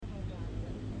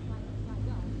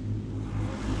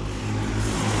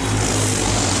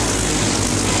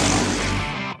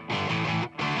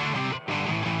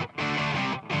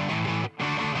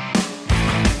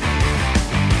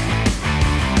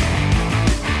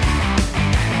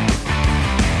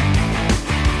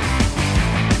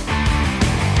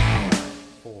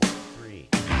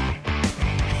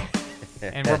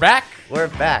back. We're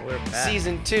back.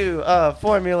 Season 2 of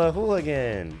Formula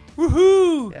Hooligan.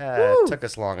 Woohoo! Yeah, it took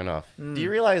us long enough. Do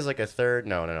you realize like a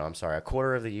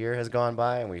quarter of the year has gone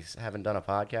by and we haven't done a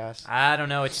podcast? I don't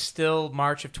know. It's still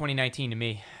March of 2019 to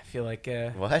me. I feel like...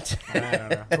 What? I don't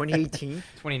know. 2018?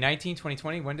 2019,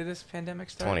 2020? When did this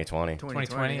pandemic start? 2020.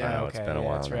 2020? I know, okay, it's been a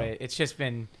while that's now. right. It's just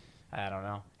been... I don't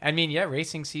know. I mean, yeah,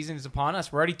 racing season is upon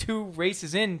us. We're already 2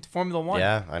 races into Formula 1.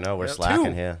 Yeah, I know. We're Yep. slacking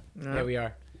 2. here. Yeah, we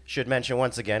are. Should mention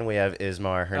once again, we have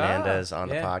Ismar Hernandez on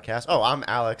the podcast. Oh, I'm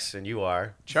Alex, and you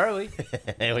are Charlie.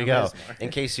 There we go. In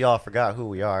case y'all forgot who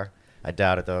we are. I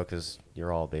doubt it, though, because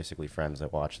you're all basically friends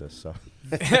that watch this. So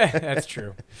That's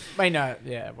true. Might not.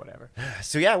 Yeah, whatever.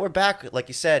 So, yeah, we're back. Like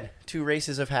you said, 2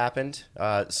 races have happened.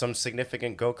 Some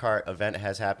significant go-kart event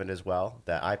has happened as well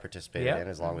that I participated in,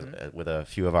 as long as with a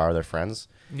few of our other friends.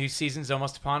 New season's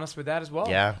almost upon us with that as well.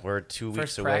 Yeah, we're 2 weeks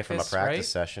First away from a practice right?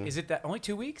 session. Is it that only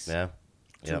 2 weeks? Yeah.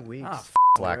 2 weeks. Oh,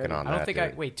 Slacking on I don't that, think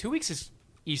dude. wait, 2 weeks is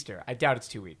Easter. I doubt it's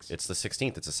 2 weeks. It's the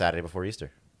 16th. It's a Saturday before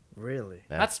Easter. Really?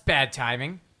 Yeah. That's bad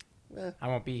timing. Eh. I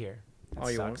won't be here.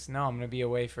 That You sucks. No, I'm going to be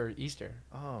away for Easter.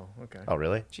 Oh, okay. Oh,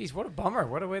 really? Jeez, what a bummer.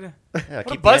 What a way to... Yeah, What a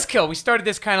keep buzzkill. We started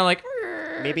this kind of like...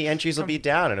 Maybe entries will be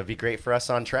down, and it'll be great for us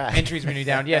on track. Entries will be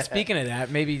down. Yeah, speaking of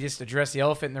that, maybe just address the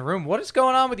elephant in the room. What is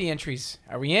going on with the entries?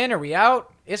 Are we in? Are we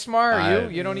out? Ismar, are you?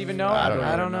 You don't even know? I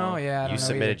don't know. Yeah, I don't You know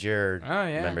submitted either. your Oh,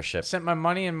 yeah. membership. Sent my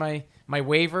money and my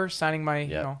waiver, signing my,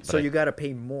 you know. So you got to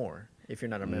pay more if you're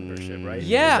not a membership, right?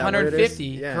 Yeah, Is that what it is? 150,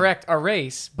 Yeah. correct, a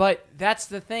race. But that's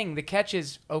the thing. The catch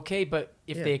is, okay, but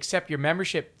if Yeah. they accept your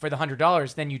membership for the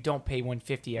 $100, then you don't pay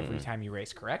 $150 every time you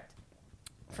race, correct?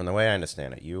 From the way I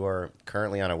understand it, you are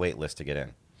currently on a wait list to get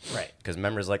in. Right. Because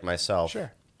members like myself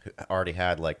Sure. who already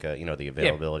had like the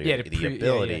availability, the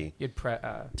ability You'd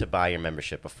to buy your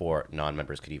membership before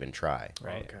non-members could even try.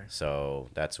 right. Okay. So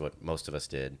that's what most of us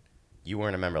did. You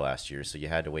weren't a member last year, so you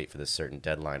had to wait for this certain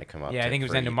deadline to come up. Yeah, I think it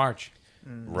was end of March.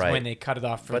 Right. When they cut it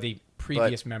off for But- the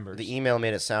previous but members. The email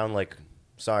made it sound like,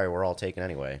 sorry, we're all taken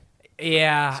anyway.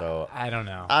 Yeah, So- I don't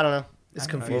know. I don't know. It's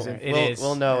I don't know. confusing. It we'll, is.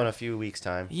 We'll know in a few weeks'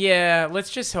 time. Yeah, let's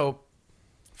just hope,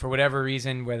 for whatever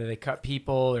reason, whether they cut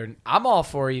people or... I'm all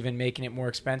for even making it more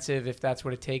expensive if that's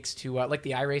what it takes to... like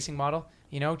the iRacing model,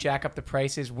 you know, jack up the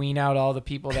prices, wean out all the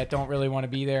people that don't really want to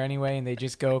be there anyway, and they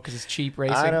just go because it's cheap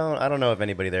racing. I don't know if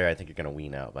anybody there I think you're going to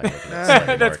wean out by making it slightly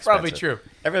more That's probably expensive.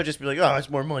 true. Everyone will just be like, oh, it's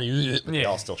more money. But they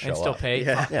all still show and still up. pay.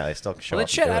 Yeah. Yeah, they still show Well, up.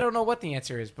 shit, and do I it. don't know what the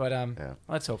answer is, but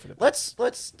let's hope for the best.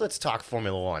 Let's talk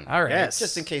Formula One. All right. Yes.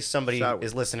 Just in case somebody Shall we?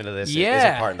 is listening to this Yeah.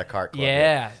 isn't part of the cart club.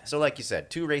 Yeah. Yet. So like you said,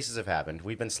 2 races have happened.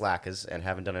 We've been slackers and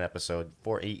haven't done an episode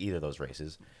for either of those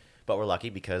races. But we're lucky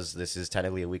because this is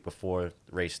technically a week before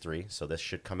race 3, so this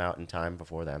should come out in time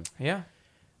before them. Yeah.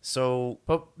 So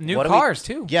But new what do cars,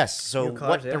 too. Yes. So New cars,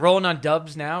 what? yeah. They're rolling on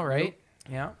dubs now, right?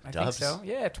 Yeah, I Dubs? think so.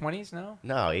 Yeah, 20s now.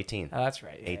 No, 18. Oh, that's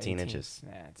right. Yeah, 18 inches.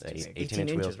 Nah, it's too Eight- big. 18 18 inch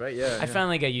inches, wheels. right? Yeah. I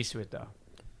finally got used to it, though.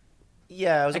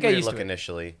 Yeah, it was I a got weird used to look it.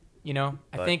 initially. You know,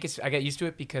 I But- think I got used to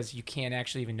it because you can't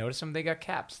actually even notice them. They got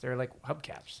caps. They're like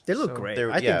hubcaps. They look So, great.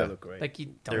 They're- I think yeah. they look great. Like you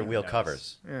don't They're even wheel notice.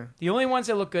 covers. yeah. The only ones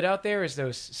that look good out there is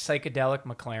those psychedelic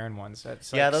McLaren ones.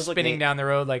 That's like Yeah, those look spinning neat. down the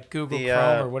road like Google The,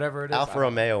 Chrome or whatever it is. Alfa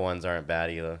Romeo ones aren't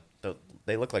bad either.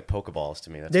 They look like Pokeballs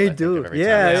to me. That's They what I think do. of every time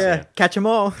Yeah, I see yeah. it. Catch them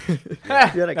all. You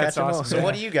gotta That's catch 'em all. awesome. So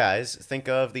what do you guys think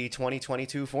of the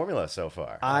 2022 formula so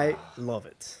far? I love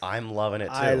it. I'm loving it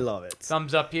too. I love it.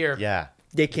 Thumbs up here. Yeah.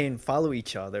 They can follow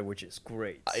each other, which is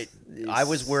great. I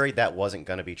was worried that wasn't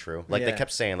going to be true. Like they Yeah.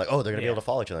 kept saying like, "Oh, they're going to be Yeah. able to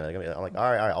follow each other." I'm like, "All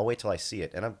right, I'll wait till I see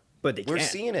it." And But they we're can't.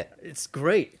 seeing it. It's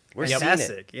great. We're seeing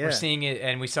Fantastic. it. Yeah. We're seeing it,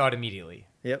 and we saw it immediately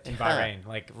Yep. in Bahrain,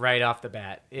 like right off the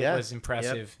bat. It Yeah. was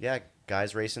impressive. Yeah,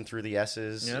 guys racing through the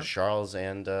S's, Yeah. Charles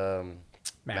and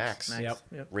Max. Yep.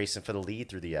 Yep. Racing for the lead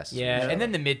through the S's. Yeah, and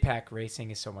then the mid-pack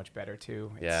racing is so much better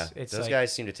too. Yeah, it's those like,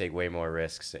 guys seem to take way more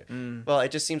risks. Well,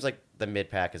 it just seems like the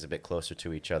mid-pack is a bit closer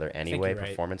to each other anyway, you're right.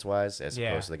 performance-wise, as Yeah.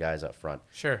 opposed to the guys up front.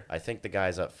 Sure. I think the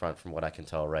guys up front, from what I can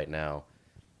tell right now,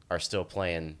 are still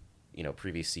playing,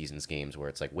 previous seasons games where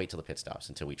it's like, wait till the pit stops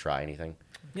until we try anything.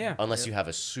 Yeah. Unless you have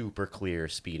a super clear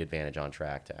speed advantage on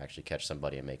track to actually catch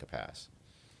somebody and make a pass.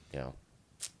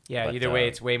 Yeah, But, either way,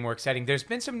 it's way more exciting. There's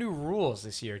been some new rules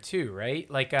this year too, right?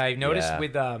 Like I noticed Yeah.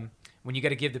 with when you got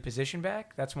to give the position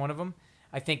back, that's one of them.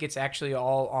 I think it's actually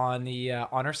all on the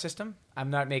honor system. I'm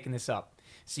not making this up.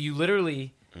 So you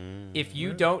literally, if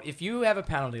you have a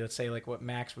penalty, let's say like what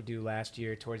Max would do last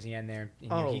year towards the end there,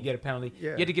 and he'd get a penalty,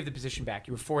 yeah. you had to give the position back.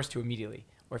 You were forced to immediately,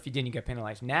 or if you didn't, you got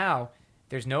penalized. Now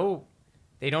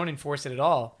they don't enforce it at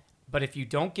all. But if you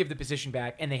don't give the position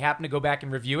back and they happen to go back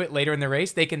and review it later in the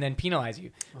race, they can then penalize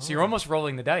you. So you're almost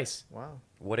rolling the dice. Wow.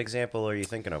 What example are you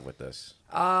thinking of with this?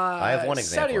 I have one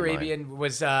example. Saudi in mind. Arabian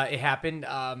was it happened.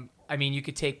 I mean, you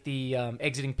could take the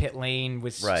exiting pit lane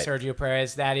with Right. Sergio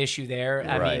Perez, that issue there.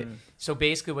 I Right. mean, so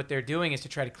basically what they're doing is to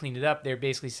try to clean it up. They're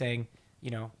basically saying,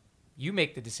 you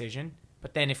make the decision,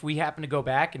 but then if we happen to go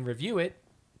back and review it,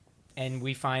 and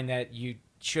we find that you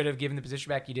should have given the position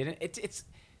back, you didn't.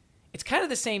 It's kind of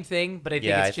the same thing, but I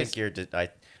think it's just.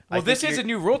 Well, This is a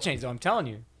new rule change, though. I'm telling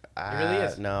you, it really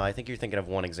is. No, I think you're thinking of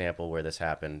one example where this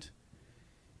happened,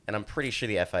 and I'm pretty sure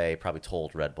the FIA probably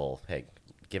told Red Bull, "Hey,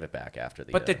 give it back after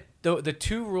the." But the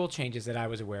two rule changes that I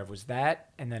was aware of was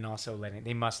that, and then also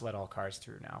they must let all cars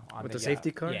through now on With the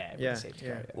safety car? Yeah, with Yeah, the safety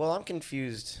yeah. car. Yeah. Well, I'm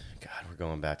confused. God, we're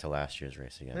going back to last year's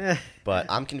race again. But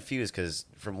I'm confused because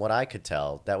from what I could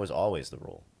tell, that was always the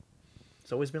rule.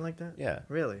 It's always been like that? Yeah.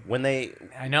 Really? When they,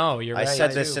 I know you're I right.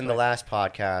 said this do, in the but- last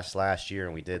podcast last year,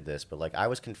 and we did this, but like I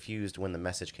was confused when the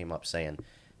message came up saying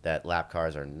that lap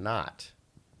cars are not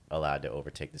allowed to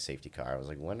overtake the safety car. I was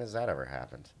like, when has that ever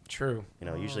happened? True.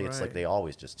 Usually it's right. like they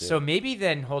always just do. So maybe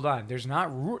then, hold on. There's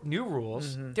not new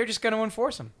rules. They're just going to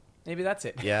enforce them. Maybe that's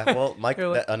it. Yeah, well, Mike, They're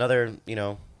like- another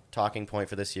talking point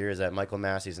for this year is that Michael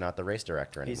Massey's not the race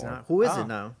director anymore. He's not. Who is Oh. it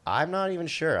now? I'm not even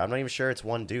sure. I'm not even sure it's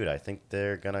one dude. I think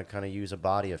they're gonna kind of use a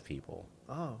body of people,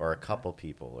 Oh. or a couple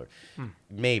people, or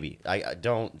maybe. I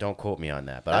don't quote me on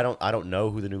that, but I don't know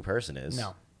who the new person is.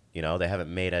 No. They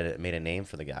haven't made a name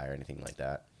for the guy or anything like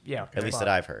that. Yeah. At least that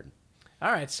I've heard.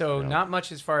 All right. So No. not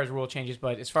much as far as rule changes,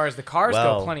 but as far as the cars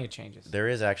Well, go, plenty of changes. There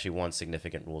is actually one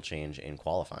significant rule change in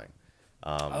qualifying.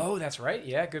 Oh, that's right.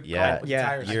 Yeah. Good Yeah. call with the Yeah,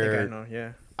 tires. I think I know.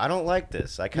 Yeah. I don't like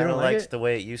this. I kind of don't like liked it? the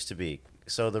way it used to be.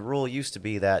 So the rule used to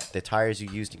be that the tires you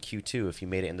used in Q2, if you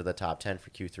made it into the top 10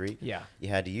 for Q3, Yeah. you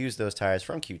had to use those tires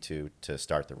from Q2 to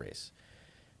start the race.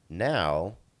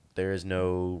 Now, there is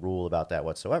no rule about that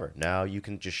whatsoever. Now you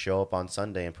can just show up on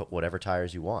Sunday and put whatever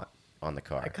tires you want on the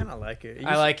car. I kind of like it.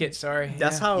 I like it. Sorry.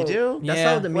 That's Yeah. how You do? That's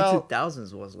Yeah. how the mid Well,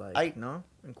 2000s was like. No,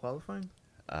 in qualifying.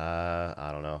 I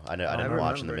don't know. I I didn't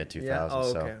watch in the remember. mid 2000s. Yeah.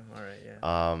 Oh, so. okay. All right.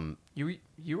 Yeah.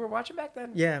 You were watching back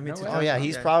then? Yeah, me No too. way. Oh yeah,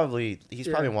 he's Yeah. probably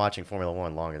Yeah. watching Formula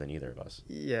One longer than either of us.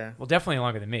 Yeah. Well, definitely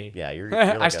longer than me. Yeah, you're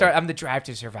like I'm the Drive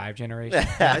to Survive generation.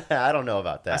 I don't know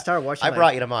about that. I started watching, I like-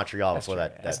 brought you to Montreal That's before true,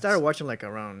 that. yeah. I that- started watching like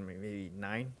around maybe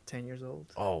 9, 10 years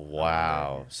old. Oh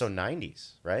wow! yeah. So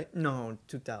 90s, right? No,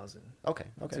 2000. Okay.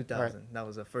 2000. all right. That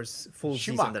was the first full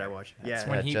season Schumacher. that I watched. That's Yeah.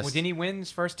 when Yeah, just- didn't he win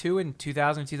his first two in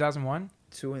 2000, 2001?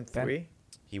 2 and Ben- 3.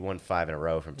 He won 5 in a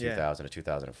row from Yeah. 2000 to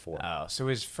 2004. Oh, so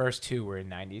his first two were in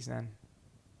 90s then?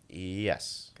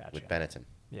 Yes, Gotcha. with Benetton.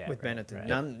 Yeah. With right, Benetton.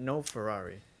 right. No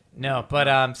Ferrari. No,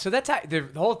 but so that's the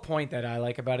whole point that I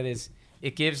like about it is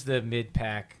it gives the mid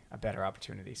pack a better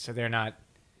opportunity. So they're not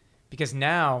because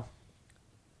now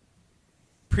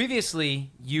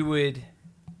previously you would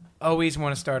always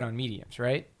want to start on mediums,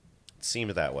 right? It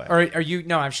seemed that way. Or are you?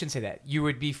 No, I shouldn't say that. You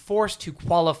would be forced to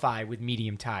qualify with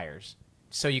medium tires,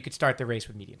 so you could start the race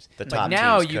with mediums. The But top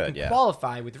now teams you could, can yeah.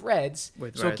 qualify with reds,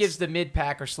 With so it reds. gives the mid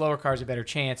pack or slower cars a better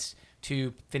chance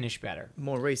to finish better,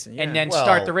 More racing. Yeah. and then Well-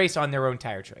 start the race on their own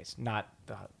tire choice, not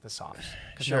the softs.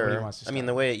 'Cause nobody Sure. wants to I mean, start.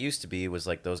 the way it used to be was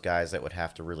like those guys that would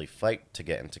have to really fight to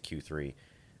get into Q3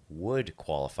 would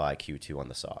qualify Q2 on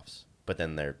the softs, but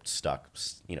then they're stuck,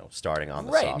 starting on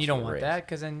the right, softs. and you don't for the want race. that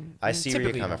because then I see where you're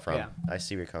typically coming don't, from. yeah. I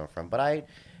see where you're coming from. But I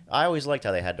always liked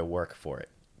how they had to work for it.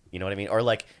 You know what I mean? Or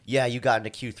like, yeah, you got into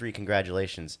Q3,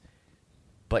 congratulations,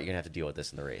 but you're going to have to deal with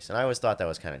this in the race. And I always thought that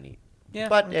was kind of neat. Yeah.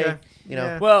 But, Okay. hey,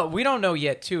 Yeah. Well, we don't know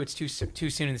yet, too. It's too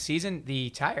soon in the season. The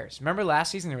tires. Remember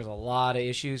last season there was a lot of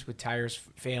issues with tires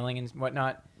failing and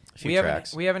whatnot. A few We haven't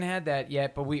tracks. we haven't had that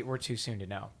yet, but we're too soon to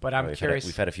know. But I'm we've curious.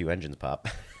 We've had a few engines pop.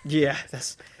 Yeah,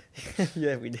 that's.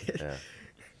 Yeah, we did. Yeah.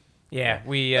 yeah,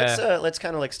 we Let's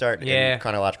kind of like start Yeah. in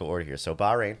chronological order here. So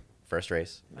Bahrain, first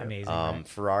race. amazing. right?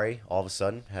 Ferrari all of a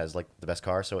sudden has like the best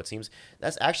car, so it seems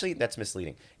that's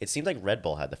misleading. It seemed like Red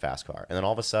Bull had the fast car, and then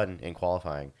all of a sudden in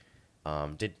qualifying,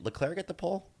 did Leclerc get the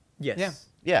pole? Yes. Yeah.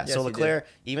 Yeah, Yes, so he did. Leclerc,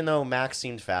 even though Max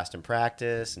seemed fast in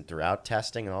practice and throughout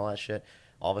testing and all that shit,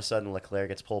 all of a sudden Leclerc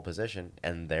gets pole position,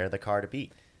 and they're the car to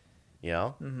beat. You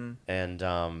know,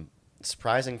 and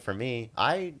surprising for me,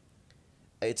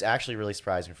 it's actually really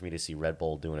surprising for me to see Red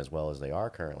Bull doing as well as they are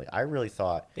currently. I really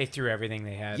thought, They threw everything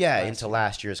they had. into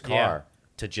last year's car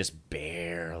to just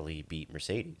barely beat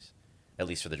Mercedes, at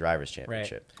least for the drivers' Right.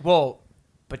 championship. Well,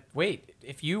 but wait,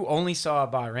 if you only saw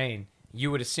Bahrain, you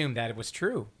would assume that it was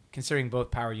true, considering both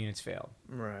power units failed.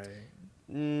 Right.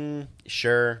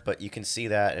 Sure, but you can see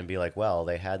that and be like, well,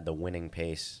 they had the winning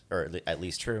pace, or at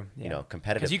least True.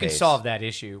 competitive. Because you can pace. solve that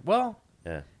issue. Well,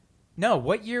 Yeah. No,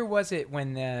 what year was it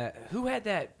when who had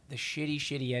the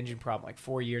shitty engine problem like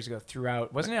 4 years ago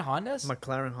throughout? Wasn't it Honda's?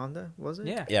 McLaren Honda, was it?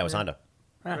 Yeah. Yeah, it was Honda.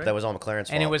 Huh. That was all McLaren's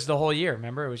fault. And it was the whole year,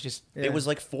 remember? It was just Yeah. It was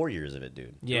like 4 years of it,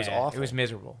 dude. yeah, It was awful. It was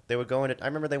miserable. They would go into. I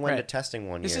remember they went Right. into testing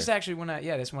one This year. is actually when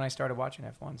this is when I started watching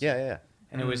F1. So. Yeah.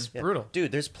 And it was Yeah. brutal.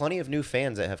 Dude, there's plenty of new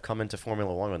fans that have come into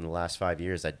Formula One in the last 5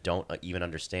 years that don't even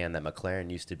understand that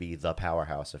McLaren used to be the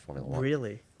powerhouse of Formula One.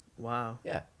 Really? Wow.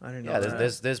 Yeah. I didn't know Yeah,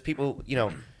 that. there's people,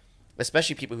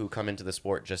 especially people who come into the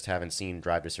sport just haven't seen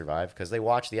Drive to Survive because they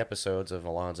watch the episodes of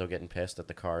Alonso getting pissed that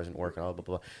the car isn't working, blah, blah,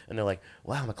 blah, and they're like,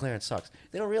 wow, McLaren sucks.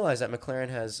 They don't realize that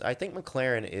I think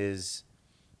McLaren is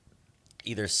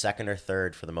either second or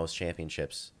third for the most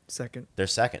championships. Second. They're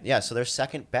second. Yeah, so they're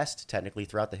second best technically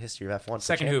throughout the history of F1.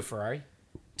 Second who? Ferrari?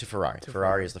 To Ferrari. To Ferrari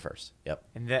Ferrari. is the first. Yep.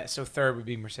 And so third would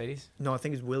be Mercedes? No, I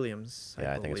think it's Williams.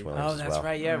 Yeah, I think it's believe. Williams. Oh, as that's well.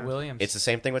 right. Yeah, Yeah. Williams. It's the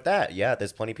same thing with that. Yeah,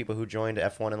 there's plenty of people who joined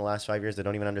F1 in the last 5 years that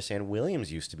don't even understand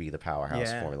Williams used to be the powerhouse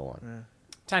of Yeah. Formula One.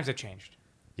 Yeah. Times have changed.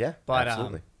 Yeah, But,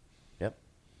 absolutely. Yep.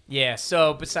 Yeah,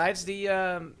 so besides the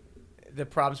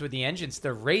problems with the engines,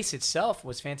 the race itself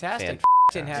was fantastic.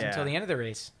 Didn't happen Yeah. until the end of the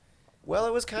race. Well,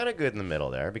 it was kind of good in the middle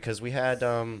there because we had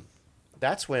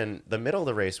that's when the middle of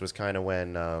the race was kind of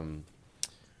when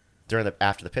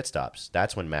after the pit stops.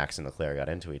 That's when Max and Leclerc got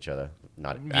into each other.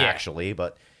 Not Yeah. actually,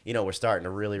 but we're starting to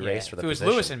really Yeah, race for the if it was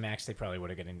position. Lewis and Max, they probably would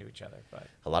have got into each other. But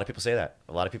A lot of people say that.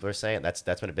 A lot of people are saying that's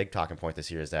been a big talking point this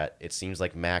year is that it seems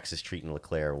like Max is treating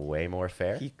Leclerc way more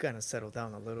fair. He kind of settled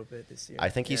down a little bit this year. I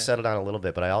think he's Yeah. settled down a little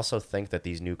bit, but I also think that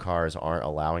these new cars aren't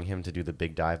allowing him to do the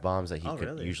big dive bombs that he Oh, could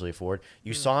really? usually afford.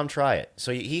 You saw him try it.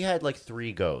 So he had like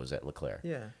 3 goes at Leclerc.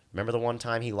 Yeah. Remember the one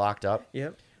time he locked up?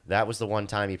 Yep. That was the one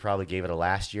time he probably gave it a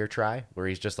last year try where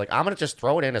he's just like, I'm going to just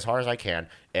throw it in as hard as I can.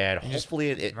 And hopefully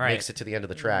it right. makes it to the end of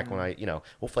the track when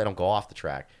hopefully I don't go off the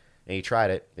track. And he tried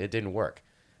it. It didn't work.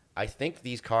 I think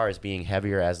these cars being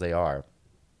heavier as they are,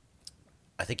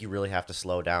 I think you really have to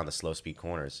slow down the slow speed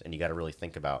corners. And you got to really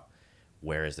think about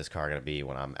where is this car going to be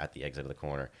when I'm at the exit of the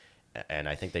corner. And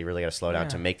I think they really got to slow down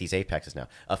to make these apexes now.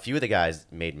 A few of the guys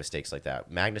made mistakes like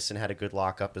that. Magnussen had a good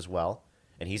lockup as well.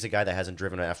 And he's a guy that hasn't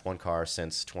driven an F1 car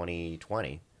since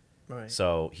 2020. Right.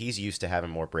 So he's used to having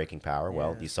more braking power.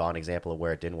 Well, Yeah. you saw an example of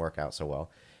where it didn't work out so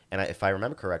well. And if I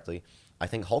remember correctly, I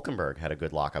think Hulkenberg had a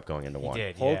good lockup going into one.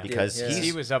 did, Hulk yeah. Because did, yeah. he's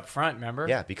he was up front, remember?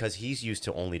 yeah, because he's used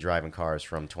to only driving cars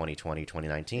from 2020,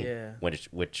 2019, Yeah.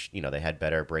 which they had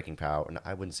better braking power. And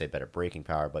I wouldn't say better braking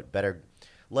power, but better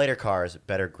lighter cars,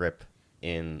 better grip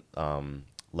in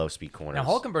low speed corners. Now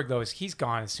Hulkenberg though he's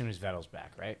gone as soon as Vettel's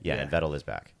back, right? Yeah, Yeah. and Vettel is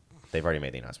back. They've already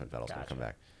made the announcement Vettel's going to Gotcha. come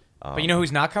back. But you know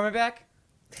who's not coming back?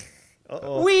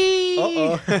 Uh-oh. Wee!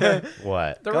 Uh-oh.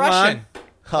 What? The Come Russian.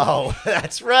 Oh,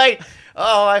 that's right.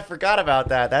 Oh, I forgot about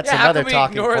that. That's Yeah, another how can we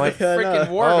talking ignore point. the freaking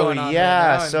war Oh going on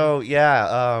yeah, right now? so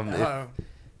yeah,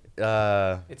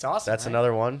 It's awesome. that's right?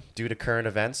 another one due to current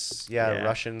events. Yeah, Yeah.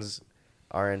 Russians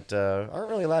aren't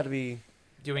really allowed to be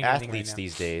doing anything athletes right now.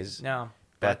 these days. No.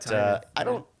 But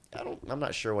timing, I'm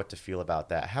not sure what to feel about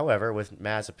that. However, with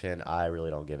Mazepin, I really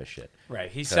don't give a shit. Right.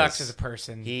 He 'Cause sucks as a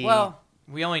person. Well,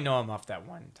 we only know him off that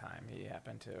one time. He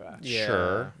happened to. Yeah.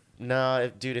 Sure. No,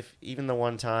 if even the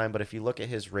one time, but if you look at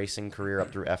his racing career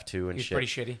up through F2 and He's shit, pretty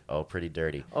shitty. Oh, pretty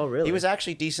dirty. Oh, really? He was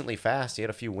actually decently fast. He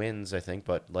had a few wins, I think,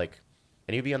 but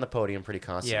and he'd be on the podium pretty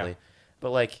constantly. Yeah.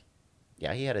 But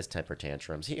yeah, he had his temper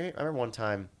tantrums. I remember one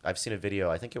time I've seen a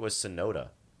video. I think it was Sonoda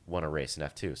won a race in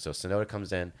F2. So Sonoda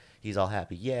comes in, he's all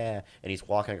happy, yeah, and he's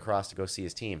walking across to go see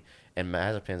his team. And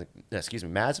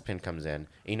Mazepin comes in. And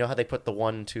you know how they put the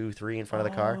 1, 2, 3 in front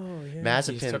of the car? Oh, yeah.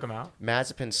 He just took him out?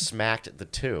 Mazepin smacked the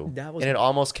 2, That was- and it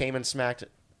almost came and smacked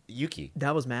Yuki.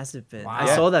 That was Mazepin. Wow. I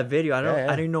Yeah. saw that video.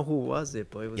 Yeah. I didn't know who was it,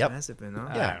 but it was Yep. Mazepin.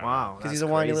 Huh? Yeah. Wow. Because he's that's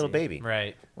a whiny crazy. little baby.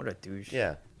 Right. What a douche.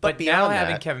 Yeah. But now beyond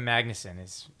having that, Kevin Magnussen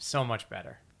is so much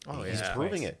better. Oh, he's yeah.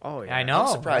 proving it. Oh, yeah. I know. I'm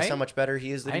surprised right? how much better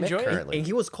he is than I Mick enjoy it. currently. And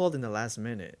he was called in the last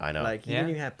minute. I know. Like, he Yeah. didn't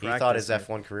even have He practice. thought his like-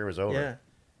 F1 career was over. Yeah.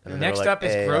 And then they were Next like, up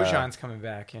is "Hey, Grosjean's coming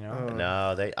back. You know. Oh.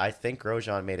 No, I think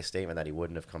Grosjean made a statement that he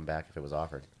wouldn't have come back if it was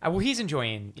offered. Well, he's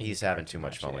enjoying. He's IndyCar having too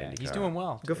much fun with yeah. He's IndyCar. doing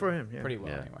well. Good too. for him, yeah. Pretty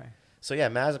well Yeah. anyway. So yeah,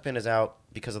 Mazepin is out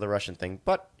because of the Russian thing,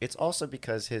 but it's also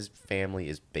because his family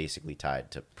is basically tied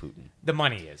to Putin. The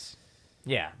money is.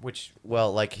 Yeah, which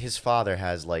Well, his father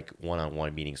has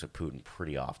one-on-one meetings with Putin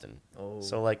pretty often. Oh.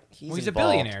 So he's he's a involved-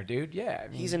 billionaire, dude. Yeah. I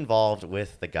mean, He's involved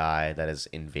with the guy that is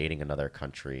invading another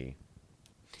country.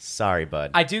 Sorry,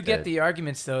 bud. I do get the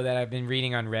arguments though that I've been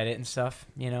reading on Reddit and stuff.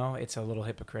 You know, it's a little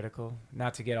hypocritical.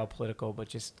 Not to get all political, but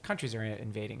just countries are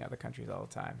invading other countries all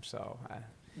the time. So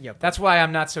Yep. That's why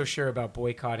I'm not so sure about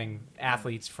boycotting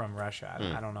athletes from Russia.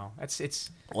 I don't know. It's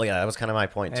Well, yeah, that was kind of my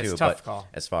point It's too. a tough But call.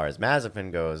 as far as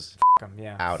Mazepin goes,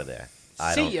 yeah. out of there.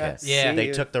 I See don't ya. care. Yeah. They See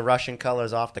ya. took the Russian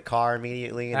colors off the car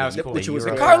immediately. That was the, cool. Which was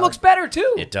The a car Wow. looks better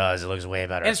too. It does. It looks way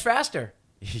better. And it's faster.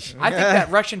 I think that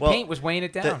Russian Well, paint was weighing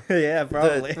it down. Yeah,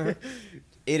 probably.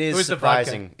 It is It was the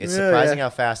surprising. It's Yeah, surprising yeah. how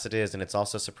fast it is, and it's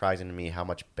also surprising to me how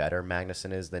much better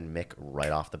Magnussen is than Mick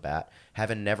right off the bat,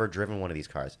 having never driven one of these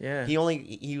cars. Yeah. He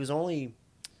was only.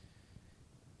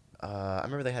 I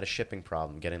remember they had a shipping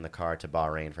problem getting the car to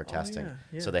Bahrain for testing,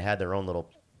 yeah. so they had their own little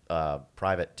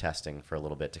private testing for a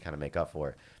little bit to kind of make up for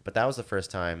it. But that was the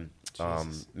first time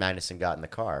Jesus. Magnussen got in the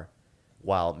car,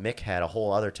 while Mick had a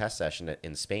whole other test session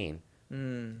in Spain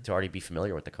to already be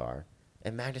familiar with the car.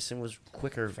 And Magnussen was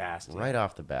quicker Fast, yeah. right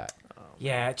off the bat.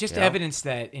 Yeah, just Yeah. evidence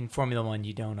that in Formula One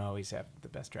you don't always have the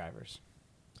best drivers.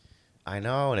 I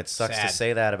know, and it sucks Sad. to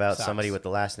say that about Sucks. somebody with the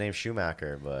last name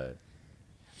Schumacher, but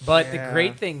But the Yeah.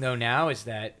 great thing though now is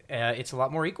that it's a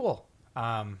lot more equal.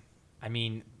 I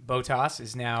mean, Bottas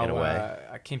is now In a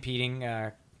way. competing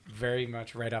very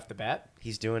much right off the bat.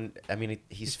 he's doing. I mean,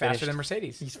 He's finished, faster than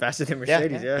Mercedes. He's faster than Yeah,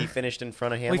 Mercedes, yeah. he finished in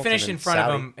front of We Hamilton. finished in front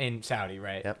Saudi. of him in Saudi,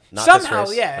 right? Yep. Not this Somehow,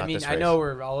 race. yeah. I Not mean, this I know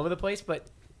race. we're all over the place, but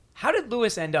how did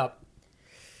Lewis end up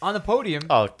on the podium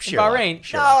Oh, in sheer luck. Bahrain?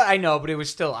 Sheer No, luck. I know, but it was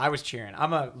still. I was cheering.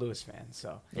 I'm a Lewis fan,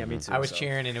 so Yeah, me too. I was so.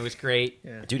 cheering, and it was great.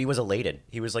 Yeah. Dude, he was elated.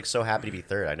 He was like so happy to be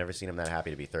third. I've never seen him that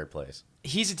happy to be third place.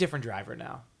 He's a different driver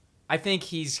now. I think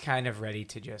he's kind of ready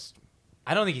to just.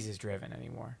 I don't think he's as driven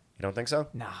anymore. You don't think so?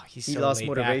 Nah, he's He so lost laid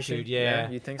motivation? back, dude. Yeah. Yeah,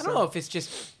 you think I don't so? know if it's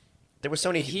just. There was so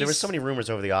many. There He's- was so many rumors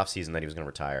over the offseason that he was going to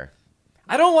retire.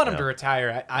 I don't want him No. to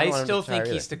retire. I I don't want him to still retire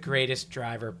think he's either. the greatest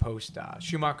driver post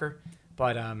Schumacher,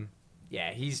 but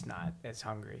yeah, he's not as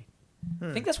hungry.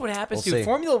 I think that's what happens, We'll dude. see.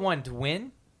 Formula One to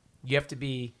win, you have to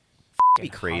be Be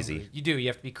crazy. hungry. You do. You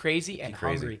have to be crazy and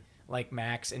crazy. hungry, like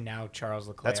Max and now Charles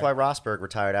Leclerc. That's why Rosberg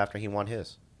retired after he won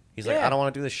his. He's like, Yeah. I don't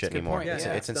want to do this shit That's a good anymore. point. It's,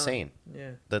 Yeah, it's done. insane.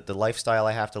 Yeah. The lifestyle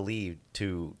I have to lead to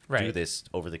do Right. this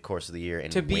over the course of the year and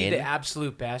to be win. the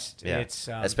absolute best. Yeah, It's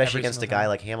especially every against a single guy time.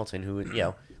 like Hamilton, who, you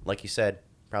know, like you said,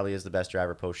 probably is the best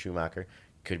driver post Schumacher.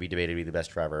 Could be debated to be the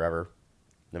best driver ever,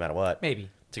 no matter what. maybe.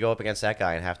 To go up against that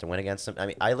guy and have to win against him. I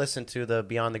mean, I listened to the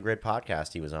Beyond the Grid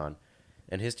podcast he was on,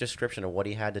 and his description of what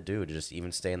he had to do to just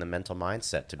even stay in the mental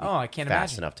mindset to be Oh, I can't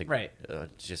fast imagine. enough to Right.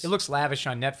 just It looks lavish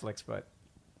on Netflix, but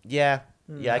yeah.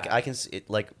 I can see it.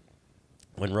 Like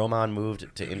when Roman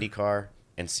moved to IndyCar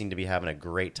and seemed to be having a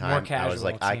great time, More I was casual,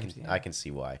 like, it I seems, can yeah. I can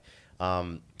see why.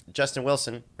 Justin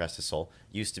Wilson, rest his soul,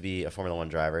 used to be a Formula One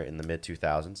driver in the mid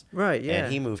 2000s. Right, yeah.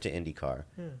 And he moved to IndyCar.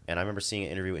 And I remember seeing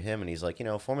an interview with him, and he's like, you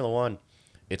know, Formula One,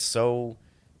 it's so,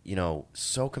 you know,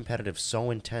 so competitive,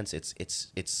 so intense. It's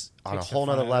on a Takes the whole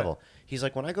fun nother out of level. He's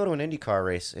like, when I go to an IndyCar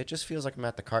race, it just feels like I'm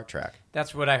at the kart track.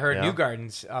 that's what I heard Yeah.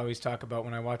 Newgarden's always talk about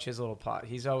when I watch his little pod.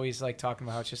 He's always like talking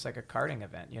about how it's just like a karting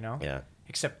event, you know? Yeah.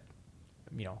 Except,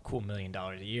 you know, cool $1 million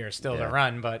a year still Yeah. to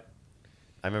run, but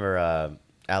I remember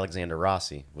Alexander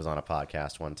Rossi was on a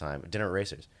podcast one time, Dinner at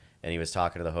Racers, and he was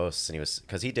talking to the hosts, and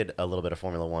because he did a little bit of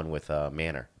Formula One with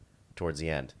Manor towards the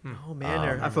end. Oh,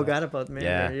 Manor. I forgot about Manor.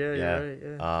 Yeah, you're right.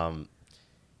 Yeah.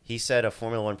 He said a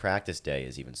Formula One practice day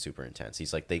is even super intense.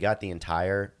 He's like, they got the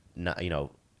entire,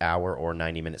 hour or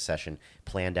 90-minute session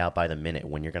planned out by the minute.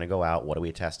 When you're going to go out, what are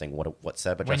we testing? What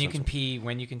set of when you adjustments? can pee,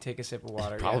 when you can take a sip of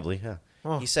water. Probably, yeah.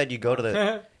 Oh. He said you go to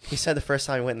the. He said the first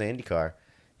time he went in the IndyCar,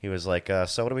 he was like,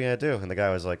 "So what are we gonna do?" And the guy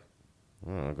was like,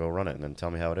 "Go run it and then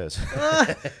tell me how it is."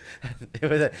 It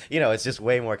was, it's just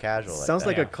way more casual. Sounds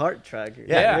like like that. a kart track.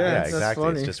 Yeah, that's exactly.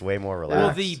 funny. It's just way more Well,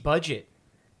 relaxed. the budget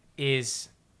is,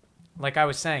 like I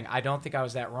was saying, I don't think I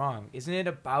was that wrong. Isn't it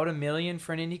about $1 million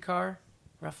for an Indy car,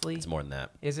 roughly? It's more than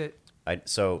that. Is it? I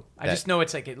just know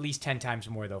it's like at least 10 times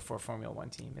more though for a Formula One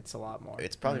team. It's a lot more.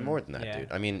 it's probably more than that, Yeah.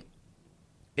 dude. I mean,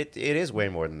 it is way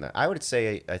more than that. I would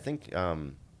say I think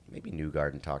maybe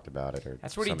Newgarden talked about it, or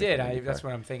That's what he somebody did. from IndyCar. That's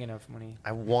what I'm thinking of when he.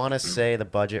 I want to say the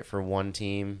budget for one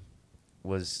team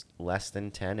was less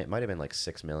than 10. It might have been like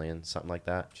 6 million, something like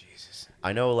that. Jesus.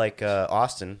 I know, like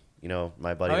Austin,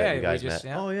 my buddy that you guys met.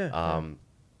 Yeah. Oh, yeah.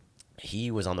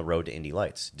 He was on the road to Indy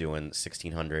Lights doing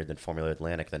 1600, then Formula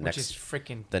Atlantic. Which is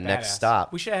freaking the next badass.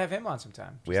 stop. We should have him on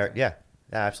sometime. We are, yeah,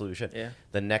 absolutely should. Yeah.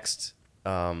 The next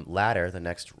ladder, the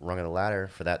next rung of the ladder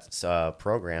for that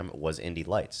program was Indy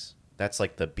Lights. That's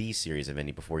like the B series of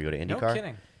Indy before you go to IndyCar. No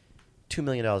kidding. $2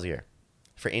 million a year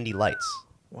for Indy Lights.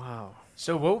 Wow.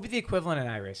 So what would be the equivalent in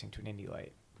iRacing to an Indy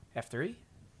Light? F3?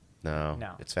 No,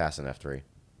 No. it's fast in F3.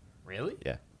 Really?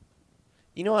 Yeah.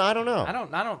 You know what? I don't know. I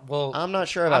don't. Well, I'm not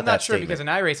sure about I'm that not sure statement. because in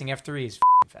iRacing F3 is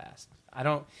fast. I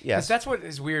don't. Yes. Because that's what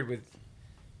is weird with.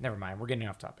 Never mind. We're getting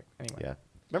off topic. Anyway. Yeah.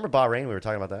 Remember Bahrain? We were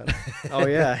talking about that. Oh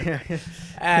yeah.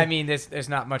 I mean, there's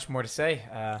not much more to say.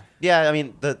 Yeah, I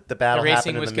mean the battle the racing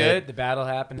happened in was the good. mid. The battle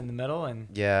happened in the middle, and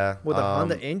Yeah. Well, the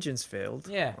Honda engines failed.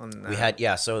 Yeah. We had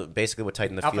so basically what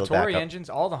tightened the field back AlphaTauri up. engines,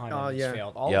 all the Honda engines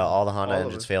failed. All All the Honda All of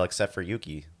engines it. failed except for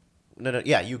Yuki. No,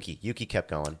 yeah, Yuki. Yuki kept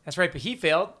going. That's right, but he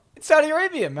failed in Saudi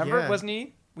Arabia. Remember, Yeah. wasn't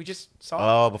he? We just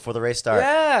saw. Oh, before the race started.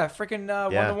 Yeah, freaking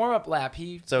won Yeah. the warm up lap.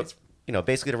 So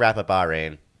basically to wrap up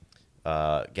Bahrain,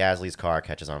 Gasly's car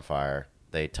catches on fire.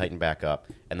 They tighten back up,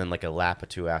 and then like a lap or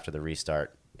two after the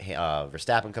restart,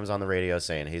 Verstappen comes on the radio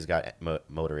saying he's got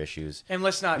motor issues. And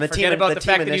let's not And the forget team- about the the team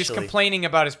fact that he was initially- complaining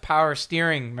about his power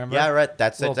steering. Remember? Yeah, right.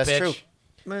 That's Little bitch. true.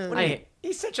 Man,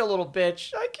 He's such a little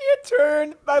bitch. I can't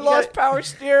turn. I lost power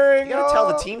steering. You gotta tell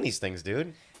the Oh. team these things,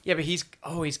 dude. Yeah, but he's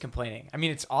always complaining. I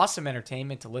mean, it's awesome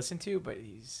entertainment to listen to, but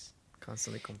he's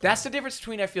constantly complaining. that's the difference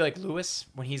between I feel like Lewis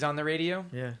when he's on the radio.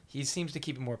 Yeah, He seems to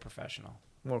keep it more professional,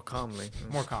 more calmly.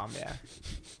 more calm. Yeah.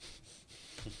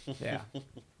 Yeah.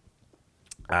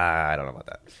 I don't know about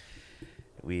that.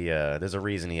 There's a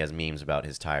reason he has memes about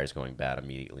his tires going bad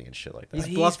immediately and shit like that.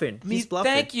 He's bluffing. He's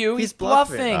bluffing. Thank you. He's He's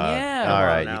bluffing. bluffing. Yeah. All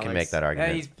right, on, you can Alex. make that Yeah,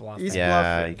 argument. he's bluffing. He's yeah,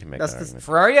 bluffing. you can make That's that the- argument.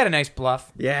 Ferrari had a nice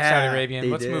bluff. Yeah, Saudi Arabian.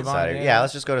 they Let's did. move on. Saudi, yeah,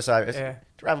 let's just go to Saudi. Yeah.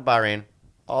 To wrap up Bahrain,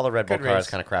 all the Red Bull Good cars race.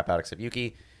 kind of crap out except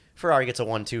Yuki. Ferrari gets a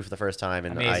 1-2 for the first time,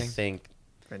 and I Amazing. think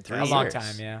And Three A long years.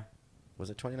 time. Yeah. was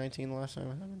it 2019 the last time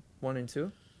it happened? 1 and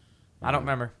 2. I don't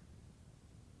remember.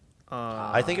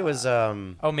 I think it was.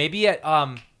 Oh, maybe at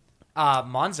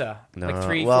Monza, like No,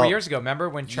 4 years ago. Remember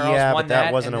when Charles yeah, won but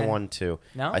that wasn't and a then- 1-2.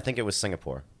 No? I think it was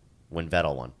Singapore when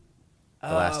Vettel won. The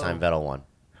last time Vettel won.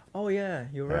 Oh yeah,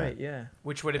 you're Yeah. right. Yeah,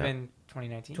 Which would have Yeah. been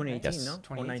 2019. 2018, Yes. no,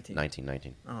 2018.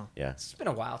 1919. Oh, Yeah. It's been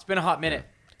a while. It's been a hot minute.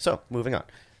 So moving on.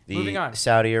 The Moving on.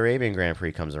 Saudi Arabian Grand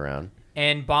Prix comes around.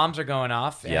 And bombs are going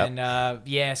off. Yep.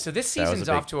 And so this That was season's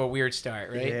a big- off to a weird start,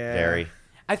 right? Yeah. Very.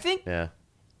 I think Yeah.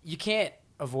 you can't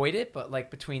avoid it, but like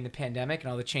between the pandemic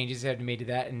and all the changes that have been made to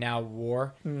that and now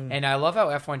war. And I love how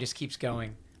F1 just keeps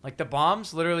going. Like the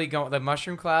bombs literally go, the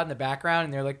mushroom cloud in the background,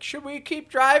 and they're like, should we keep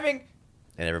driving?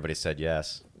 And everybody said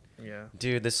yes. yeah.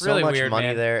 Dude, there's so Really much weird, money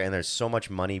man. there, and there's so much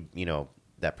money,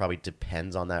 that probably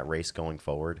depends on that race going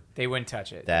forward. They wouldn't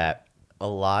touch it. That a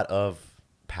lot of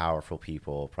powerful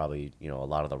people, probably, a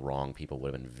lot of the wrong people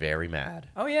would have been very mad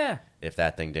Oh, yeah. if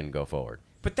that thing didn't go forward.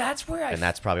 But that's where And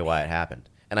that's probably why it happened.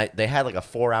 And they had like a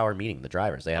 4-hour meeting, the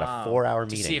drivers. They had Wow. a 4-hour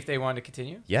to meeting. see if they wanted to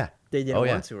continue. Yeah. They didn't Oh,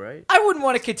 yeah. want to, right? I wouldn't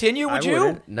want to continue, would I you?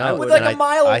 wouldn't. No, With and like a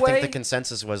mile I away. think the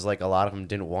consensus was like a lot of them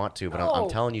didn't want to, but I'm No.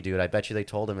 telling you, dude, I bet you they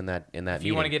told him in that If meeting.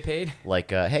 you want to get paid.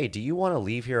 like, hey, do you want to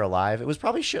leave here alive? It was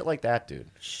probably shit like that, dude.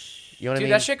 You know what I Dude, mean?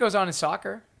 that shit goes on in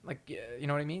soccer. Like, you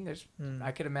know what I mean?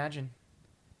 I could imagine.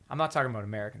 I'm not talking about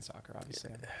American soccer,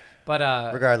 obviously.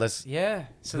 But Regardless, yeah.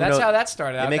 So Who that's knows? how that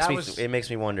started out. it makes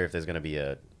me wonder if there's going to be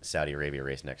a Saudi Arabia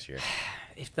race next year.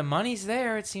 If the money's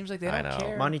there, it seems like they I don't know.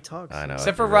 care. Money talks. I know.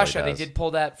 Except it for really Russia, does. they did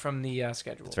pull that from the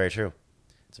schedule. It's very true.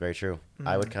 It's very true.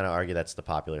 I would kind of argue that's the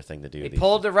popular thing to do. They these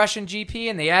pulled the Russian GP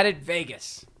and they added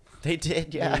Vegas. They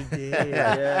did, yeah. They did,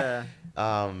 yeah.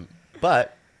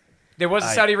 But There was a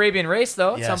Saudi Arabian race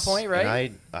though at some yes, point, right?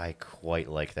 and I quite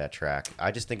like that track.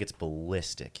 I just think it's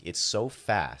ballistic. It's so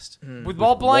fast. With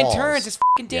all blind walls. turns, it's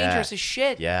fucking dangerous Yeah. as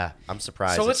shit. Yeah, I'm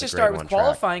surprised. So let's it's just a start grade with 1 track.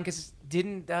 qualifying because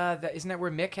isn't that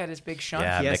where Mick had his big shunt?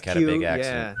 Yeah, Yes, Mick had a big Q,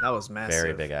 accident. Yeah, that was massive.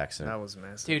 Very big accident. That was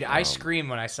massive. Dude, I screamed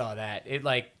when I saw that. It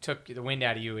like took the wind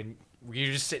out of you and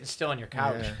you're just sitting still on your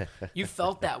couch. Yeah. You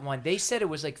felt that one. They said it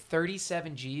was like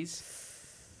 37 G's.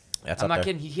 That's I'm up not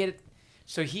there. kidding. He hit it.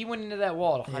 So he went into that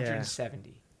wall at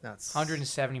 170. That's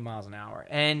 170 miles an hour.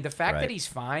 And the fact Right. that he's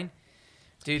fine,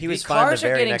 dude, He the was fine the cars are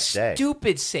very getting next day.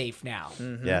 stupid safe now.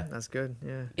 Yeah. That's good.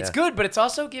 Yeah. It's Yeah. good, but it's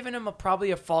also giving him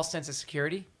probably a false sense of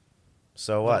security.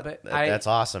 So little what? bit. That's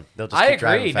awesome. They'll just I keep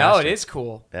driving agree. faster. No, it is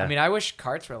cool. Yeah. I mean, I wish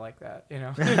karts were like that, you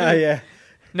know? Yeah.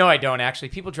 No, I don't actually.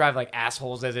 People drive like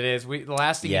assholes as it is. The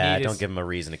last thing Yeah, you need don't is... give them a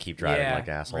reason to keep driving Yeah, like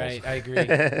assholes. Right, I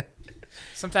agree.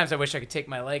 Sometimes I wish I could take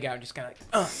my leg out and just kind of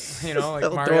like, like Throw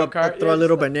Mario a- Kart. Throw a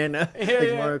little banana. Yeah, like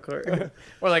yeah. Mario Kart.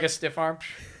 Or like a stiff arm.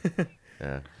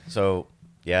 Yeah. So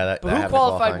yeah, that. But that who happened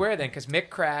qualified qualifying. where then? Because Mick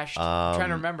crashed. I'm trying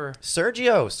to remember.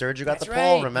 Sergio got That's the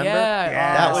pole. right, Remember? yeah.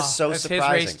 That Oh, was so that's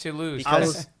surprising. his race to lose.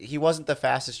 because he wasn't the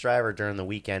fastest driver during the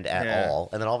weekend at Yeah. all,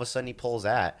 and then all of a sudden he pulls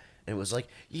that, and it was like,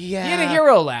 yeah, He had a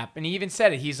hero lap, and he even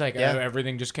said it. He's like, Yeah. oh,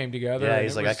 everything just came together. Yeah, and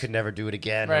he's it like, was- I could never do it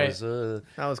again. Right. It was,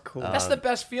 That was cool. That's the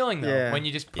best feeling, though, yeah. when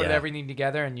you just put Yeah. everything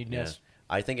together and you yeah. just...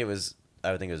 I think it was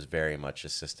very much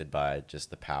assisted by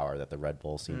just the power that the Red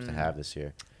Bull seems to have this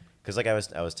year. Because like I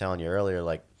was telling you earlier,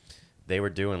 like they were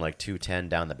doing like 210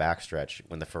 down the backstretch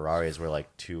when the Ferraris were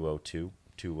like 202,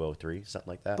 203, something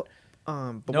like that.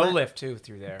 But No lift too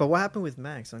through there. But what happened with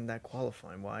Max on that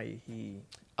qualifying? Why he?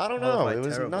 I don't know. It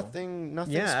was terrible. nothing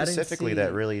Yeah, specifically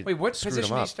that really. Wait, what screwed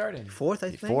position him did he up. start in? Fourth, I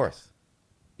think. Fourth.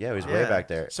 Yeah, he was way Yeah. back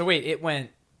there. So wait, it went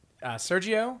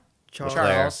Sergio,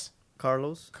 Charles,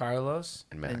 Carlos,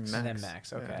 And Max. and and then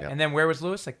Max. Okay. Yeah. And then where was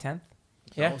Lewis? Like 10th?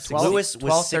 Yeah. No, 12th? Lewis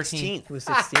was 12th, 16th. He was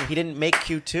 16. He didn't make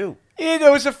Q2. Yeah,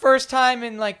 that was the first time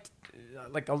in like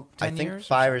 10 I think years.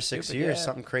 5 or something 6 stupid, years, yeah.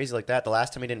 something crazy like that. The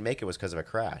last time he didn't make it was because of a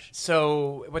crash.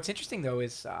 So what's interesting though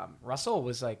is Russell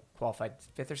was like qualified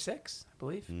 5th or 6th, I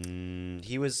believe.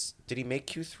 He was. Did he make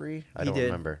Q3? I He don't did.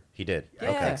 remember. He did. Yeah. I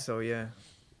Okay. think so. Yeah.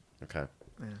 Okay.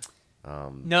 Yeah.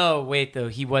 No, wait though,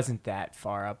 he wasn't that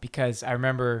far up because I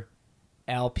remember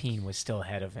Alpine was still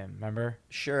ahead of him. Remember?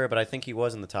 Sure, but I think he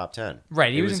was in the top 10.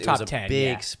 Right, he It was in top it was 10. a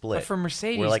big yeah. split. But for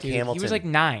Mercedes, Where, like, dude, he was Hamilton- like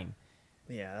 9.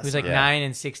 Yeah. He was like Yeah. 9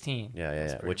 and 16. Yeah,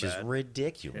 pretty which is bad.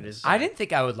 ridiculous. It is. I didn't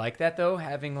think I would like that though,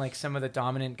 having like some of the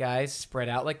dominant guys spread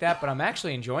out like that. But I'm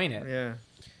actually enjoying it. Yeah.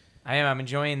 I am. I'm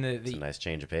enjoying It's a the. nice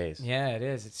change of pace. Yeah, it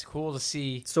is. It's cool to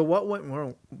see So what went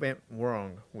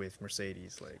wrong with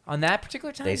Mercedes? Like, on that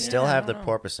particular time. They still yeah, I have the don't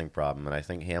know. porpoising problem, and I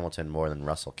think Hamilton more than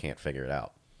Russell can't figure it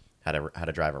out. How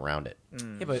to drive around it.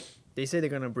 Yeah, but they say they're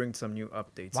gonna bring some new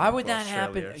updates. why in would for that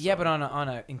happen? Australia, Yeah, so- but on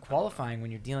a in qualifying when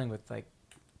you're dealing with like,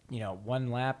 one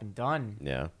lap and done.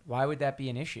 Yeah. Why would that be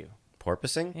an issue?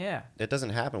 Porpoising? Yeah. It doesn't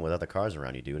happen with other cars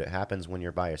around you, dude. It happens when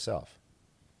you're by yourself.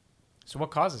 So what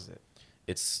causes it?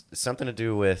 It's something to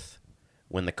do with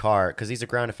when the car, because these are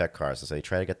ground effect cars, so they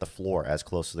try to get the floor as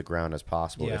close to the ground as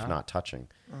possible, Yeah. if not touching.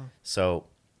 So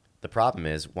the problem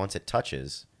is once it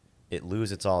touches, it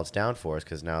loses all its downforce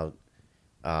because now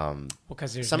Well,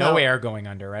 because there's Somehow- no air going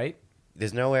under, right?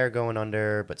 there's no air going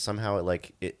under, but somehow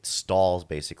it stalls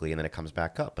basically, and then it comes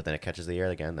back up. But then it catches the air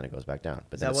again, then it goes back down.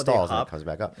 But Is then that it what they stalls and it hop? comes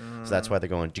back up. So that's why they're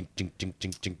going jink, jink, jink,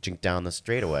 jink, jink, jink down the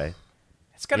straightaway.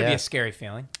 It's got to be Yeah. a scary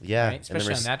feeling. Yeah, right? and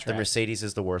especially on that the track. Mercedes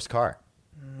is the worst car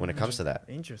when it comes to that.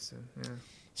 Interesting. Yeah.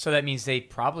 So that means they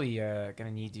probably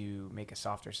gonna need to make a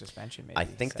softer suspension. Maybe I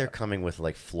think set they're up. coming with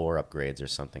like floor upgrades or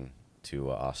something to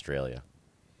Australia.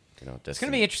 It's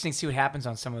gonna be interesting to see what happens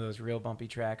on some of those real bumpy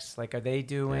tracks. Like, are they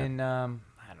doing? I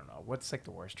don't know. What's like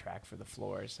the worst track for the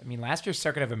floors? I mean, last year's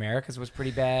Circuit of Americas was pretty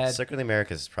bad. Circuit of the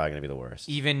Americas is probably gonna be the worst.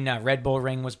 Even Red Bull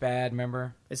Ring was bad.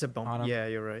 Remember? It's a bump. On 'em. Yeah,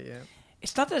 you're right. Yeah.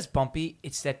 It's not that it's bumpy.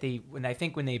 It's that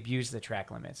when they abuse the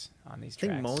track limits on these I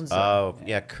think tracks. Monza. Oh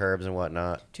yeah, curbs and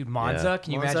whatnot. Dude, Monza. Yeah.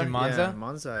 Can you imagine Monza? Yeah,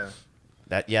 Monza.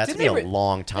 That it's Did gonna they be a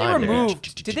long They time.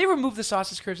 removed. Did they remove the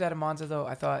sausage curves out of Monza though?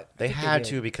 I thought They think had did.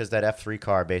 to because that F3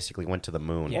 car basically went to the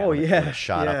moon. Yeah. Oh, when it yeah,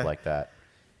 shot yeah. up like that.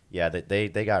 Yeah, they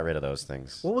got rid of those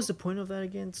things What was the point of that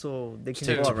again? So they can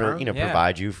To- go to around. Yeah.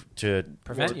 provide you to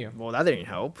Prevent you. Well, that didn't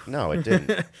help. No, it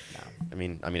didn't. I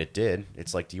mean, it did.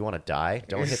 It's like, do you want to die?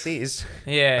 Don't hit these.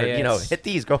 Yeah, Or, yeah. hit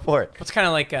these. Go for it. It's kind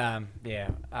of like, I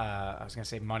was gonna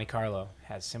say Monte Carlo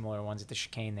has similar ones at the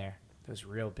chicane there. Those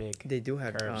real big. They do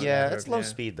have. Curves. Yeah, curve, it's low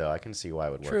speed though. I can see why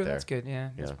it would True, work there. that's good. Yeah,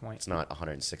 Yeah, that's a point. it's not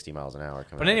 160 miles an hour.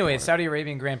 Coming But out the anyway, corner. Saudi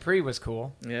Arabian Grand Prix was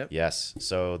cool. Yep. Yes.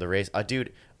 So the race,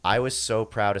 dude, I was so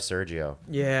proud of Sergio.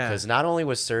 Yeah. Because not only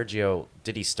was Sergio,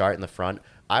 did he start in the front?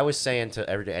 I was saying to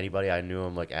anybody I knew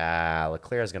him, like,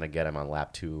 Leclerc's gonna get him on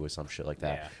lap 2 or some shit like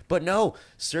that. Yeah. But no,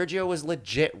 Sergio was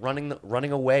legit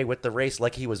running away with the race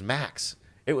like he was Max.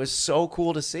 It was so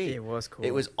cool to see. It was cool.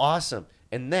 It was awesome.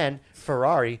 And then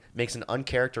Ferrari makes an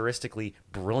uncharacteristically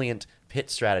brilliant pit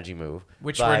strategy move.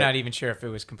 Which by- we're not even sure if it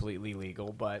was completely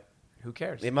legal, but who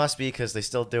cares? It must be because they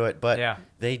still do it. But Yeah.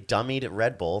 they dummied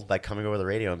Red Bull by coming over the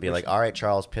radio and be like, all right,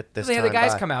 Charles, pit this They had time the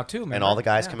guys by." come out too, man. And all the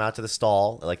guys come out to the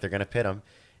stall like they're going to pit him.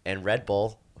 And Red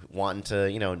Bull, wanting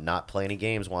to, not play any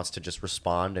games, wants to just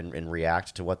respond and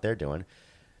react to what they're doing.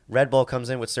 Red Bull comes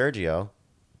in with Sergio.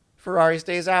 Ferrari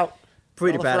stays out.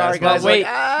 Pretty All the badass. Ferrari move. guys wait,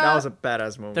 like, That was a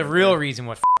badass moment. The real reason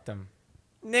what f***ed them.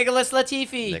 Nicholas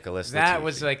Latifi. Nicholas That Latifi.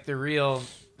 was like the real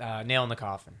nail in the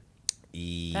coffin.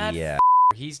 That Yeah.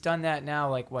 He's done that now,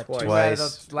 like, what, Twice. 2 out of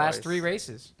Twice. the last Twice. 3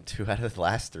 races. 2 out of the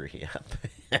last 3.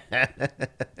 Yeah.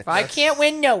 If I can't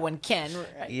win, no one can.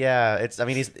 Right? Yeah,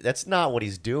 that's not what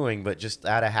he's doing, but just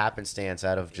out of happenstance,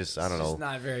 out of just, I don't It's know. just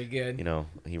not very good.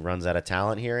 He runs out of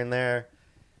talent here and there.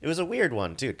 It was a weird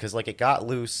one, too, because, it got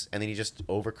loose, and then he just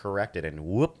overcorrected and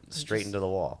whoop, straight into the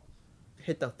wall.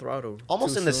 Hit the throttle.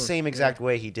 Almost too in the soon. same exact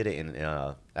way he did it in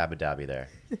Abu Dhabi there.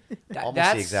 Almost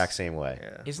That's- the exact same way.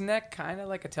 Yeah. Isn't that kind of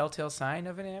like a telltale sign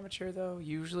of an amateur, though?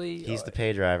 Usually, He's the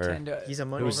pay driver. tend to He's a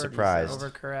money. Who was surprised?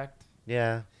 overcorrect.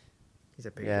 Yeah. He's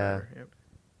a big Yeah. driver. Yep.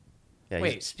 Yeah.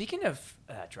 Wait, speaking of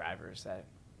drivers that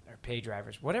are pay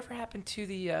drivers. Whatever happened to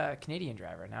the Canadian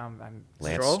driver? Now I'm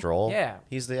Lance Stroll? Yeah.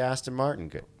 He's the Aston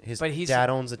Martin. His But he's- dad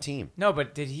owns a team. No,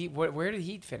 but did he? Where did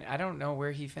he finish? I don't know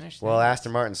where he finished. Well, then.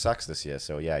 Aston Martin sucks this year,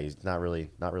 so yeah, he's not really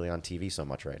on TV so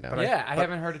much right now. But I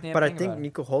haven't heard a damn But I thing think about him.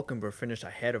 Nico Hulkenberg finished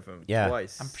ahead of him Yeah.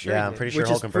 twice. I'm sure Yeah, he I'm did. pretty sure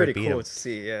which is Hulkenberg pretty beat cool him. to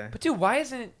see. Yeah. But dude, why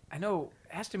isn't I know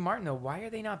Aston Martin though? Why are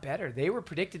they not better? They were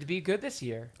predicted to be good this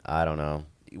year. I don't know.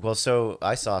 Well, so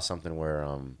I saw something where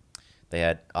they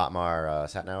had Otmar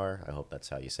Satnauer. I hope that's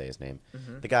how you say his name.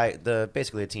 Mm-hmm. The guy,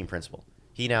 basically a team principal.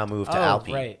 He now moved to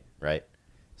Alpine, right?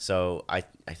 So I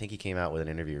think he came out with an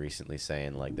interview recently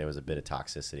saying like there was a bit of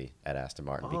toxicity at Aston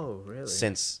Martin Really?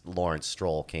 since Lawrence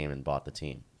Stroll came and bought the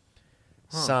team.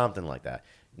 Something like that.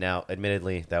 Now,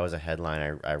 admittedly, that was a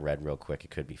headline I read real quick.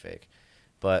 It could be fake.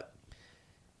 But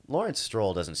Lawrence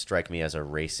Stroll doesn't strike me as a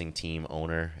racing team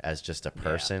owner, as just a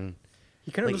person. He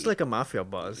kind of looks like a mafia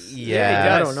boss. Yeah, he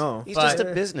I does. don't know. He's But- just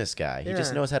a business guy. He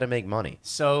just Yeah. knows how to make money.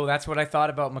 So that's what I thought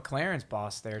about McLaren's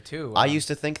boss there too. I used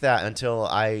to think that until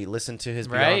I listened to his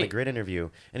Beyond the Right. Grid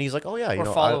interview, and he's like, "Oh yeah, you or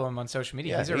know, follow him on social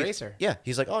media. He's a racer. Yeah,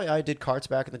 he's like, "Oh yeah, I did karts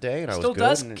back in the day, and I Still was good."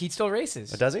 does. and- He still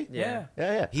races. Does he? Yeah.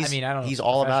 Yeah. I mean, I don't know if He's it's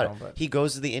all about it. professional, but- He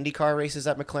goes to the IndyCar races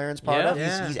that McLaren's part Yeah. of.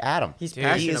 Yeah. He's at him. He's Dude,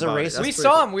 passionate he is a about it. racer. That's We pretty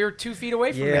saw cool. him. We were 2 feet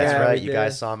away from Yeah. him. That's right. You Yeah.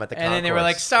 guys saw him at the And then they were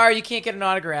concourse. like, "Sorry, you can't get an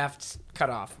autograph. It's cut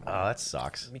off." "Oh, that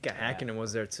sucks." Mika Hakkinen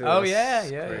was there too. Oh,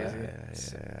 That's yeah,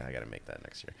 crazy. Yeah, I gotta make that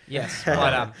next year, Yes,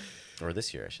 but or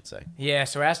this year, I should say. yeah.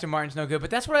 So Aston Martin's no good, but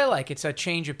that's what I like. It's a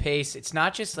change of pace. It's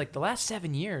not just like the last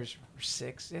 7 years or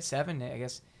 7, I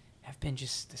guess, have been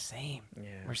just the same. Yeah.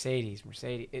 Mercedes,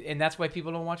 and that's why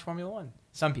people don't watch Formula One.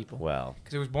 Some people, Well,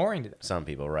 because it was boring to them. some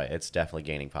people, right? It's definitely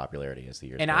gaining popularity as the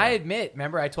years. And go I on. admit,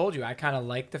 remember I told you I kind of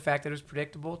liked the fact that it was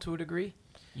predictable to a degree.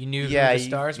 You knew who yeah, the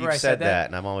stars were. you've I said that.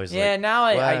 and I'm always Yeah, like, now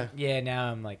well,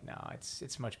 now I'm like, no,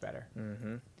 it's much better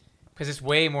Mm-hmm. because it's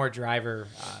way more driver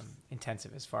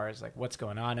intensive as far as like what's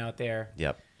going on out there.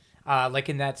 Yep. Like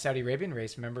in that Saudi Arabian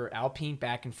race, remember Alpine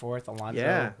back and forth, Alonso.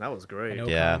 Yeah, that was great. and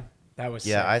Ocon? Yeah. That was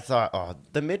Yeah, sick. I thought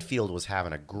the midfield was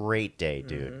having a great day,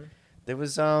 dude. Mm-hmm. There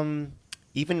was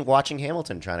even watching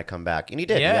Hamilton trying to come back, and he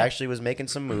did. Yeah. He actually was making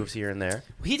some moves here and there.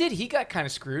 He did. He got kind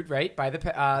of screwed, right, by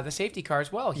the safety car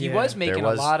as well. He Yeah. was making there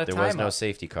was a lot of there time was no up.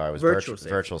 safety car. It was Virtual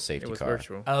virtual safety. safety It was car.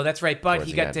 virtual. Oh, that's right. But Towards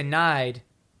he the got end. denied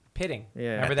pitting.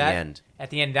 Yeah. Remember At that? the end. At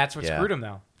the end, that's what Yeah. screwed him,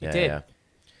 though. He Yeah, did. yeah.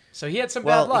 So he had some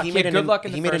Well, bad luck. He had good luck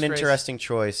in the he made first an race. interesting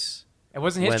choice. It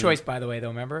wasn't his when- choice, by the way, though.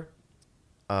 Remember?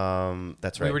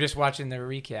 That's right. We were just watching the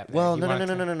recap. Well, You no. wanted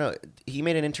to- He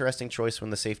made an interesting choice when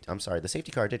the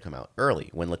safety car did come out early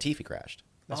when Latifi crashed.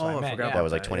 That's Oh, what I I meant. forgot yeah. about That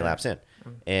was like that, 20 yeah. laps in,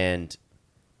 and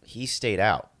he stayed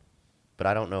out. But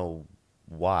I don't know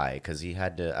why, because he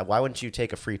had to. Why wouldn't you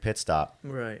take a free pit stop?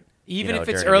 Right. Even know, if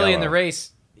it's during early in the yellow.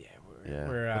 race. Yeah, Yeah.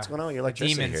 we're What's going on with your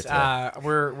electricity demons. here today?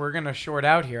 We're gonna short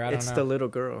out here. I don't It's know. the little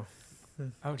girl.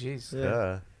 Oh, jeez.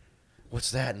 Yeah.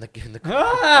 What's that in the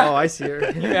Oh, I see her.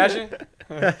 Can you imagine?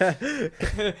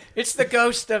 It's the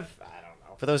ghost of. I don't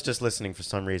know. For those just listening, for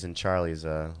some reason, Charlie's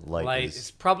light It's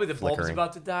is probably the bulb's flickering.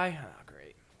 about to die. Oh,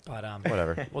 great. But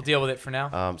whatever. we'll deal with it for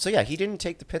now. So yeah, he didn't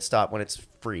take the pit stop when it's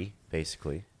free,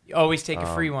 basically. You always take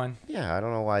a free one. Yeah, I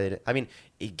don't know why they did. I mean,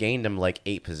 he gained him like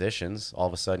 8 positions. All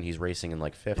of a sudden, he's racing in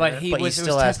like 5th. But he was- it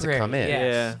still was has to temporary. come in.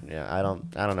 Yeah. Yeah, I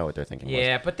don't know what they're thinking.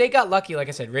 Yeah, but they got lucky. Like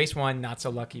I said, race 1, not so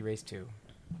lucky. Race 2,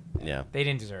 Yeah. they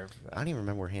didn't deserve. I don't even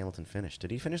remember where Hamilton finished.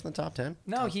 Did he finish in the top 10?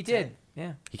 No, he did.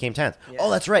 Yeah. He came 10th. Oh,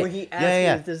 that's right. When he asked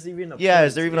yeah. me if there's even a Yeah, point.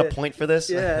 is there even a point for this?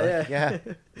 Yeah, yeah.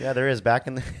 Yeah, there is. Back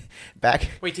in the back.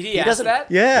 Wait, did he ask doesn't-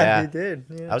 that? Yeah, Yeah. he did.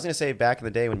 Yeah. I was gonna say back in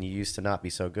the day when you used to not be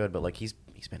so good, but like he's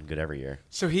been good every year.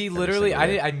 So he literally, single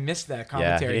year. I missed that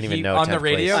commentary. didn't even know on the 10th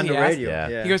place. radio. On he the asked- radio. Yeah.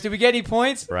 Yeah. He goes, "Did we get any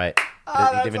points?" Right. Oh, He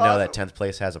didn't that's even know that awesome. 10th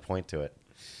place has a point to it.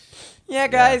 Yeah,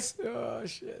 guys. Oh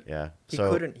shit. Yeah. He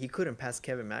So couldn't pass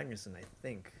Kevin Magnussen. I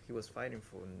think he was fighting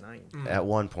for 9th. at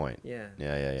one point. Yeah.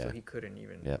 Yeah. So he couldn't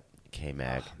even. Yep.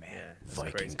 K-Mag. Oh, man. Yeah. That's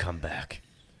Viking crazy. comeback.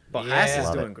 But Yeah. Haas is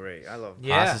Love doing it. great. I love.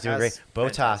 Yeah. Haas is doing great. Haas,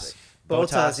 Bottas. fantastic.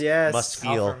 Bottas, yes. must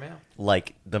Alfa feel Romeo.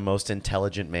 like the most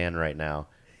intelligent man right now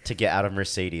to get out of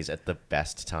Mercedes at the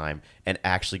best time and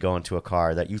actually go into a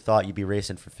car that you thought you'd be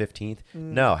racing for 15th.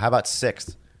 No, how about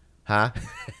 6th? Huh?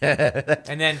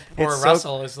 And then poor It's so-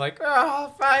 Russell is like,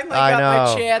 "Oh, finally I got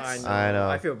know. my chance." I know.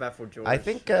 I feel bad for George. I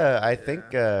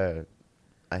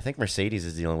think Mercedes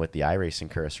is dealing with the iRacing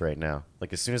curse right now.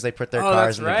 Like as soon as they put their Oh,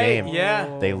 cars that's in the right. game,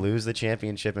 Yeah. they lose the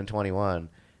championship in 21,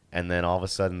 and then all of a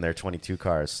sudden their 22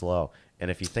 car is slow. And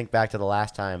if you think back to the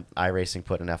last time iRacing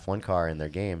put an F1 car in their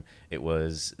game, it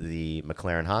was the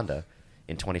McLaren Honda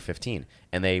in 2015,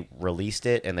 and they released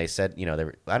it, and they said, you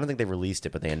know, I don't think they released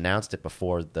it, but they announced it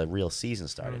before the real season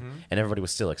started, and everybody was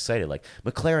still excited, like,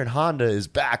 McLaren Honda is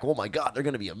back, oh my god, they're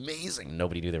going to be amazing.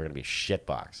 Nobody knew they were going to be a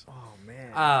shitbox. Oh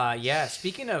man. Yeah,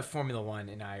 speaking of Formula 1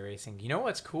 and iRacing, you know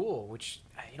what's cool, which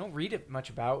you don't read it much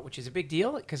about, which is a big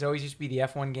deal, because it always used to be the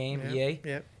F1 game, EA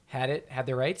had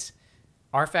their rights.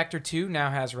 R Factor 2 now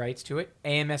has rights to it.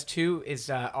 AMS2 is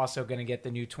also going to get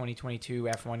the new 2022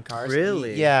 F1 cars.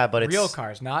 Really? Yeah, but real it's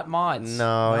cars, not mods.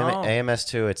 No.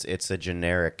 AMS2, it's a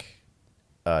generic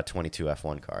 22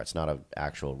 F1 car. It's not an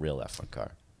actual real F1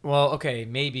 car. Well, okay,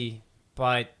 maybe,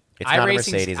 but it's not a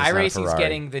Mercedes, it's not a iRacing's Ferrari.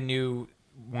 getting the new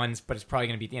ones, but it's probably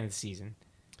going to be at the end of the season.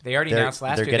 They already announced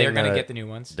last year they're going to get the new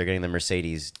ones. They're getting the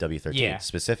Mercedes W13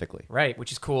 specifically. Right,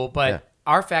 which is cool, but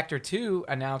R Factor 2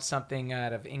 announced something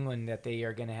out of England that they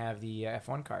are going to have the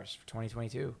F1 cars for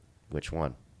 2022. Which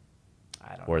one? I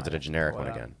don't know. Or is it a generic one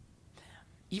again?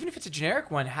 Even if it's a generic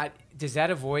one, does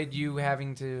that avoid you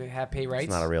having to pay rights?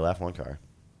 It's not a real F1 car.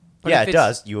 But yeah, it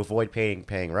does. You avoid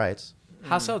paying rights.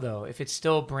 How so, though? If it's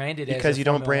still branded as because a you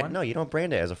don't Formula brand 1? you don't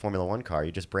brand it as a Formula 1 car.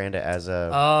 You just brand it as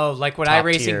a like what top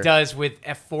iRacing tier. does with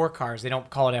F4 cars. They don't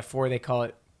call it F4, they call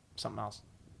it something else.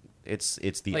 It's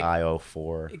the Like,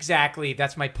 IO4. Exactly.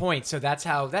 That's my point. So that's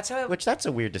how Which that's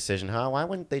a weird decision, huh? Why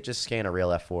wouldn't they just scan a real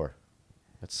F4?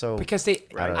 That's so because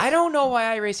I don't know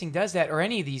why iRacing does that or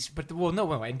any of these, but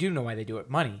I do know why they do it.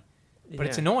 Money. But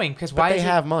it's annoying because why they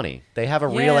have money. They have a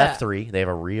real F3. They have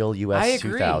a real US I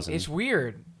agree. 2000. It's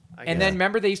weird. And then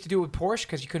remember they used to do it with Porsche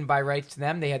because you couldn't buy rights to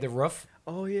them. They had the roof.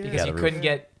 Oh yeah. Because you couldn't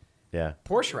get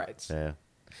Porsche rights. Yeah.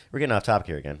 We're getting off topic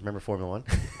here again. Remember Formula 1?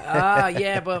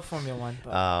 Yeah, but Formula 1.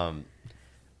 But.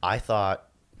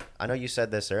 I know you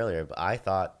said this earlier, but I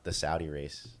thought the Saudi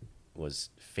race was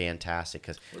fantastic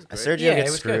because Sergio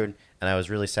gets screwed, and I was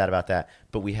really sad about that.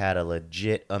 But we had a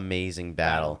legit amazing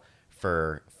battle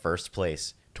for first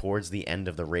place towards the end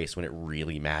of the race when it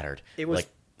really mattered. It was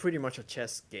pretty much a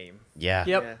chess game. Yeah.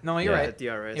 Yep. Yeah. No, you're right.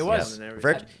 DRS it was. And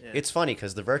everything. It's funny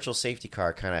because the virtual safety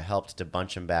car kind of helped to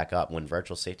bunch him back up when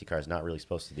virtual safety car is not really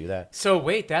supposed to do that. So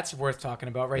wait, that's worth talking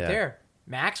about right there.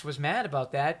 Max was mad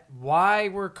about that. Why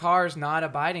were cars not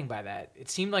abiding by that? It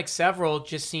seemed like several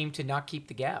just seemed to not keep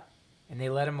the gap, and they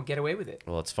let him get away with it.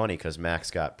 Well, it's funny because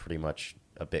Max got pretty much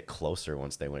a bit closer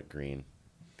once they went green.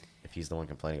 If he's the one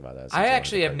complaining about that. I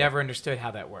actually have never understood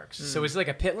how that works. So is it like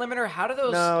a pit limiter? How do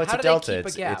those? No, it's how a do delta. They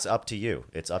keep a gap? It's up to you.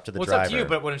 It's up to the driver. It's up to you.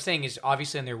 But what I'm saying is,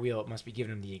 obviously, on their wheel, it must be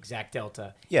giving them the exact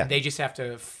delta. Yeah. They just have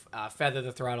to feather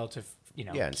the throttle to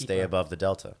and stay above the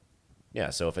delta. Yeah.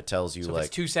 So if it tells you so like if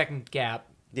it's 2-second gap.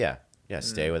 Yeah.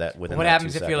 Stay with that. Within what that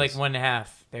happens 2 if seconds. you're like 1.5?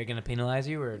 They're gonna penalize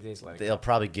you, or they just let it They'll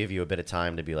probably give you a bit of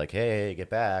time to be like, hey, get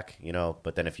back,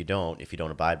 But then if you don't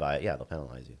abide by it, they'll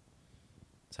penalize you.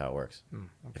 That's how it works. Okay.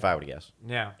 If I were to guess.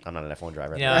 Yeah. I'm not an F1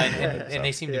 driver. Yeah, and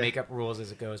they seem to make up rules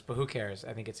as it goes, but who cares?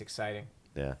 I think it's exciting.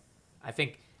 Yeah. I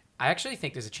actually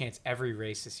think there's a chance every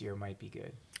race this year might be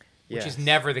good, which is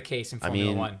never the case in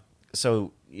Formula 1.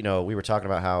 So, we were talking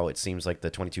about how it seems like the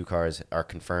 22 cars are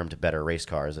confirmed better race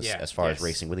cars as far as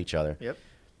racing with each other. Yep.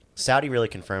 Saudi really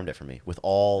confirmed it for me with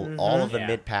all of the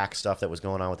mid-pack stuff that was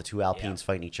going on with the two Alpines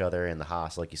fighting each other and the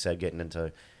Haas, like you said, getting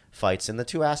into fights. And the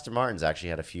two Aston Martins actually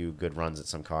had a few good runs at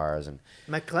some cars. And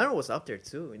McLaren was up there,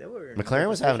 too. McLaren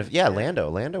was having Lando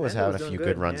was having a few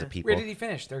good runs at people. Where did he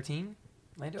finish? 13?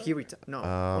 Lando? He retired. No.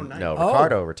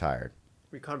 Ricardo retired.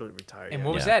 Ricardo retired. And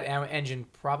what was that? Engine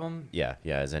problem? Yeah,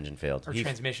 his engine failed. Or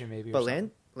transmission, maybe. But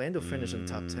Lando finished in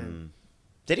top 10.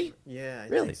 Did he? Yeah, I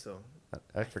really? think so.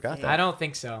 I forgot that. I don't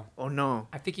think so. Oh, no.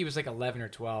 I think he was like 11 or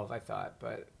 12, I thought,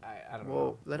 but I don't know.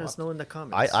 Well, let us know in the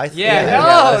comments. Let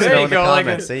us know in the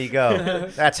comments. There you go.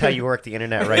 That's how you work the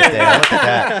internet right there. Look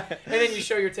at that. And then you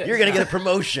show your tips. You're going to get a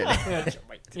promotion.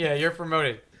 Yeah, you're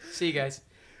promoted. See you guys.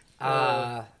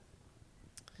 Now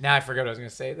I forgot what I was going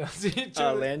to say,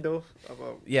 though. Lando?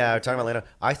 Yeah, we're talking about Lando.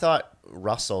 I thought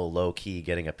Russell, low-key,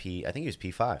 getting a P. I think he was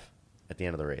P5 at the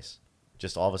end of the race.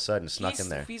 Just all of a sudden snuck in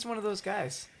there. He's one of those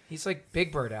guys. He's like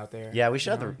Big Bird out there. Yeah, we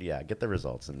should get the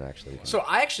results and actually. So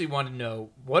I actually want to know,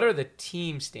 what are the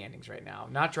team standings right now?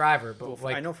 Not driver, but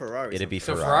I know Ferrari. It'd be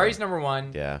Ferrari. So Ferrari's number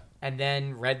 1. Yeah. And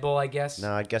then Red Bull, I guess.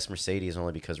 No, I'd guess Mercedes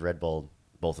only because Red Bull,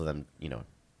 both of them,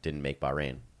 didn't make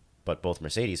Bahrain, but both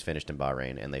Mercedes finished in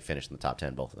Bahrain and they finished in the top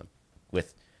 10, both of them,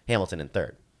 with Hamilton in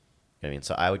third. You know what I mean,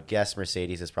 so I would guess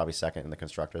Mercedes is probably second in the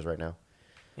constructors right now.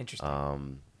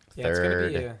 Interesting. Third.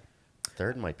 It's gonna be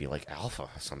Third might be like Alpha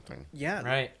or something. Yeah.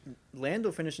 Right.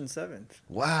 Lando finished in 7th.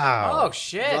 Wow. Oh,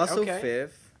 shit. Russell okay.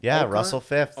 5th. Yeah, Ocon, Russell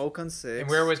 5th. Ocon 6th. And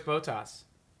where was Bottas?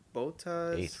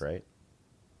 Bottas 8th, right?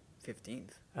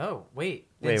 15th. Oh, wait.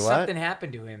 Wait, what? Something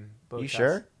happened to him, Bottas. You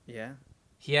sure? Yeah.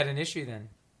 He had an issue then.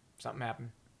 Something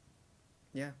happened.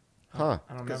 Yeah. Huh.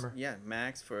 I don't remember. Yeah,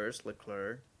 Max first,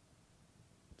 Leclerc,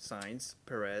 Sainz,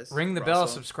 Perez. Ring the bell,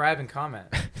 subscribe, and comment.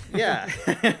 Yeah.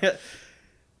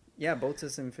 Yeah,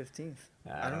 Bottas in 15th.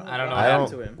 I don't know what what happened happened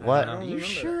to him. What? I don't Are you remember.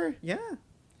 sure? Yeah.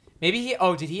 Maybe he.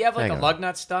 Oh, did he have like Hang a on. lug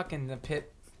nut stuck in the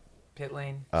pit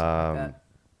lane? Something like that?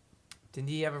 Didn't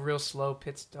he have a real slow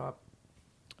pit stop?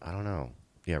 I don't know.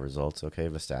 Yeah, results. Okay,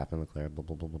 Verstappen, Leclerc, blah,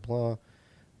 blah, blah, blah, blah.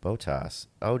 Bottas.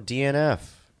 Oh, DNF.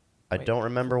 I Wait. don't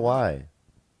remember why.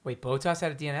 Wait, Bottas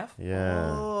had a DNF? Yeah.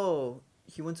 Oh,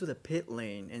 he went to the pit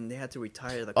lane and they had to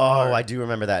retire the Oh, car. I do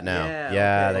remember that now.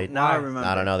 Yeah, okay. They. Now I remember.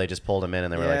 I don't know. They just pulled him in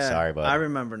and they were like, "Sorry, bud." I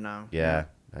remember now. Yeah,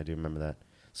 I do remember that.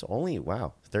 So only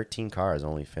 13 cars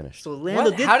only finished. So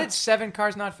Lando How did 7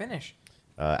 cars not finish?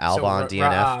 Albon So,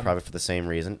 DNF probably for the same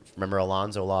reason. Remember,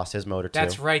 Alonso lost his motor too.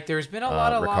 That's right. There's been a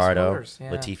lot of Ricardo, lost motors.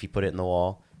 Yeah. Latifi put it in the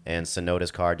wall, and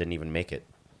Tsunoda's car didn't even make it.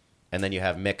 And then you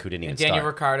have Mick who didn't even And Daniel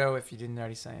start. Ricciardo, if you didn't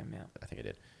already say him, yeah. I think I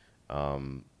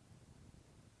did.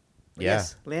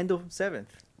 Yes, Lando 7th.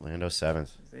 Lando 7th.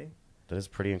 See? That is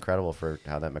pretty incredible for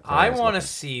how that McLaren I is want to looking.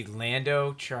 see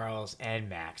Lando, Charles, and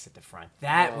Max at the front.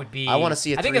 That would be. I wanna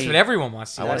see a I think that's three- what everyone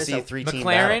wants to see. I want to That see is a 3-team McLaren,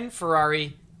 battle.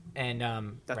 Ferrari, and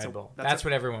That's Red Bull. that's That's a-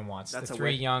 what everyone wants. that's The a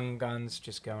 3 win. young guns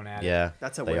just going at it. Yeah,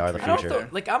 That's a they win are for the you. I don't future. feel,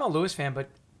 like I'm a Lewis fan, but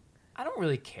I don't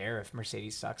really care if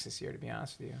Mercedes sucks this year. To be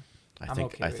honest with you, I'm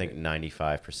okay I with think it.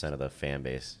 95% of the fan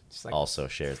base Just like- also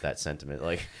shares that sentiment.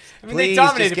 Like, I mean, they please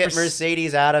dominated just get for s-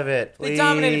 Mercedes out of it. Please. They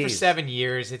dominated for 7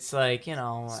 years. It's like, you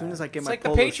know, As soon as I get it's my like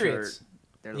polo the Patriots. shirt,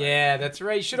 they're like, Yeah, that's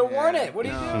right. You should have worn Yeah, it. What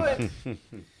are no. you doing?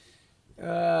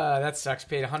 That sucks.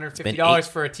 Paid been $150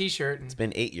 for a T-shirt. And, It's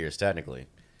been 8 years technically.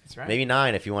 that's right. Maybe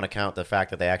 9 if you want to count the fact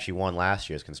that they actually won last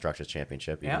year's Constructors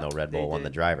Championship, even Yeah, though Red they Bull won did.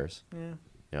 the drivers. Yeah.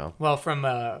 You know, Well, from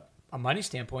a money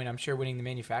standpoint, I'm sure winning the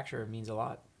manufacturer means a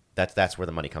lot. that's where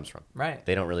the money comes from. Right.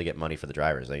 They don't really get money for the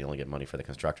drivers; they only get money for the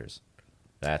constructors.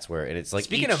 That's where, and it's like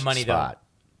Speaking each of money, spot.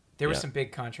 There were Yeah. some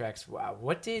big contracts. Wow.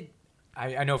 What did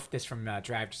I know this from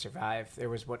Drive to Survive? There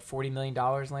was what $40 million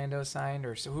Lando signed,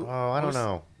 or so? Oh, I don't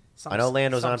know. Some- I know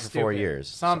Lando's on for something 4 stupid. years,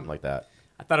 Some- something like that.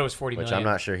 I thought it was 40 Which million.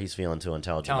 I'm not sure he's feeling too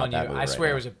intelligent telling about you, that move I right swear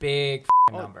now. it was a big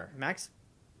Oh, number. Max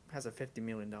has a $50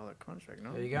 million contract,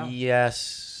 no? There you go.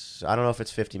 Yes, I don't know if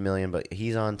it's 50 million, but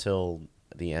he's on till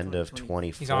the end of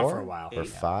 24. He's on for a while. or Yeah.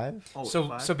 5. Oh, So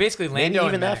 5? so basically, Maybe Lando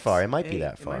even and that Max, far. It might be Eight.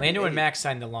 that It far. might be. Lando and 8. Max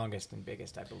signed the longest and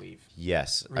biggest, I believe.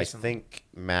 Yes, Recently. I think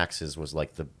Max's was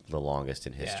like the longest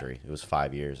in history. It was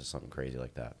 5 years or something crazy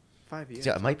like that. 5 years.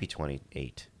 Yeah, it might be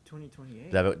 28.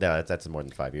 2028. That's more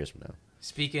than 5 years from now.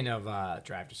 Speaking of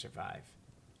Drive to Survive,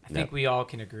 I think Yep. we all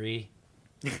can agree.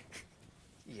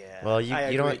 Yeah. Well, you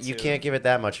I don't agree you too. can't give it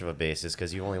that much of a basis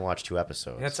because you only watched 2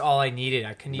 episodes. That's all I needed.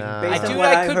 I couldn't even. Nah. I, Based on dude, what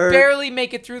I I could heard- barely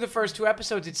make it through the first 2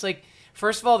 episodes. It's like,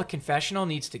 first of all, the confessional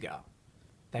needs to go.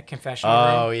 That confessional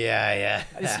Oh room. yeah.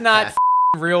 It's not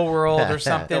real world or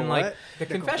something The like what? the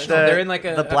The confessional. The- They're in like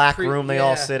the black room they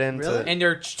all yeah. sit in. Really? and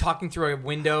they're talking through a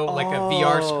window, like a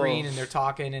VR Oh. screen, and they're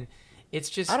talking, and it's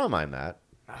just I don't mind that.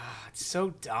 it's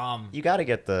so dumb. You got to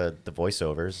get the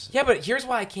voiceovers. Yeah, but here's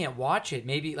why I can't watch it.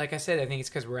 Maybe, like I said, I think it's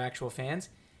because we're actual fans.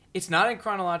 It's not in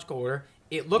chronological order.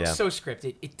 It looks Yeah. so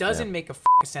scripted. It doesn't Yeah. make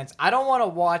a sense. I don't want to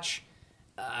watch.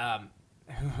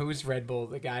 Who's Red Bull?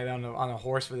 The guy on a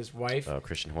horse with his wife. Oh,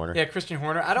 Christian Horner. Yeah, Christian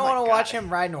Horner. I don't my want to watch God. him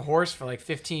riding a horse for like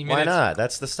 15 Why minutes. not?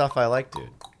 That's the stuff I like, dude.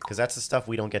 Because that's the stuff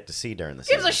we don't get to see during the Gives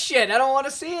season. a shit. I don't want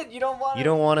to see it. You don't want. You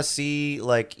don't want to see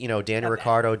Daniel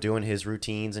Ricciardo doing his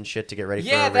routines and shit to get ready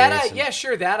Yeah, for a that. race. Yeah,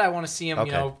 sure. That I want to see him.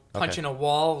 Okay, okay. Punching a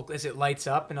wall as it lights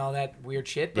up and all that weird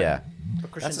shit. But Yeah,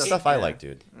 But Christian that's the doesn't- stuff I yeah. like,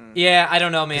 dude. Yeah, I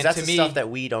don't know, man. Because that's to the me, stuff that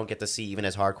we don't get to see even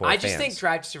as hardcore I fans. just think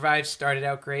Drive to Survive started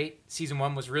out great. Season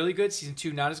 1 was really good. Season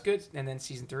 2 not as good, and then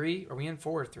season 3. Are we in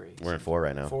 4 or 3? We're in 4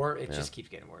 right now. 4. It Yeah. just keeps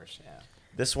getting worse. Yeah.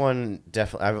 This one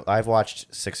definitely. I've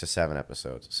watched 6 or 7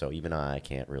 episodes, so even I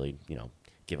can't really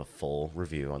give a full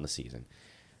review on the season.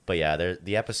 But yeah,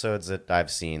 the episodes that I've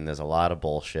seen, there's a lot of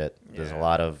bullshit. There's a Yeah.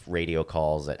 lot of radio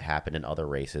calls that happen in other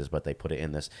races, but they put it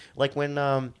in this. Like when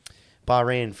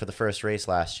Bahrain for the first race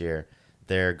last year,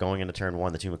 they're going into turn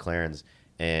 1, the 2 McLarens,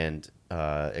 and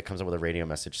it comes up with a radio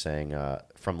message saying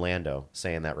from Lando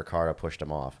saying that Ricciardo pushed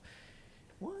him off.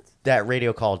 What? That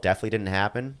radio call definitely didn't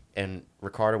happen, and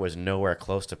Ricciardo was nowhere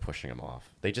close to pushing him off.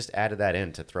 They just added that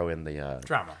in to throw in the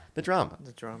Drama. The drama.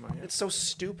 The drama. Yeah. It's so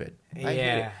stupid. I Yeah.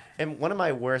 hate it. And one of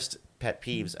my worst pet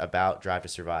peeves about Drive to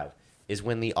Survive is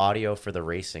when the audio for the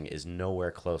racing is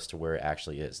nowhere close to where it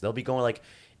actually is. They'll be going like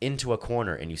into a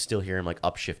corner and you still hear them like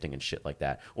upshifting and shit like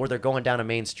that. Or they're going down a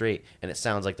main straight and it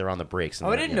sounds like they're on the brakes. And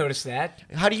Oh, I they're- didn't notice that.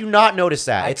 How do you not notice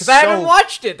that? Because I haven't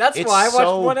watched it. That's it's why I watched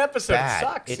so one episode. bad. It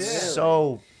sucks. It's yeah.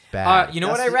 so bad. You know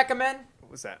what I recommend?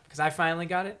 What was that? Because I finally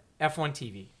got it. F1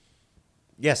 TV.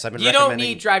 Yes, I've been. You don't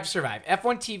need Drive to Survive.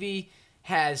 F1 TV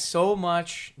has so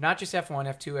much, not just F1,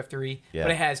 F2, F3,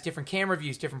 but it has different camera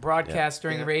views, different broadcasts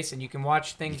during the race, and you can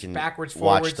watch things backwards,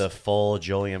 forwards. Watch the full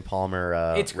Julian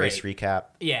Palmer race recap.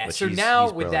 Yeah, so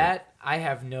now with that, I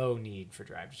have no need for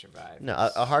Drive to Survive. No,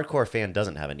 a hardcore fan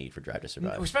doesn't have a need for Drive to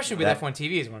Survive. Especially with F1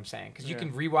 TV is what I'm saying, because you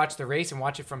can rewatch the race and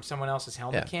watch it from someone else's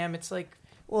helmet cam. It's like...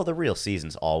 Well, the real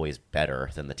season's always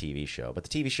better than the TV show, but the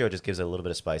TV show just gives it a little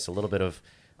bit of spice, a little bit of...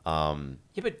 a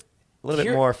little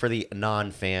bit more for the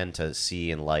non-fan to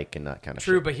see and like and that kind of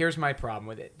True, shit. but here's my problem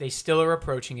with it. They still are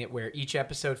approaching it where each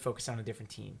episode focused on a different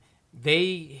team.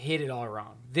 They hit it all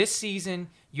wrong. This season,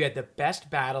 you had the best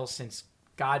battle since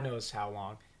God knows how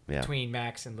long between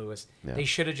Max and Lewis. Yeah. They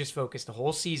should have just focused the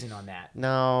whole season on that.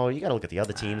 No, you got to look at the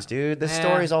other teams, dude. The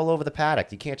story's all over the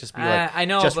paddock. You can't just be like, I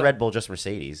know, just Red Bull, just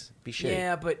Mercedes. Be shitty.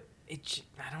 Yeah, but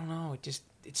I don't know.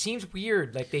 It seems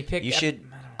weird. Like they picked...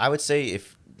 I would say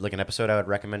if... Like an episode I would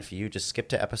recommend for you, just skip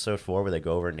to episode 4 where they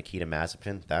go over Nikita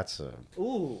Mazepin. That's a...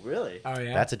 Ooh, really? Oh,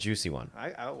 yeah? That's a juicy one.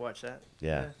 I'll watch that.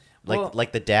 Yeah.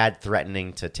 Like the dad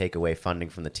threatening to take away funding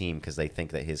from the team because they think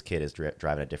that his kid is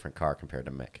driving a different car compared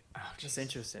to Mick. Oh, just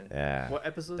interesting. Yeah. What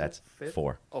episode? That's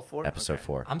 4. Oh, 4? Episode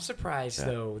 4. I'm surprised,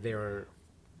 though, they were...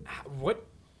 What...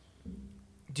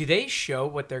 Do they show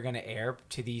what they're going to air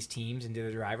to these teams and to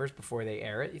the drivers before they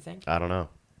air it, you think? I don't know.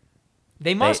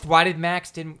 They must. Why did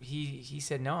Max didn't he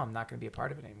said no, I'm not going to be a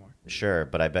part of it anymore. Sure,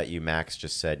 but I bet you Max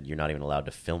just said you're not even allowed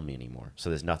to film me anymore. So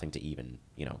there's nothing to even,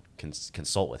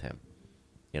 consult with him.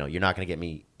 You're not going to get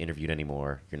me interviewed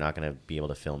anymore. You're not going to be able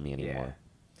to film me anymore.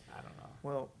 Yeah. I don't know.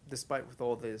 Well, despite with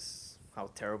all this,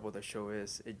 how terrible the show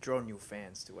is, it drew new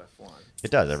fans to F1. It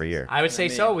does every year. I would say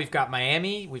so. We've got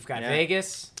Miami, we've got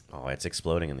Vegas. Oh, it's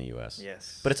exploding in the U.S.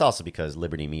 Yes. But it's also because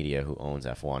Liberty Media, who owns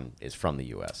F1, is from the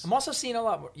U.S. I'm also seeing a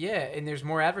lot more. Yeah, and there's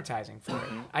more advertising for it.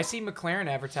 I see McLaren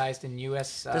advertised in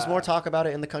U.S. There's more talk about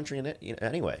it in the country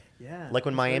anyway. Yeah. Like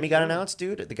when Miami got announced,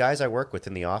 dude, the guys I work with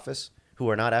in the office, who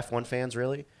are not F1 fans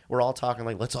really, we're all talking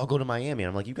like, let's all go to Miami. And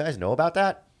I'm like, you guys know about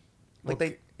that?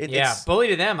 Like bully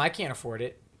to them. I can't afford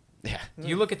it. Yeah.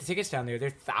 You look at the tickets down there;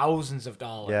 they're thousands of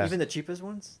dollars. Yeah. Even the cheapest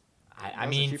ones. I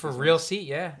mean, for real seat,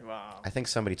 yeah. Wow. I think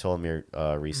somebody told me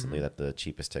recently that the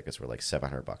cheapest tickets were like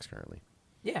 $700 currently.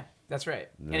 Yeah, that's right.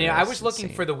 No, and I was that's looking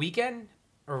insane. for the weekend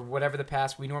or whatever the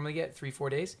pass we normally get, 3-4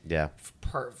 days. Yeah.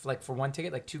 For one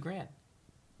ticket, like $2,000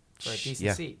 for a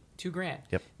decent seat. $2,000.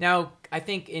 Yep. Now, I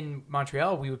think in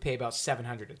Montreal we would pay about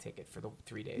 $700 a ticket for the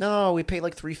 3 days. No, we paid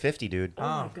like $350, dude. Oh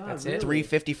my God, that's it.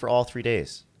 $350 for all 3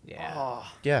 days. Yeah.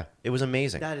 Oh, Yeah, it was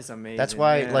amazing. that is amazing. That's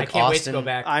why, man. like I can't wait to Austin. go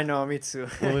back. I know, me too.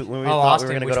 When we thought Austin,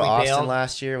 we were going to which go to we Austin bailed.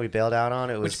 last year, we bailed out on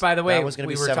it. Which, by the way, that was gonna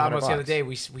we be were talking about $700. the other day.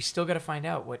 We still got to find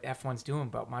out what F1's doing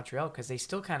about Montreal because they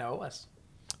still kind of owe us.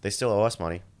 They still owe us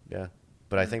money, yeah.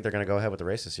 But I think they're going to go ahead with the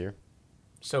race this year.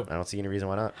 So I don't see any reason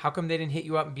why not. how come they didn't hit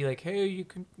you up and be like, hey, you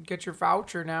can get your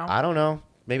voucher now? I don't know.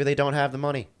 Maybe they don't have the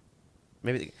money.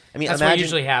 Maybe That's what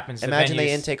usually happens. Imagine they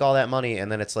venues- intake all that money,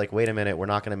 and then it's like, wait a minute, we're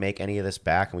not going to make any of this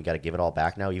back, and we got to give it all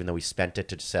back now, even though we spent it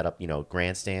to set up,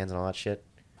 grandstands and all that shit.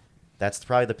 That's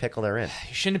probably the pickle they're in.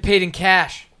 You shouldn't have paid in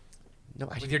cash No, I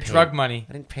with didn't your pay- drug money.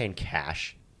 I didn't pay in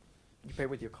cash. You pay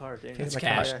with your card. didn't you? It's my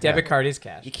cash. card. Debit Yeah. card is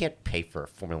cash. You can't pay for a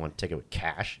Formula 1 ticket with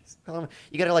cash. You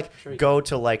got to Sure you go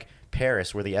to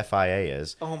Paris where the FIA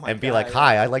is Oh my and be God, like, yeah.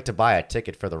 "Hi, I'd like to buy a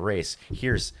ticket for the race.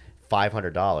 Here's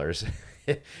 $500."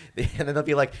 And then they'll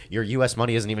be like, "Your US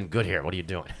money isn't even good here. What are you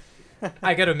doing?"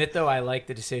 I got to admit, though, I like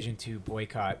the decision to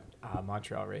boycott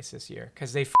Montreal race this year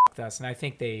because they f***ed us, and I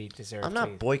think they deserve I'm to.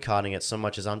 not boycotting it so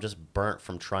much as I'm just burnt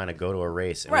from trying to go to a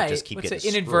race and we Right. just keep It's getting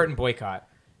an inadvertent boycott.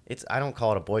 I don't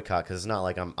call it a boycott because it's not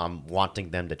like I'm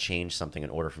wanting them to change something in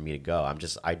order for me to go.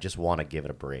 I just want to give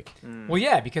it a break. Well,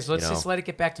 yeah, because let's You know, just let it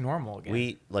get back to normal again.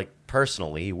 We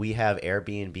personally, we have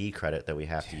Airbnb credit that we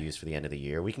have to use for the end of the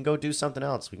year. We can go do something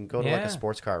else. We can go to Yeah. a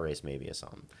sports car race maybe or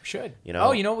something. should. You know?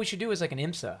 Oh, you know what we should do is like an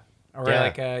IMSA. Or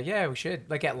we should.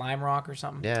 Like at Lime Rock or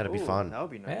something. Yeah, it'd be Ooh, fun. That would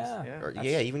be nice. Yeah. Yeah. Or,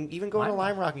 That's- even go to Lime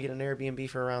Lime Rock and get an Airbnb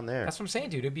for around there. That's what I'm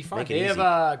saying, dude. It'd be fun. Make it They easy.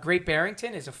 have Great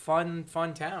Barrington is a fun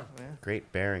town.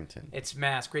 Great Barrington. It's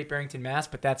Mass, Great Barrington, Mass,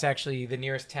 but that's actually the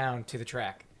nearest town to the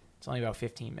track. It's only about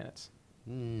 15 minutes.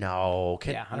 No,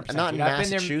 Yeah, 100%. not in dude. I've been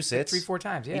there Massachusetts. 3-4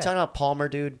 times. Yeah. You talking about Palmer,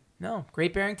 dude? No,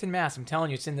 Great Barrington, Mass. I'm telling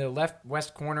you, it's in the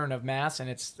west corner of Mass, and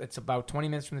it's about 20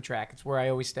 minutes from the track. It's where I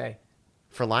always stay.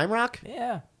 For Lime Rock?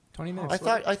 Yeah, 20 minutes.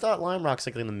 I thought Lime Rock's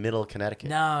like in the middle of Connecticut.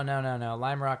 No.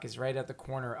 Lime Rock is right at the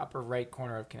corner, upper right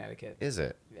corner of Connecticut. Is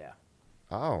it? Yeah.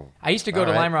 Oh. I used to go all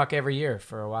to right. Lime Rock every year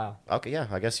for a while. Okay, yeah.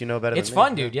 I guess you know better It's than me.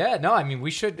 fun, dude. Yeah, no, I mean, we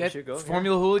should go.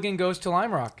 Formula Hooligan goes to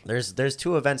Lime Rock. There's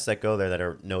 2 events that go there that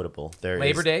are notable. There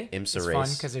Labor is Day IMSA is race. fun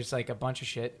because there's like a bunch of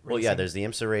shit. Well, yeah, racing. there's the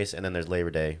IMSA race, and then there's Labor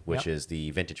Day, which is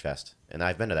the Vintage Fest. And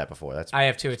I've been to that before. That's I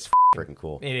have too. It's freaking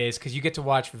cool. It is because you get to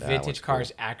watch one's vintage cool.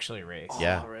 cars actually race. Oh,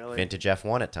 Yeah, really? Vintage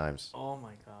F1 at times. Oh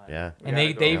my god. Yeah. And We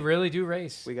they gotta go. really do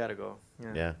race. We gotta go.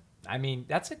 Yeah. I mean,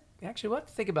 that's it. Actually, we'll have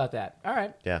to think about that. All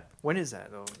right. Yeah. When is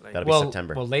that though? Like, That'll be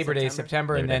September. Well, Labor Day is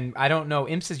September, and Labor then I don't know.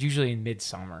 IMSA's usually in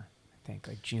midsummer. I think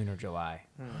like June or July,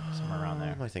 somewhere around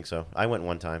there. I think so. I went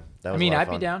one time. That was I mean, a lot I'd of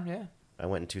fun. be down. Yeah. I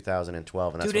went in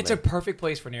 2012, and that's Dude, when it's a perfect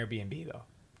place for an Airbnb, though.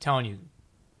 I'm telling you.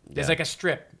 There's Yeah. like a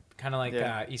strip, kind of like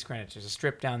Yeah. East Greenwich. There's a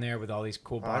strip down there with all these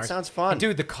cool Oh, bars. that sounds fun. And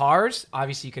dude, the cars,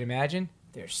 obviously you can imagine,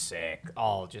 they're sick.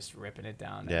 All just ripping it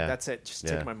down. Yeah. That's it. Just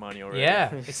Yeah. take my money already.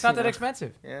 Yeah. It's not You that know?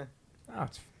 expensive. Yeah. Oh,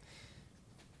 it's,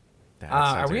 That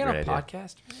are sounds we like on a a great idea.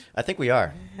 podcast? I think we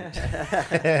are.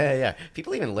 Yeah.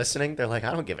 People even listening, they're like,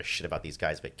 I don't give a shit about these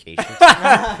guys' vacations.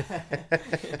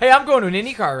 Hey, I'm going to an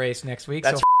IndyCar race next week.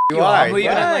 That's so you you. are. I'm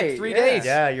leaving in like Right, 3 yeah. days.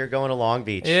 Yeah, you're going to Long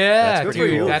Beach. Yeah, That's good pretty for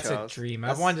dude, you, cool. that's Charles. a dream.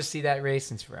 That's- I've wanted to see that race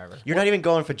since forever. You're not even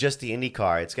going for just the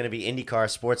IndyCar. It's going to be IndyCar,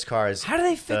 sports cars. How do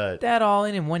they fit that all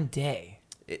in one day?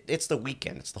 It's the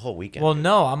weekend. It's the whole weekend. Well,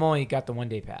 no, I'm only got the 1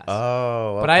 day pass.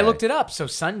 Oh, But I okay. looked it up. So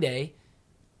Sunday,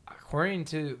 according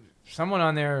to someone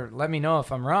on there, let me know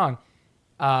if I'm wrong.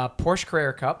 Porsche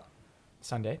Carrera Cup,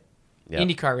 Sunday. Yep.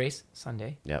 IndyCar race,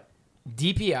 Sunday. Yep.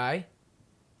 DPI,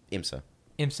 IMSA.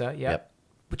 IMSA, Yep.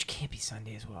 which can't be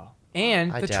Sunday as well.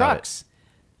 And I the doubt trucks.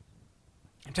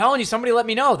 I'm telling you, somebody let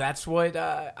me know. That's what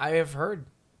I have heard.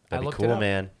 That'd I be looked cool, it up.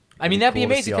 man. I mean, that'd be cool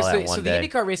to amazing see all that because one the day.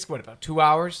 IndyCar race is what, about 2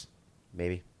 hours?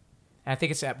 Maybe. And I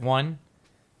think it's at 1.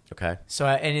 Okay. So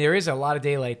and there is a lot of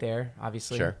daylight there,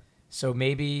 obviously. Sure. So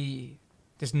maybe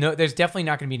there's definitely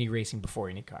not going to be any racing before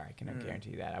IndyCar. I can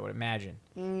guarantee you that. I would imagine.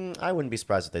 I wouldn't be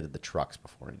surprised if they did the trucks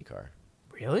before IndyCar.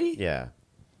 Really? Yeah.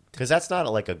 Because that's not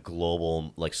like a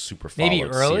global, like super followed Maybe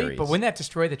early, series. but wouldn't that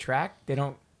destroy the track? They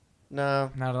don't.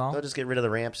 No. Not at all? They'll just get rid of the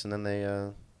ramps and then they...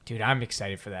 Dude, I'm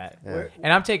excited for that. Yeah.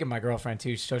 And I'm taking my girlfriend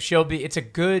too, so she'll be. It's a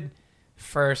good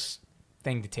first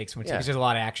thing to take someone to Yeah. because there's a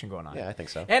lot of action going on. Yeah, I think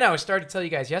so. And I was starting to tell you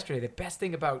guys yesterday the best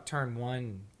thing about Turn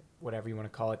 1, whatever you want to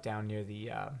call it, down near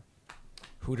the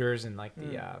Hooters and like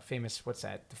the famous what's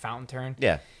that? The fountain turn.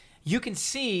 Yeah. You can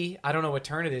see, I don't know what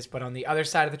turn it is, but on the other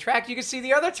side of the track, you can see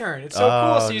the other turn. It's so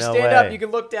Oh, cool. So you no stand up, way. you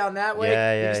can look down that way.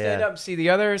 Yeah, you yeah, can stand yeah. up and see the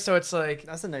other. So it's like,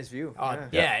 That's a nice view.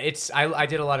 yeah, it's. I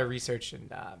did a lot of research,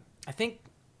 and I think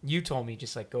you told me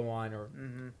just like go on or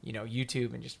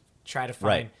YouTube and just try to find.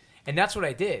 Right. And that's what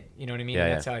I did. You know what I mean? Yeah,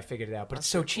 And that's yeah. how I figured it out. But That's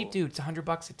it's so so cheap, cool. dude. It's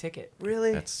 $100 a ticket.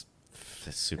 Really? That's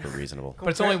super reasonable. But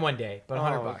it's only 1 day. But Oh,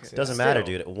 $100. okay. yeah. Doesn't matter,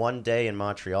 Still. dude. 1 day in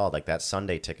Montreal, like that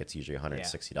Sunday ticket's usually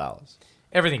 $160.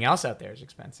 Everything else out there is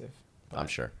expensive. I'm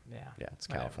sure. Yeah. Yeah, it's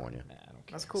Whatever. California. Nah, I don't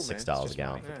care. That's cool, man. $6 It's a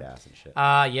gallon just for money. gas and shit.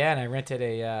 Yeah, and I rented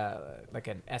like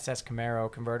an SS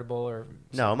Camaro convertible or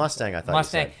No, Mustang, I thought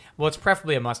Mustang. you said. Well, it's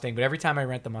preferably a Mustang, but every time I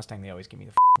rent the Mustang, they always give me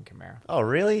the Camaro. Oh,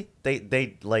 really?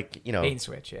 They like, you know. Bait and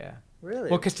switch, yeah. Really?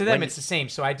 Well, because to them When it's the same.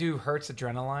 So I do Hertz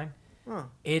Adrenaline. Huh.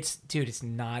 It's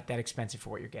not that expensive for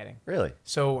what you're getting. Really?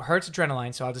 So Hertz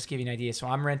Adrenaline. So I'll just give you an idea. So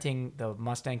I'm renting the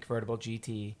Mustang convertible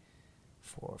GT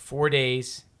for 4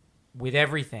 days with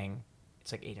everything.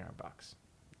 It's like $800.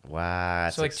 Wow.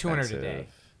 That's So, like, 200 a day.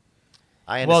 expensive.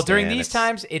 I understand. Well, during these It's-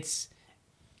 times, it's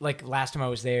like last time I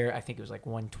was there, I think it was like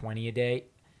 $120 a day.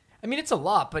 I mean, it's a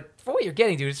lot, but for what you're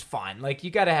getting, dude, it's fine. Like, you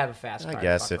got to have a fast car. I to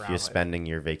guess fuck if around you're with. spending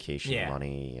your vacation Yeah.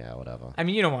 money, yeah, whatever. I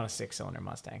mean, you don't want a 6-cylinder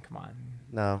Mustang. Come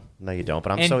on. No, you don't.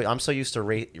 But And- I'm so used to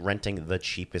renting the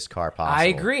cheapest car possible. I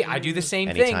agree. I do the same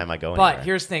thing. Anytime I go But anywhere.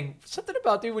 here's the thing. Something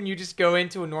about, dude, when you just go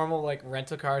into a normal, like,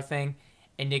 rental car thing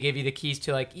and they give you the keys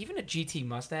to, like, even a GT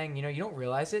Mustang, you don't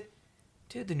realize it.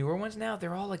 Dude, the newer ones now,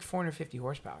 they're all, like, 450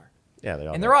 horsepower. Yeah, they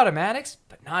all. And they're automatics,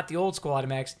 but not the old school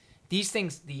automatics. These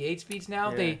things, the 8-speeds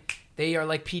now, Yeah. they are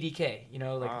like PDK, like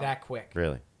Wow. that quick.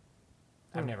 Really.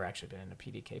 I've never actually been in a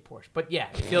PDK Porsche, but yeah,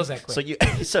 it feels that quick.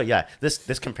 So yeah, this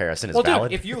comparison is well,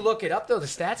 valid. dude, if you look it up though, the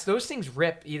stats, those things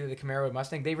rip either the Camaro or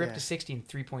Mustang. They rip Yeah. to 60 in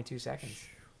 3.2 seconds.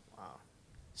 Wow.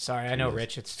 Sorry, I know, Jesus.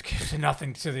 Rich. It's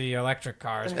nothing to the electric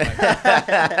cars, but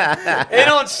they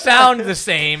don't sound the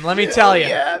same. Let me tell you.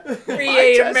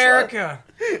 Create America.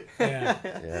 Yeah.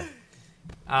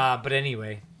 yeah. But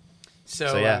anyway,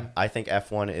 So yeah, I think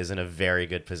F1 is in a very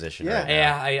good position Yeah. right now.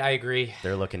 yeah, I agree.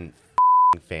 They're looking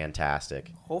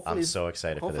fantastic. Hopefully, I'm so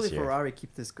excited for hopefully this year. Ferrari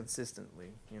keep this consistently.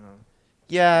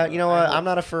 Yeah, you know I what? hope- I'm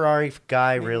not a Ferrari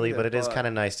guy Me really, neither, but it is but- kind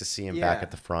of nice to see him back Yeah.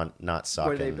 at the front, not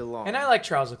Where they sucking. belong. And I like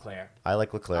Charles Leclerc. I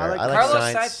like Leclerc. I like I like Carlos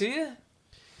Sainz. Sainz, do you?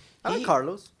 I like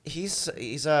Carlos. He's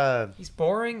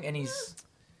boring and he's.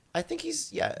 I think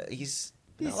he's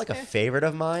not like a favorite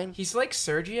of mine. He's like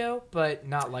Sergio, but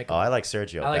not like. Oh, I like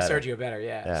Sergio. I like Sergio better.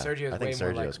 Yeah. Sergio's I think way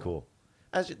more Sergio's likable.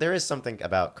 cool. There is something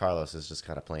about Carlos is just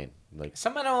kind of plain. Like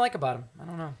something I don't like about him. I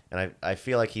don't know. And I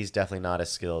feel like he's definitely not as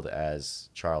skilled as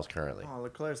Charles currently. Oh,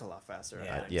 Leclerc's a lot faster.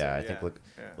 I think look,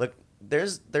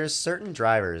 there's certain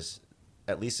drivers,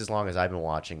 at least as long as I've been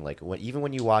watching, like even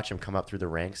when you watch them come up through the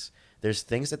ranks, there's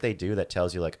things that they do that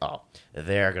tells you like, oh,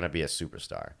 they're gonna be a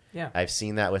superstar. Yeah. I've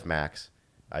seen that with Max.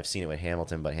 I've seen it with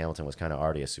Hamilton, but Hamilton was kind of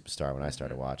already a superstar when I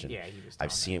started watching. Yeah, he was.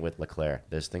 I've seen it with Leclerc.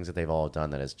 There's things that they've all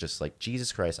done that is just like,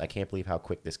 Jesus Christ, I can't believe how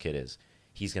quick this kid is.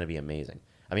 He's gonna be amazing.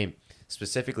 I mean,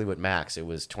 specifically with Max, it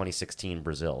was 2016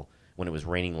 Brazil when it was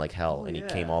raining like hell, and he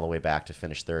came all the way back to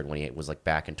finish third when he was like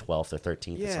back in 12th or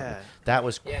 13th or something. That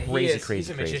was crazy. He's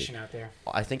a magician out there.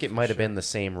 I think it might have been the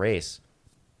same race.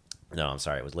 No, I'm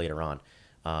sorry, it was later on.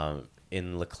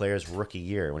 In Leclerc's rookie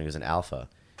year when he was in Alpha,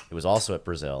 it was also at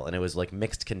Brazil, and it was like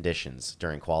mixed conditions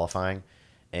during qualifying,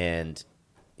 and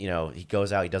you know, he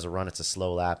goes out, he does a run, it's a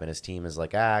slow lap, and his team is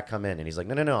like, come in. And he's like,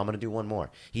 no, I'm going to do one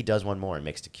more. He does one more and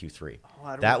makes it to Q3.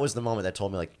 That was the moment that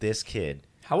told me, like, this kid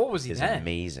How old was he is then?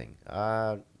 amazing.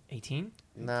 18?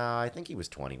 No, I think he was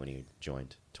 20 when he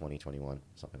joined, 2021,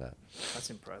 something like that. That's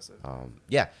impressive.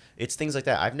 Yeah, it's things like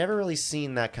that. I've never really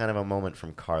seen that kind of a moment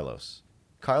from Carlos.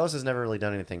 Carlos has never really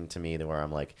done anything to me where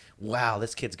I'm like, wow,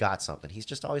 this kid's got something. He's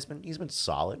just always been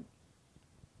solid.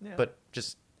 Yeah. But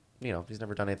just... You know, he's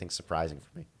never done anything surprising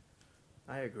for me.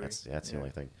 I agree. That's the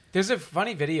only thing. There's a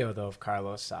funny video, though, of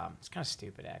Carlos. It's kind of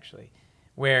stupid, actually,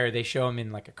 where they show him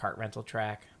in, like, a kart rental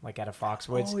track, like, at a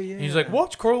Foxwoods. Oh, yeah. And he's like,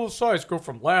 watch Carlos Sainz go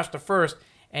from last to first.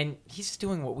 And he's just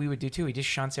doing what we would do, too. He just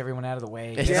shunts everyone out of the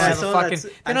way. They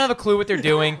don't have a clue what they're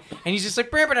doing. And he's just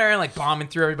like, and like bombing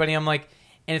through everybody. I'm like,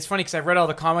 and it's funny because I've read all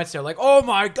the comments. They're like, oh,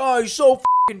 my God, he's so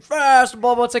fucking fast.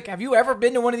 Blah, blah. It's like, have you ever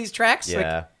been to one of these tracks?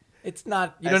 Yeah. Like, it's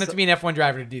not. You don't have to be an F1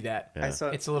 driver to do that. Yeah.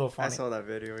 It's a little funny. I saw that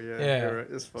video. Yeah.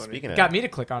 It's funny. Got me to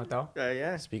click on it though.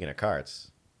 Yeah. Speaking of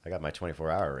karts, I got my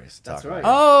 24-hour race to talk about.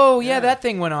 Oh yeah, that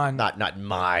thing went on. Not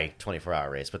my 24-hour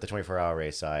race, but the 24-hour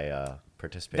race I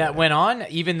participated. That went on,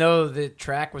 even though the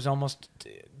track was almost,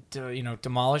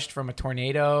 demolished from a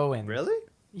tornado. And really?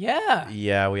 Yeah.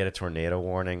 Yeah, we had a tornado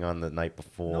warning on the night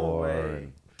before. No way.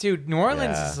 Dude, New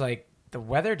Orleans is like the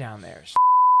weather down there.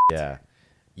 Yeah,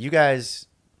 you guys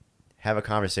have a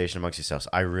conversation amongst yourselves.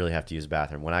 I really have to use the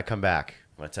bathroom. When I come back,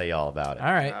 I'm going to tell you all about it.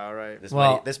 All right.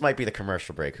 This might be the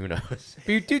commercial break. Who knows?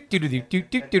 He's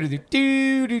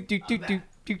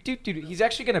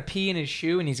actually going to pee in his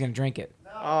shoe and he's going to drink it.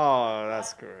 Oh,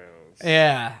 that's gross.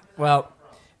 Yeah. Well,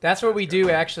 that's what we do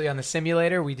actually on the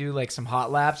simulator. We do like some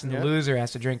hot laps and the loser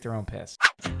has to drink their own piss.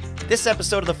 This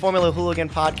episode of the Formula Hooligan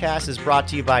Podcast is brought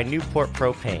to you by Newport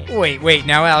Propane. Wait.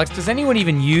 Now, Alex, does anyone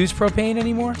even use propane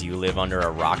anymore? Do you live under a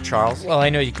rock, Charles? Well, I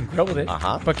know you can grill with it.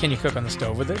 Uh-huh. But can you cook on the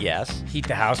stove with it? Yes. Heat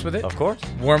the house with it? Of course.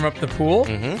 Warm up the pool?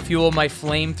 Mm-hmm. Fuel my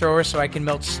flamethrower so I can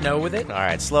melt snow with it? All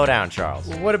right, slow down, Charles.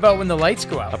 Well, what about when the lights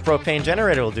go A out? propane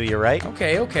generator will do you right.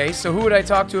 Okay. So who would I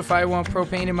talk to if I want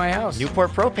propane in my house?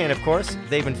 Newport Propane, of course.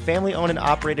 They've been family owned and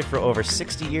operated for over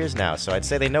 60 years now, so I'd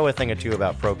say they know a thing or two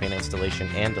about propane installation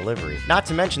and delivery. Not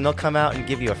to mention, they'll come out and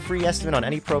give you a free estimate on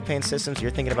any propane systems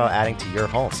you're thinking about adding to your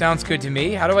home. Sounds good to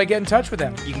me. How do I get in touch with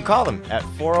them? You can call them at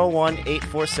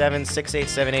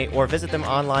 401-847-6878 or visit them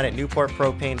online at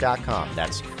newportpropane.com.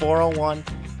 That's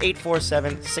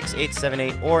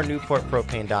 401-847-6878 or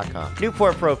newportpropane.com.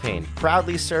 Newport Propane,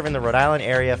 proudly serving the Rhode Island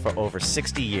area for over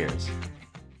 60 years.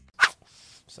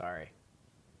 Sorry.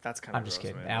 That's kind of I'm just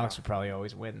kidding. man. Alex would probably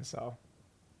always win, so.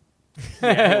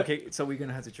 Okay, so we're going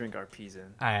to have to drink our peas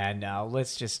in. No,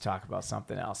 let's just talk about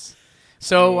something else.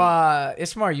 So,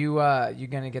 Ismar, you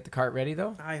going to get the cart ready,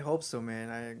 though? I hope so,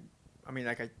 man. I mean,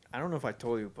 like, I don't know if I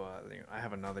told you, but I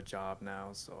have another job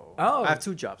now, so. Oh. I have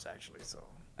 2 jobs, actually, so.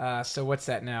 So what's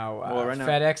that now? Well, right now-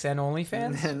 FedEx and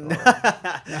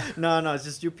OnlyFans? No, it's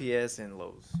just UPS and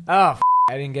Lowe's. Oh,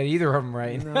 I didn't get either of them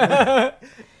right. No.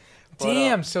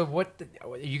 Damn, so are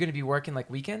you going to be working like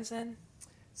weekends then?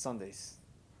 Sundays.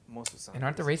 Most of Sundays. And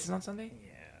aren't the races on Sunday? Yeah.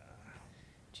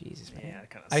 Jesus, man. Yeah, it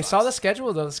kind of I saw the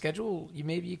schedule, though. The schedule,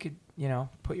 maybe you could,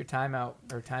 put your time out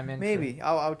or time in. Maybe.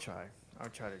 I'll try. I'll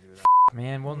try to do that.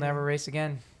 Man, we'll never race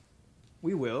again.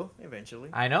 We will, eventually.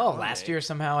 I know. One Last day. year,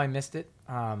 somehow, I missed it.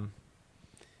 Yeah,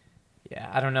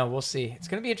 I don't know. We'll see. It's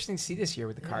going to be interesting to see this year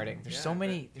with the karting. There's so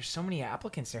many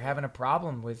applicants. They're having a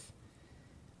problem with...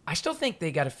 I still think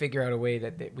they got to figure out a way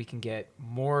that we can get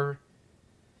more...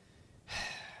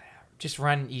 Just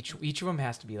run each of them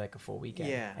has to be like a full weekend.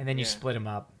 Yeah. And then you split them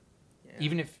up. Yeah.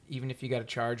 Even if you got to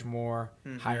charge more,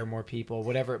 hire more people,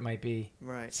 whatever it might be.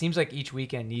 Right. It seems like each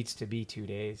weekend needs to be 2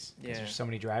 days because there's so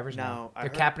many drivers now. They're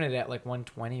capping it at like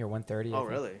 120 or 130. Oh,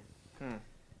 really?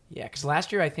 Yeah, because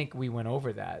last year I think we went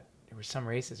over that. There were some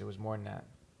races it was more than that.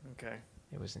 Okay.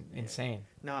 It was insane.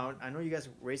 Now I know you guys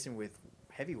are racing with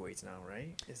heavyweights now,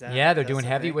 right? Is that? Yeah, they're doing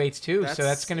heavyweights too. So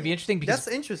that's going to be interesting because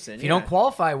that's interesting. if you don't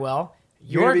qualify well,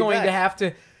 you're going to have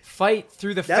to fight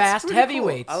through the fast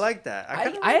heavyweights. Cool. I like that.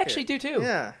 I actually do too.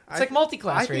 Yeah, it's like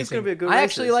multi-class racing. I think it's gonna be a good. I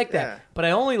actually like that, yeah. but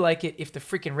I only like it if the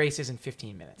freaking race isn't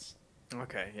 15 minutes.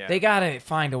 Okay, yeah. They gotta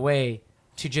find a way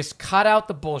to just cut out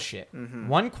the bullshit.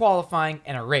 One qualifying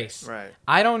and a race. Right.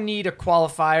 I don't need a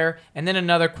qualifier and then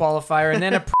another qualifier and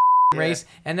then a race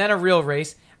and then a real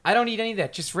race. I don't need any of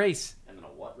that. Just race. And then a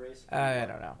what race? I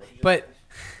don't know, but.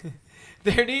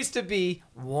 There needs to be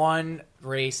one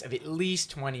race of at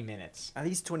least 20 minutes. At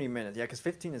least 20 minutes, yeah, because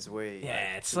 15 is way.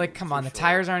 Yeah, it's like, come on, the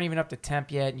tires aren't even up to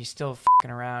temp yet, and you're still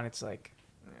fucking around. It's like,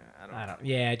 I don't.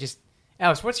 Yeah, just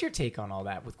Alex, what's your take on all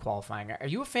that with qualifying? Are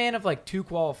you a fan of like 2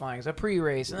 qualifyings, a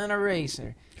pre-race and then a race?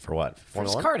 Or, for what? For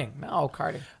just karting? No,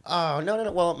 karting. Oh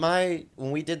no. Well,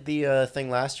 when we did the thing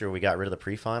last year, we got rid of the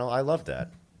pre-final. I loved that.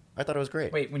 I thought it was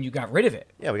great. Wait, when you got rid of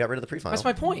it? Yeah, we got rid of the pre-final. That's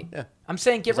my point. Yeah. I'm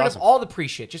saying get rid of all the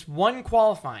pre-shit. Just one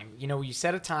qualifying. You know, you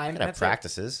set a time. And have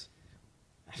practices.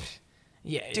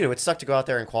 Yeah. Dude, it would suck to go out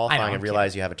there in qualifying and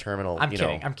realize you have a terminal. I'm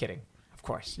kidding. Of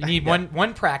course. You need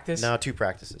one practice. No, 2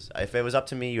 practices. If it was up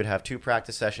to me, you'd have 2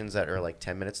 practice sessions that are like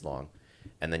 10 minutes long.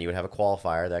 And then you would have a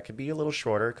qualifier that could be a little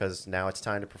shorter because now it's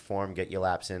time to perform, get your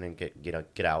laps in, and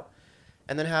get out.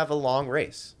 And then have a long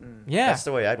race. Yeah. That's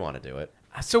the way I'd want to do it.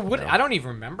 So what? I don't even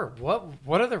remember what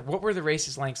were the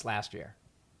races lengths last year,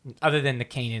 other than the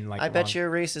Canaan I bet your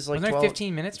race is like 12,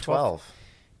 15 minutes, 12.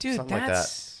 Dude, something that's like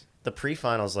that. The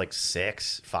pre-final's like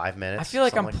 5 minutes. I feel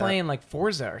like I'm playing like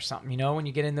Forza or something. You know, when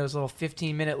you get in those little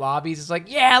 15-minute lobbies, it's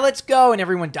like, yeah, let's go, and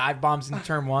everyone dive bombs in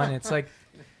turn 1. It's like,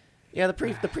 yeah, the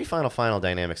pre-final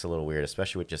dynamic's a little weird,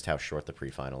 especially with just how short the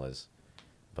pre-final is.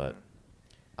 But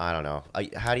I don't know.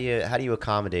 How do you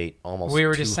accommodate almost 200 we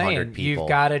were just saying, people? You've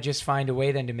got to just find a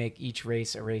way then to make each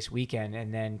race a race weekend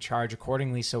and then charge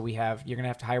accordingly. So you're going to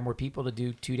have to hire more people to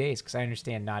do 2 days because I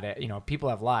understand people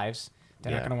have lives.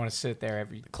 They're not going to want to sit there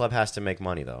every. The club has to make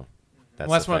money though.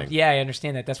 That's the thing. I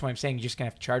understand that. That's why I'm saying you're just going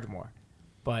to have to charge more.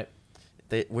 But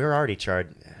we're already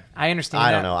charged. I understand.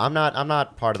 I don't know. I'm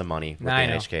not part of the money with the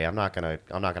NHK. I'm not gonna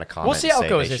comment. We'll see how it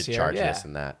goes they this should year. charge this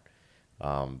and that.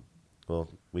 Well,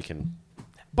 we can.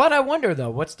 But I wonder though,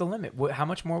 what's the limit? How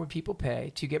much more would people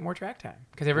pay to get more track time?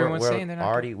 Because everyone's saying they're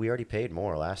not. We already paid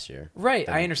more last year. Right,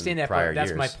 I understand that. But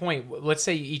that's years. my point. Let's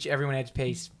say everyone had to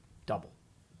pay double.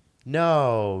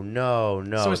 No.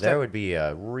 So there would be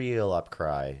a real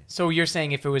upcry. So you're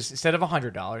saying if it was instead of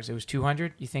 $100, it was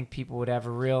 $200? You think people would have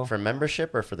a real for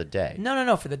membership or for the day?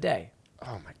 No, for the day.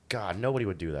 Oh my God, nobody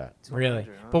would do that. Really?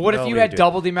 But what if you had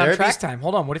double the amount of track time?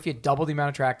 Hold on. What if you had double the amount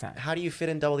of track time? How do you fit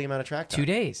in double the amount of track time? 2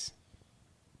 days.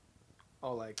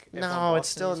 Oh, like no, it's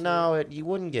still you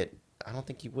wouldn't get. I don't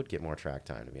think you would get more track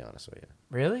time, to be honest with you.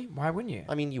 Really? Why wouldn't you?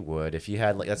 I mean, you would if you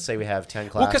had, like, let's say we have 10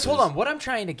 classes. Well, because hold on, what I'm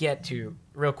trying to get to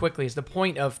real quickly is the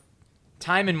point of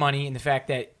time and money, and the fact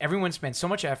that everyone spends so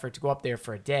much effort to go up there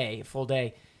for a full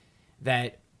day,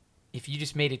 that if you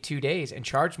just made it 2 days and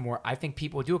charged more, I think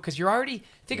people would do it because you're already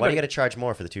Why do you got to charge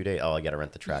more for the 2 days? Oh, I got to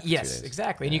rent the track. Yes, for 2 days.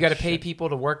 Exactly, and you got to pay people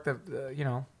to work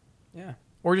yeah.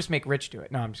 Or just make Rich do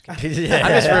it. No, I'm just kidding.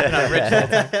 I'm just ripping on Rich the whole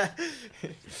time.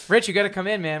 Rich, you got to come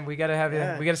in, man. We got to have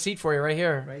you. We got a seat for you right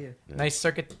here. Right here. Yeah. Nice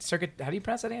circuit. How do you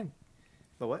pronounce that again?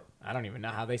 The what? I don't even know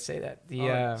how they say that.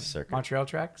 The Montreal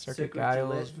track? Circuit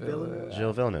Gilles Villeneuve.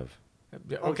 Gilles Villeneuve.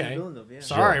 Okay. Villeneuve, yeah.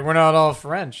 Sorry, we're not all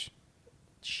French.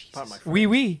 Jesus.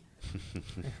 Oui.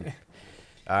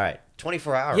 All right.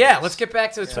 24 hours. Yeah, let's get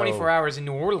back to the 24 hours in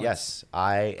New Orleans. Yes,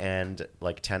 I and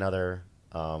like 10 other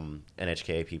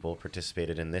NHK people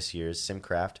participated in this year's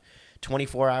Simcraft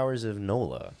 24 Hours of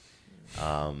NOLA.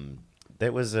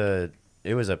 It was a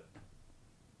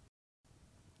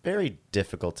very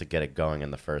difficult to get it going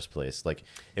in the first place. Like,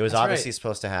 it was obviously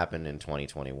supposed to happen in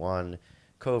 2021.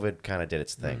 COVID kind of did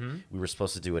its thing. Mm-hmm. We were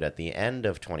supposed to do it at the end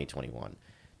of 2021.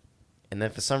 And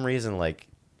then for some reason, like,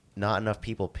 not enough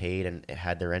people paid and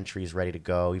had their entries ready to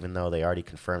go, even though they already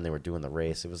confirmed they were doing the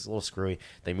race. It was a little screwy.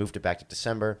 They moved it back to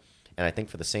December. And I think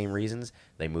for the same reasons,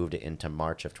 they moved it into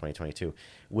March of 2022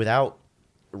 without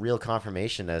real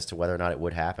confirmation as to whether or not it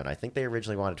would happen. I think they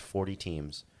originally wanted 40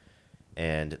 teams,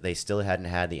 and they still hadn't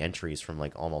had the entries from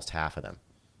like almost half of them.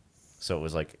 So it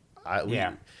was like,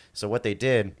 So what they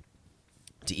did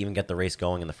to even get the race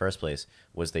going in the first place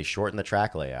was they shortened the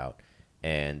track layout,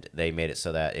 and they made it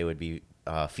so that it would be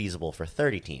feasible for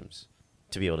 30 teams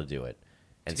to be able to do it.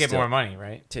 And to get more money,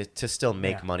 right? To still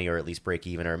make money or at least break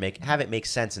even or have it make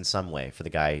sense in some way for the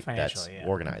guy that's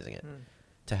organizing it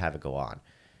to have it go on.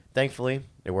 Thankfully,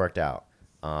 it worked out.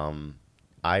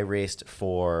 I raced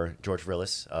for George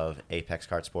Rillis of Apex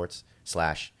Kart Sports /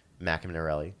 Mac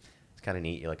Minarelli. It's kind of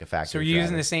neat. You're like a factory. So you're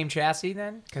using the same chassis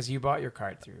then? Because you bought your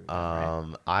kart through.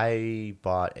 Right? I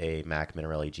bought a Mac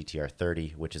Minarelli GTR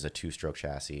 30, which is a 2-stroke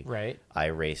chassis. Right. I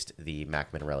raced the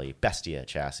Mac Minarelli Bestia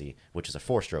chassis, which is a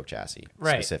 4-stroke chassis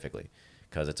specifically,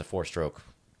 because it's a 4-stroke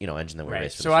engine that we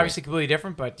raced for. So obviously completely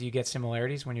different, but do you get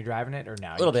similarities when you're driving it, or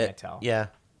now you can't tell? Yeah.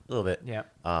 A little bit. Yeah.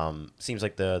 Seems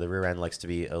like the rear end likes to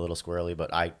be a little squirrely,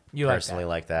 but you personally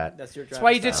like that. That's your. That's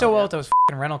why you did so well with those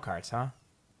fucking rental carts, huh?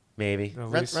 Maybe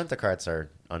rent-a-carts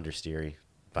are understeery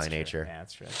by nature. Yeah,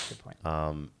 that's true. That's a good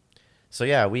point. So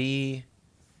yeah,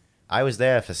 I was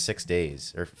there for 6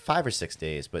 days or 5 or 6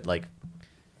 days, but like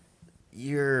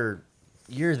you're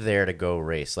there to go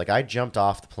race. Like I jumped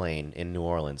off the plane in New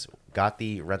Orleans, got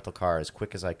the rental car as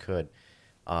quick as I could.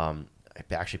 I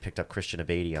actually picked up Christian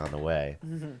Abadi on the way.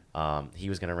 He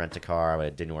was going to rent a car, but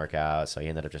it didn't work out, so he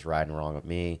ended up just riding along with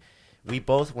me. We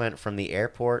both went from the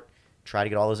airport, try to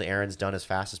get all those errands done as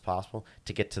fast as possible,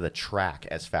 to get to the track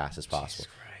as fast as possible. Jesus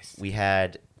Christ.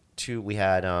 We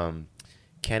had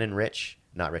Ken and Rich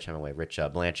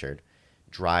Blanchard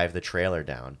drive the trailer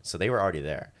down, so they were already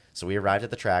there. So we arrived at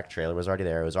the track, trailer was already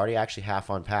there. It was already actually half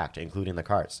unpacked, including the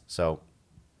carts. So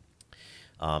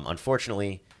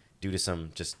unfortunately, due to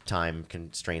some just time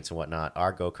constraints and whatnot,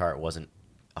 our go-kart wasn't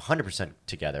 100%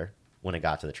 together when it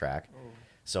got to the track. Oh.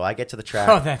 So I get to the track.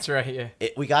 Oh, that's right, yeah.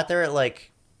 We got there at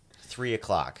like 3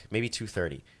 o'clock, maybe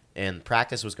 2:30, and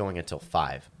practice was going until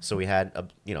 5. So we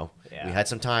had, we had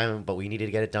some time, but we needed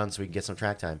to get it done so we could get some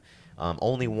track time.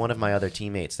 Only one of my other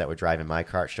teammates that were driving my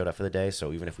kart showed up for the day,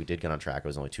 so even if we did get on track, it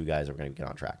was only 2 guys that were going to get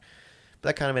on track. But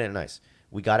that kind of made it nice.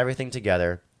 We got everything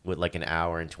together with like an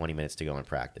hour and 20 minutes to go in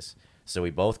practice. So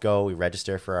we both go, we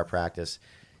register for our practice.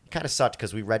 It kind of sucked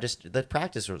because the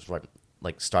practice was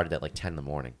started at like 10 in the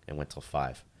morning and went till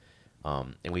 5.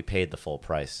 And we paid the full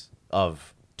price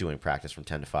of doing practice from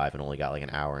 10 to 5 and only got like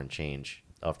an hour and change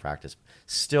of practice.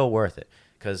 Still worth it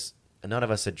because none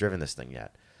of us had driven this thing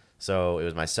yet. So it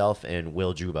was myself and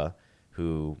Will Juba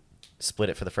who split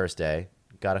it for the first day,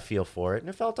 got a feel for it, and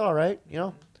it felt all right.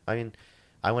 I mean,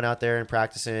 I went out there and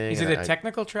practicing. Is it a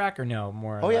technical track or no?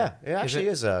 More. Oh yeah, it actually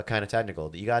is kind of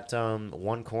technical. You got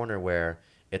one corner where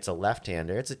it's a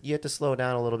left-hander. You have to slow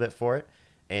down a little bit for it,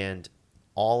 and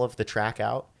all of the track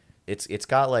out. It's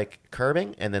got like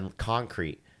curbing and then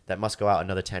concrete that must go out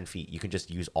another 10 feet. You can just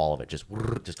use all of it. Just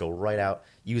go right out.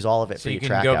 Use all of it for your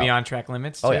track out. So you can go beyond track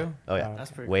limits too? Oh yeah.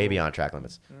 That's pretty way cool. Beyond track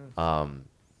limits.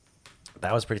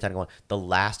 That was pretty technical. The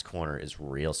last corner is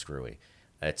real screwy.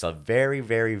 It's a very,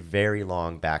 very, very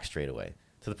long back straightaway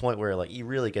to the point where like you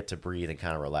really get to breathe and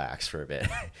kind of relax for a bit,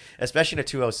 especially in a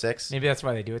 206. Maybe that's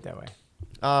why they do it that way.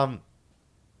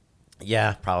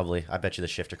 Yeah, probably. I bet you the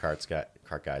shifter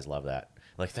kart guys love that.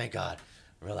 Like, thank God,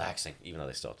 relaxing, even though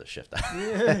they still have to shift that.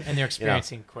 And they're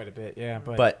experiencing quite a bit, yeah.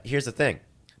 But here's the thing.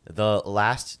 The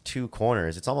last 2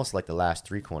 corners, it's almost like the last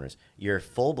 3 corners. You're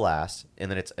full blast, and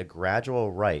then it's a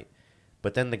gradual right.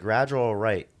 But then the gradual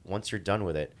right, once you're done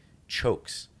with it,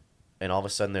 chokes. And all of a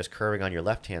sudden there's curving on your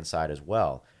left-hand side as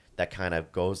well that kind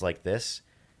of goes like this.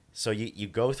 So you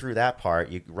go through that part.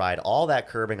 You ride all that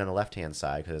curbing on the left-hand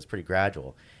side because it's pretty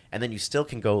gradual. And then you still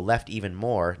can go left even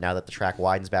more now that the track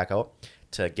widens back out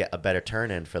to get a better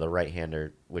turn-in for the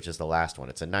right-hander, which is the last one.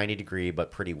 It's a 90-degree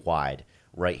but pretty wide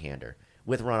right-hander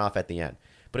with runoff at the end.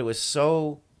 But it was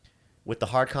so, with the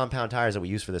hard compound tires that we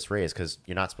use for this race, because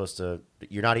you're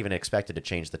not even expected to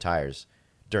change the tires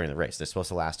during the race. They're supposed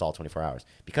to last all 24 hours.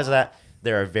 Because of that,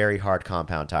 they're a very hard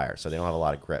compound tire, so they don't have a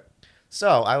lot of grip.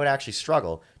 So I would actually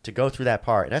struggle to go through that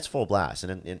part, and that's full blast.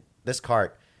 And in this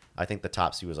kart, I think the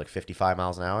top speed was like 55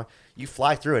 miles an hour. You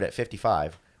fly through it at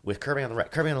 55 with curbing on the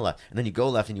right, curbing on the left, and then you go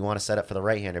left and you want to set up for the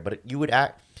right-hander. But you would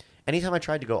anytime I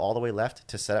tried to go all the way left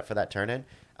to set up for that turn-in,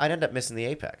 I'd end up missing the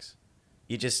apex.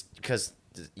 Because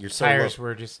you're so tires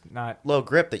were just not low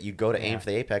grip that you go to aim for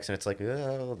the apex, and it's like,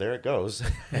 oh, there it goes.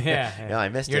 Yeah. I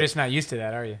missed it. You're just not used to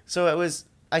that, are you? So it was.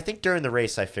 I think during the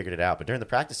race I figured it out, but during the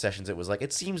practice sessions it was like,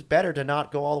 it seems better to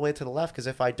not go all the way to the left, because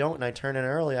if I don't and I turn in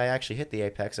early, I actually hit the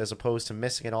apex as opposed to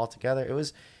missing it altogether. It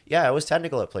was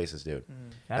technical at places, dude.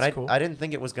 That's cool. I didn't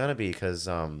think it was going to be, because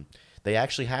they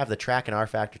actually have the track in R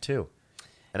Factor 2.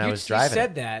 And I was driving. You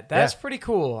said that. That's pretty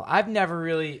cool. I've never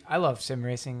really. I love sim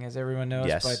racing, as everyone knows,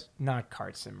 Yes. but not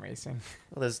kart sim racing.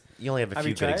 Well, you only have a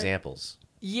few good examples.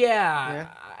 Yeah.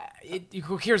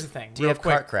 Here's the thing. Do you have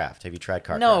KartCraft? Have you tried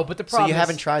KartCraft? No, but the problem So you is,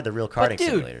 haven't tried the real karting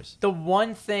dude, simulators. The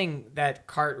one thing that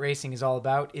kart racing is all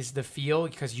about is the feel,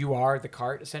 because you are the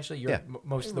kart, essentially. You're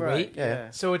most of the weight.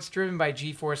 Yeah. So it's driven by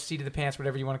G-force, seat of the pants,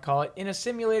 whatever you want to call it. In a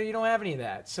simulator, you don't have any of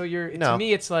that. So to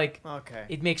me, it's like,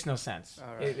 it makes no sense.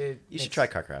 All right. You should try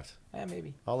KartCraft. Yeah,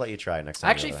 maybe. I'll let you try it next time.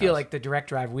 I actually feel like the direct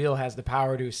drive wheel has the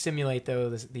power to simulate,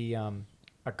 though,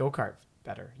 a go-kart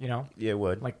better, you know? Yeah, it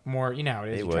would. Like more, you know how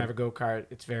it is. You drive a go-kart,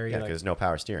 it's very... Yeah, because there's no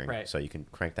power steering. Right. So you can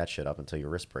crank that shit up until your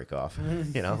wrist break off,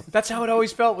 you know? That's how it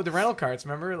always felt with the rental karts,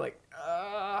 remember? Like,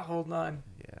 hold on.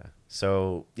 Yeah.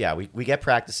 So, yeah, we get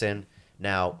practice in.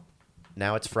 Now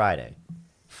it's Friday.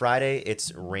 Friday,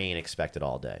 it's rain expected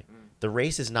all day. The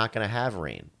race is not going to have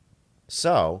rain.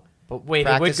 So... But wait,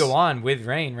 it would go on with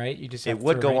rain, right? You just have it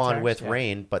would go on tracks? with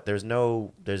rain, but there's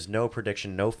no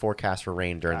prediction, no forecast for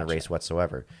rain during the race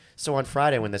whatsoever. So on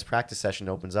Friday, when this practice session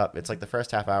opens up, it's like the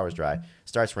first half hour is dry,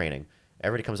 starts raining,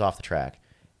 everybody comes off the track,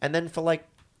 and then for like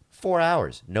 4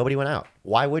 hours, nobody went out.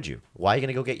 Why would you? Why are you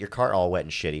gonna go get your cart all wet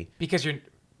and shitty? Because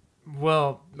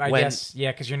I guess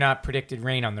because you're not predicted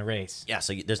rain on the race. Yeah,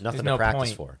 so there's nothing to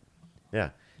practice for.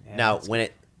 Yeah. Now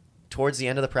towards the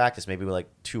end of the practice, maybe with like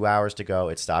 2 hours to go,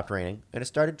 it stopped raining and it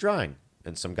started drying,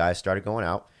 and some guys started going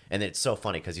out. And it's so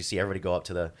funny because you see everybody goes up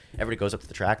to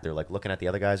the track. They're like looking at the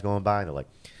other guys going by, and they're like,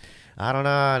 I don't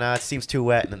know, no, it seems too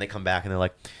wet. And then they come back and they're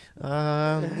like,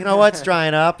 you know what's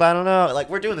drying up? I don't know. Like,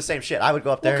 we're doing the same shit. I would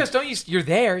go up there. Well, because you're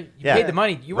there, you paid the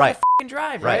money, you want to fucking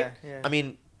drive, right? Yeah. I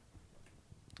mean,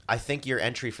 I think your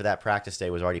entry for that practice day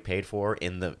was already paid for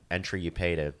in the entry you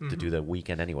pay to do the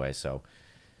weekend anyway. So.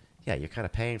 Yeah, you're kind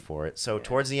of paying for it. So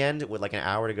towards the end, with like an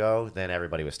hour to go, then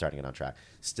everybody was starting to get on track.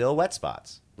 Still wet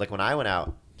spots. Like when I went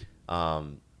out,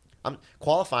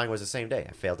 qualifying was the same day.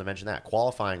 I failed to mention that.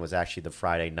 Qualifying was actually the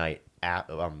Friday night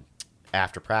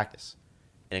after practice.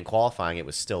 And in qualifying, it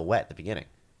was still wet at the beginning.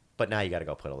 But now you got to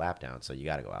go put a lap down, so you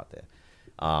got to go out there.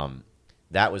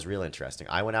 That was real interesting.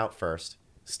 I went out first.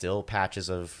 Still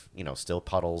patches of, still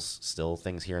puddles, still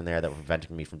things here and there that were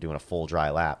preventing me from doing a full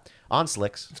dry lap on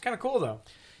slicks. It's kind of cool, though.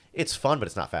 It's fun, but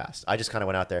it's not fast. I just kind of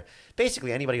went out there.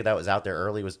 Basically, anybody that was out there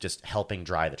early was just helping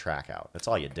dry the track out. That's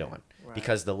all you're doing. Right.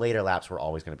 Because the later laps were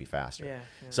always going to be faster. Yeah.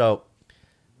 So,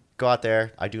 go out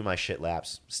there. I do my shit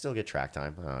laps. Still get track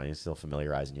time. You're still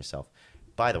familiarizing yourself.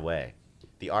 By the way,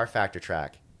 the R Factor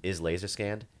track is laser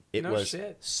scanned. It was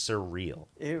surreal.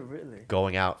 It really.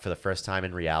 Going out for the first time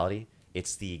in reality,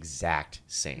 it's the exact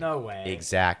same. No way.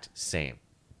 Exact same.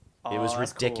 Oh, it was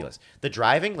ridiculous. Cool. The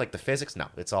driving, like the physics, no.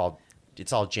 It's all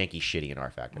janky shitty in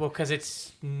R Factor. Well,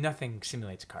 because nothing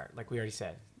simulates kart, like we already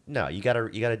said. No, you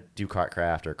gotta do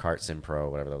KartCraft or Kart Sim Pro,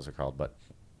 whatever those are called. But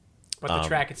the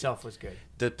track itself was good.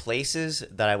 The places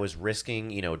that I was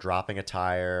risking, dropping a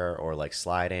tire or like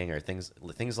sliding or things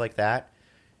like that.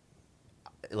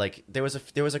 Like there was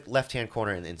a left-hand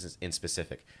corner in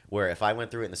specific where if I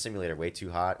went through it in the simulator way too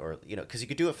hot, or because you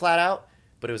could do it flat out,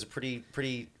 but it was a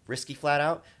pretty risky flat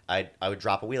out, I would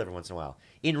drop a wheel every once in a while.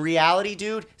 In reality,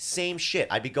 dude, same shit.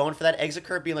 I'd be going for that exit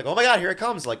curve, being like, "Oh my god, here it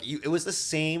comes!" Like it was the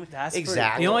same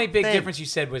exact. The only big difference you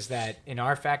said was that in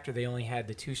R Factor they only had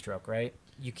the 2-stroke, right?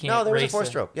 You can't. No, there was a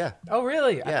 4-stroke. Yeah. Oh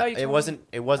really? Yeah. I thought it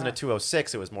wasn't a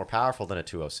 206. It was more powerful than a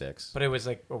 206. But it was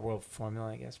like a World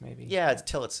Formula, I guess maybe. Yeah, it's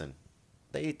Tillotson.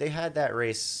 They had that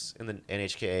race in the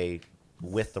NHKA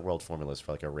with the World Formulas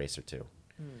for like a race or two.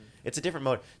 It's a different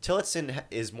mode. Tillotson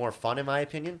is more fun in my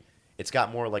opinion. It's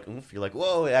got more like oomph. You're like,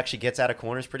 whoa, it actually gets out of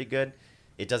corners pretty good.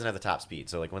 It doesn't have the top speed.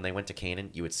 So like when they went to Canaan,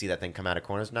 you would see that thing come out of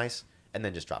corners nice and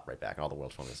then just drop right back and all the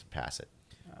World Formulas pass it.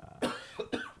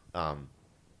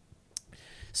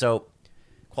 So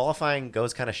qualifying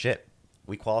goes kind of shit.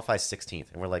 We qualify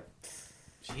 16th and we're like,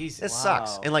 Jesus, this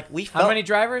sucks. And like we felt how many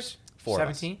drivers? 4.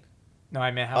 17? No, I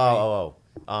meant how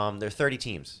many? There are 30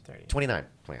 teams. 29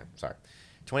 plan. Sorry.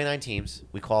 29 teams.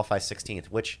 We qualify 16th,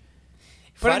 which...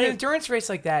 But in an endurance race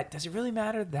like that, does it really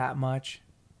matter that much?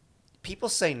 People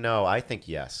say no. I think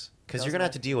yes. Because you're going to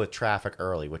have to deal with traffic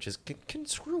early, which can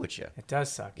screw with you. It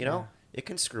does suck. You know? It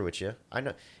can screw with you. I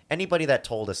know. Anybody that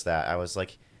told us that, I was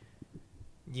like...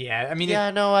 Yeah, I mean...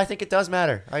 Yeah, no, I think it does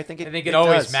matter. I think it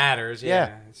always does. matters.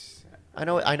 Yeah. I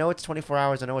know it's 24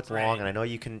 hours. I know it's long, and I know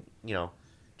you can,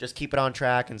 just keep it on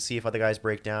track and see if other guys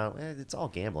break down. It's all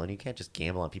gambling. You can't just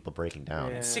gamble on people breaking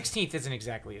down. Yeah. 16th isn't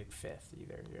exactly like 5th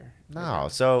either. No.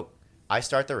 So I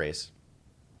start the race,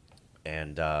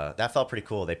 and that felt pretty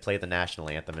cool. They played the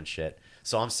national anthem and shit.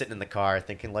 So I'm sitting in the car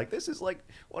thinking, like, this is like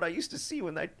what I used to see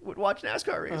when I would watch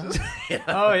NASCAR races.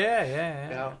 Oh,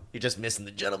 yeah. You're just missing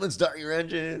the gentlemen, start your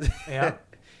engine. Yeah.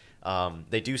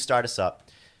 They do start us up,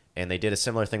 and they did a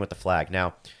similar thing with the flag.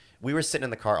 Now, we were sitting in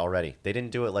the car already. They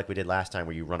didn't do it like we did last time,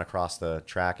 where you run across the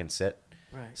track and sit.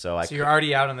 Right. So you're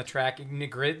already out on the track in the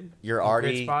grid. You're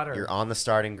already you're on the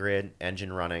starting grid,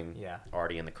 engine running. Yeah.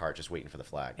 Already in the cart, just waiting for the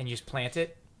flag. And you just plant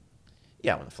it.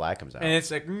 Yeah, when the flag comes out. And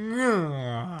it's like.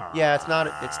 Yeah, it's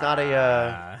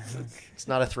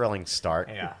not a thrilling start.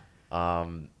 Yeah.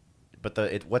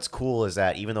 But what's cool is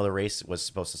that even though the race was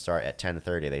supposed to start at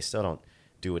 10:30, they still don't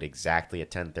do it exactly at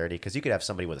 10:30, because you could have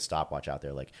somebody with a stopwatch out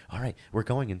there like, all right, we're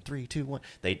going in 3, 2, 1.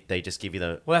 They just give you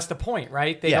the. Well, that's the point,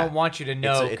 right? They don't want you to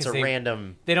know. It's a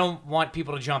random. They don't want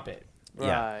people to jump it.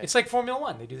 Yeah, it's like Formula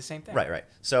One. They do the same thing. Right.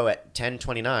 So at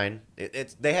 10:29,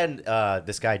 they had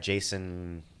this guy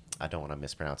Jason. I don't want to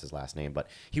mispronounce his last name, but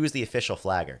he was the official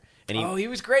flagger. And he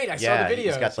was great. I saw the videos.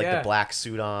 He's got the black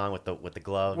suit on with the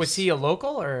gloves. Was he a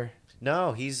local or?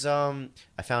 No, he's I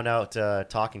found out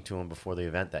talking to him before the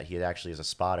event that he actually is a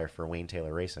spotter for Wayne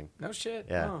Taylor Racing. No shit.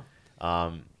 Yeah.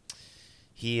 Oh.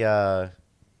 He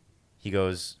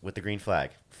goes with the green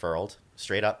flag, furled,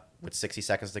 straight up with 60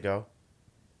 seconds to go.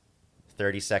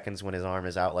 30 seconds when his arm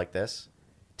is out like this.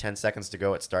 10 seconds to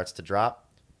go, it starts to drop.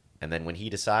 And then when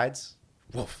he decides,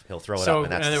 woof, he'll throw it up,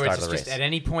 and that's the start of the race. Just at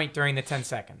any point during the 10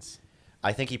 seconds.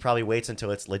 I think he probably waits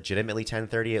until it's legitimately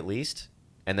 10:30 at least.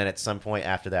 And then at some point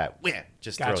after that,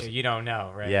 just throws it. You don't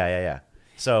know, right? Yeah.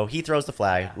 So he throws the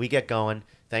flag. Yeah. We get going.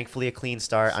 Thankfully, a clean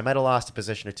start. I might have lost a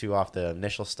position or two off the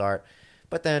initial start.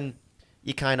 But then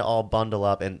you kind of all bundle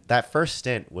up. And that first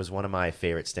stint was one of my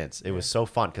favorite stints. It was so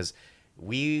fun because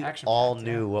we all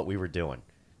knew what we were doing.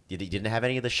 You didn't have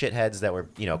any of the shitheads that were,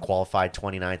 qualified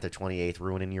 29th or 28th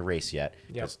ruining your race yet.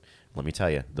 Yep. Let me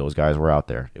tell you, those guys were out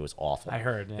there. It was awful. I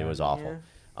heard. Yeah. It was awful.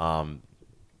 Yeah.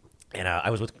 And I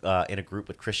was in a group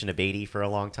with Christian Abate for a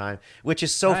long time, which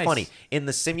is so funny. In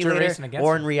the simulator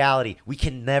or in reality, we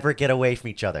can never get away from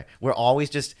each other. We're always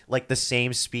just like the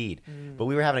same speed. But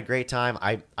we were having a great time.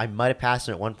 I might have passed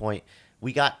him at one point.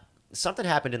 Something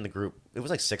happened in the group. It was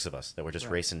like 6 of us that were just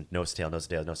racing nose to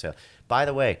tail. By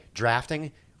the way,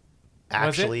 drafting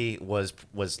actually was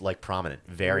like prominent,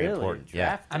 very important.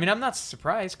 Yeah. I mean, I'm not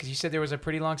surprised because you said there was a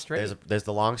pretty long straight. There's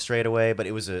the long straightaway, but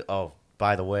it was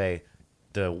by the way,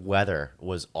 the weather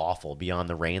was awful beyond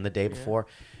the rain the day before.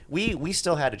 We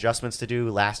still had adjustments to do,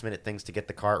 last minute things to get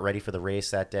the cart ready for the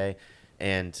race that day.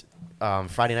 And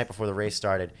Friday night before the race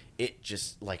started, it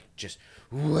just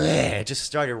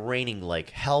started raining like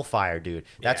hellfire, dude.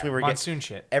 That's when we were monsoon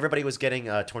shit. Everybody was getting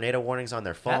tornado warnings on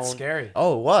their phone. That's scary.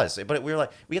 Oh, it was. But we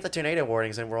get the tornado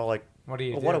warnings, and we're all like, what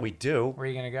do what do we do? Where are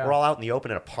you gonna go? We're all out in the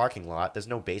open in a parking lot. There's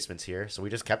no basements here, so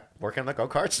we just kept working on the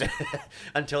go-karts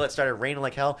until it started raining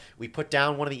like hell. We put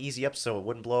down one of the easy ups so it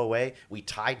wouldn't blow away. We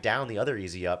tied down the other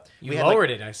easy up. We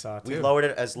lowered it, I saw too. We lowered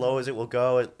it as low as it will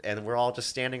go, and we're all just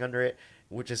standing under it.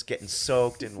 We're just getting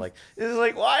soaked and it's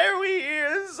like, why are we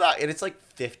here? And it's like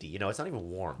 50. It's not even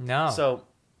warm. No. So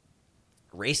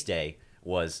race day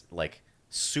was like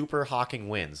super hawking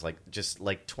winds, just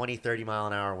 20, 30 mile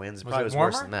an hour winds. It probably was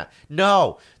worse than that.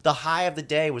 No, the high of the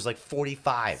day was like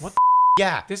 45. What?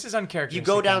 Yeah. This is uncharacteristic. You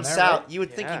go down south. Right? You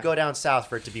would think you'd go down south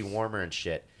for it to be warmer and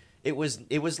shit. It was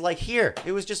like here.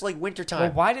 It was just like wintertime.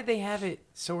 Well, why did they have it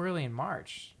so early in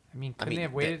March? Couldn't they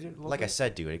have waited a little like bit? I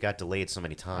said, dude, it got delayed so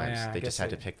many times. They just had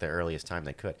to pick the earliest time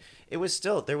they could. It was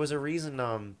still, there was a reason,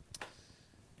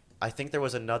 I think there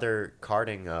was another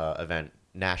karting event,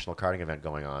 national karting event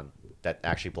going on that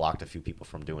actually blocked a few people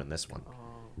from doing this one.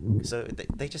 So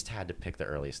they just had to pick the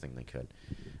earliest thing they could.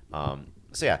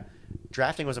 So yeah,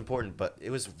 drafting was important, but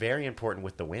it was very important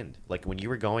with the wind. Like when you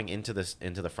were going into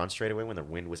the front straightaway when the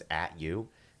wind was at you,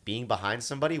 being behind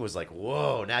somebody was like,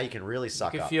 whoa, now you can really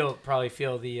suck up. You could probably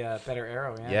feel the better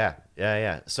arrow, yeah.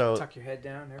 Yeah. So tuck your head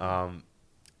down.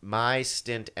 My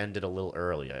stint ended a little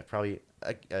early.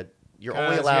 You're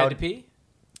only allowed. You had to pee?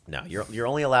 No, you're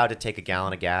only allowed to take a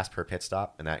gallon of gas per pit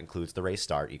stop, and that includes the race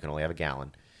start. You can only have a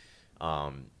gallon.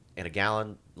 And a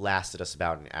gallon lasted us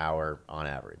about an hour on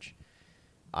average.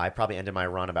 I probably ended my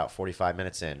run about 45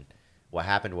 minutes in. What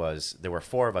happened was there were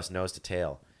 4 of us nose to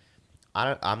tail.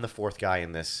 I'm the 4th guy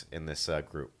in this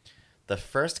group. The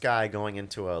first guy going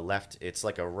into a left, it's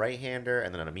like a right-hander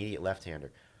and then an immediate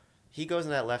left-hander. He goes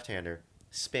in that left-hander,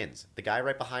 spins. The guy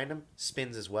right behind him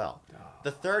spins as well. Oh.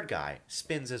 The third guy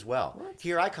spins as well. What?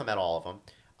 Here I come at all of them.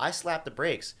 I slap the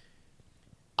brakes.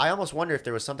 I almost wonder if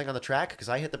there was something on the track because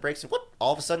I hit the brakes and whoop,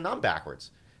 all of a sudden I'm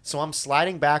backwards. So I'm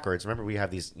sliding backwards. Remember, we have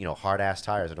these, hard-ass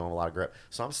tires that don't have a lot of grip.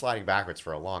 So I'm sliding backwards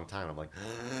for a long time. I'm like,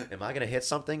 am I going to hit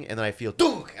something? And then I feel,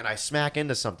 dunk, and I smack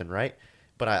into something, right?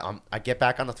 But I get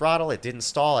back on the throttle. It didn't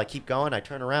stall. I keep going. I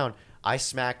turn around. I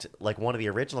smacked like one of the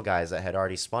original guys that had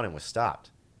already spun and was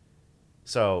stopped.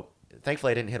 So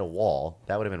thankfully I didn't hit a wall.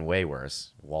 That would have been way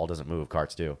worse. Wall doesn't move,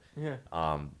 karts do. Yeah.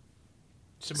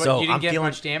 So you didn't get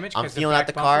much damage? I'm feeling out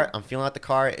the car. I'm feeling out the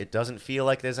car. It doesn't feel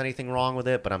like there's anything wrong with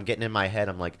it, but I'm getting in my head.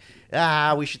 I'm like,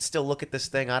 we should still look at this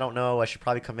thing. I don't know. I should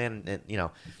probably come in and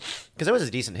because it was a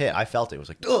decent hit. I felt it. It was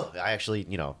like, ugh. I actually,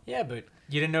 Yeah, but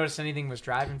you didn't notice anything was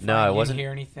driving fine? No, it you wasn't. Didn't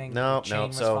hear anything? No, the chain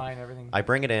was So fine, everything? I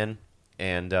bring it in,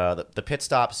 and the pit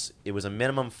stops, it was a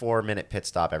minimum 4-minute pit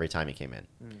stop every time he came in,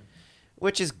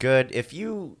 which is good.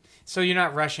 So you're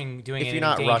not rushing, doing anything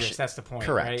dangerous. That's the point,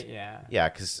 correct. Right? Yeah. Yeah,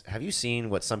 because have you seen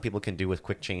what some people can do with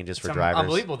quick changes for drivers?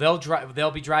 Unbelievable.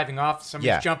 They'll be driving off.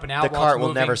 Somebody's jumping out. The while cart it's will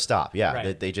moving. never stop. Yeah,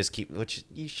 Right. they just keep. Which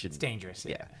you should. It's dangerous.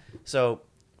 Yeah. So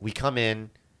we come in,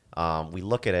 we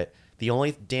look at it. The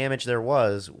only damage there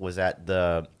was at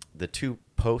the two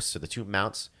posts or the two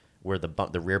mounts where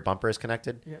the rear bumper is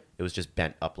connected. Yeah. It was just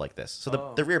bent up like this.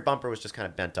 So the rear bumper was just kind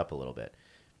of bent up a little bit.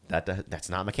 That's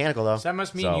not mechanical though. So that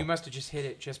must mean you must have just hit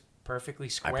it just perfectly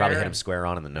square. I probably hit him square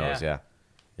on in the nose. Yeah.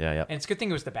 And it's a good thing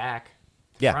it was the back.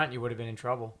 The front, you would have been in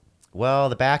trouble. Well,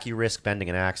 the back, you risk bending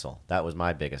an axle. That was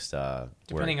my biggest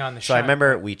Depending worry. on the So I shunt.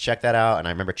 remember we checked that out, and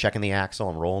I remember checking the axle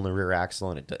and rolling the rear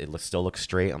axle, and it still looks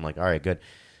straight. I'm like, all right, good.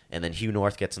 And then Hugh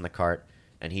North gets in the cart,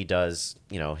 and he does,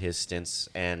 his stints,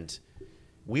 and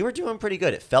we were doing pretty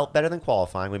good. It felt better than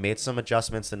qualifying. We made some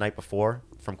adjustments the night before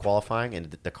from qualifying, and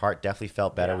the cart definitely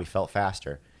felt better. Yeah. We felt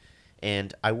faster.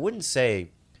 And I wouldn't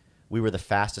say we were the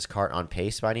fastest cart on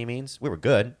pace by any means. We were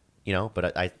good,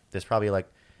 but there's probably like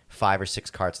 5 or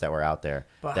 6 carts that were out there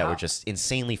that were just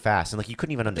insanely fast. And like you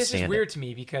couldn't even understand it. This is weird to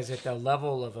me because at the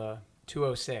level of a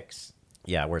 206.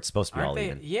 Yeah, where it's supposed to be all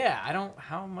even. Yeah,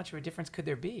 how much of a difference could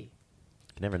there be?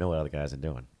 You never know what other guys are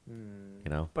doing,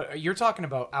 But you're talking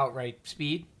about outright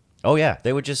speed? Oh, yeah.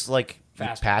 They would just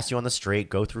Faster. pass you on the straight,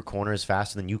 go through corners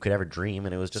faster than you could ever dream.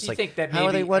 And it was just so you think that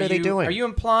what are they doing? Are you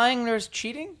implying there's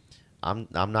cheating? I'm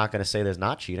not going to say there's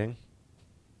not cheating.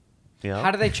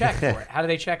 How do they check for it? How do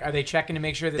they check? Are they checking to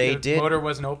make sure that the motor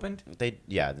wasn't opened?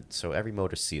 So every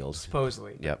motor's sealed.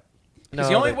 Supposedly. Yep. Because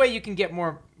the only way you can get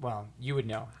more, well, you would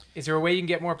know. Is there a way you can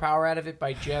get more power out of it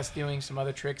by just doing some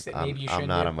other tricks that maybe you shouldn't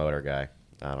do? I'm not a motor guy.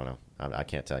 I don't know. I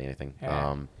can't tell you anything.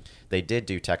 Yeah. They did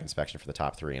do tech inspection for the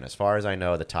top 3, and as far as I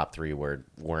know, the top 3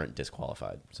 weren't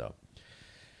disqualified. So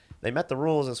they met the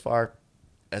rules as far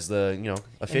as the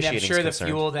officiating. And I'm sure concerned.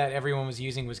 the fuel that everyone was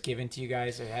using was given to you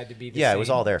guys. It had to be the same. Yeah, it was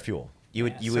all their fuel. So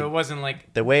it wasn't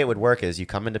like the way it would work is you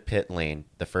come into pit lane.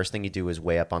 The first thing you do is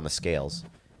weigh up on the scales.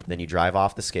 Then you drive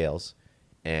off the scales,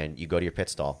 and you go to your pit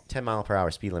stall.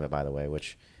 10-mile-per-hour speed limit, by the way,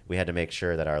 which we had to make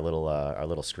sure that our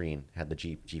little screen had the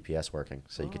GPS working,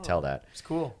 so you could tell that. It's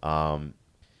cool.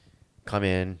 Come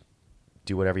in,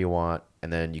 do whatever you want,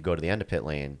 and then you go to the end of pit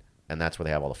lane, and that's where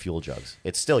they have all the fuel jugs.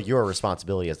 It's still your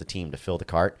responsibility as the team to fill the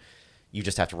cart. You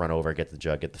just have to run over, get the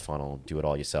jug, get the funnel, do it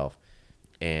all yourself.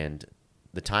 And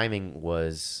the timing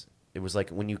was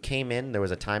like when you came in, there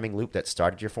was a timing loop that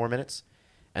started your 4 minutes,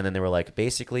 and then they were like,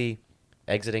 basically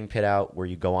exiting pit out where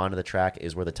you go onto the track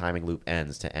is where the timing loop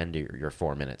ends to end your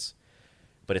 4 minutes.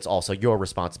 But it's also your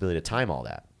responsibility to time all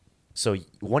that. So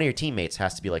one of your teammates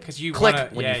has to be like,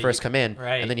 click when you first come in,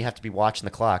 right. And then you have to be watching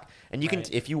the clock. And you can,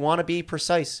 if you want to be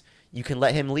precise, you can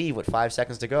let him leave with 5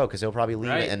 seconds to go because he'll probably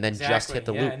leave it and then just hit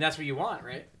the loop. And that's what you want,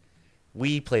 right?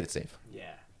 We played it safe.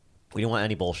 Yeah. We didn't want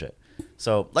any bullshit.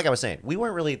 So, like I was saying, we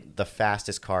weren't really the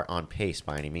fastest car on pace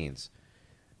by any means.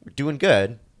 We're doing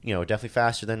good, definitely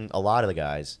faster than a lot of the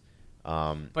guys.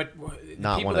 But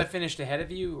the people that finished ahead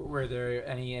of you, were there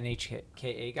any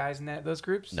NHKA guys in those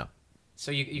groups? No. So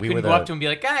you couldn't go up to them and be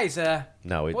like, guys,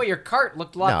 no, boy, your cart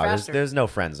looked a lot faster. There's no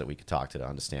friends that we could talk to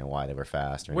understand why they were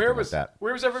fast or anything like that.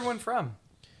 Where was everyone from?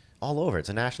 All over. It's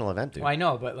a national event, dude. Well, I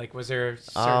know, but was there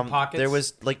certain pockets? There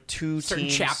was 2 certain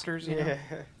teams. chapters.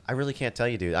 I really can't tell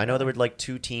you, dude. I know there were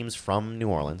 2 teams from New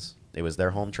Orleans. It was their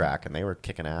home track, and they were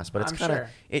kicking ass. But it's kind of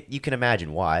you can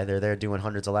imagine why they're there doing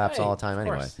hundreds of laps all the time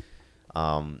anyway.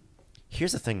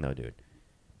 Here's the thing, though, dude.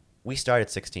 We started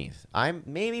 16th.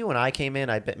 Maybe when I came in,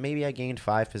 I bet maybe I gained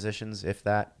 5 positions, if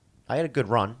that. I had a good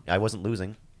run. I wasn't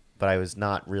losing, but I was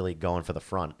not really going for the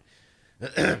front.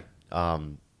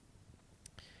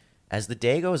 As the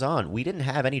day goes on, we didn't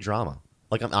have any drama.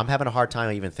 Like I'm having a hard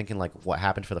time even thinking like what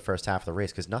happened for the first half of the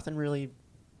race because nothing really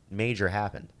major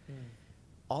happened.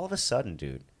 All of a sudden,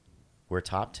 dude, we're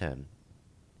top 10.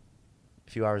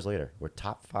 A few hours later, we're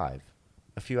top 5.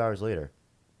 A few hours later,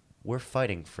 we're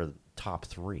fighting for top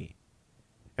 3.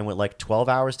 And with 12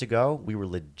 hours to go, we were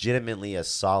legitimately a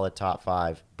solid top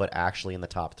 5, but actually in the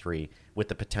top 3 with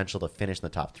the potential to finish in the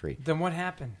top 3. Then what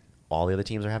happened? All the other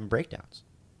teams are having breakdowns.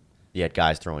 You had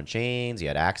guys throwing chains, you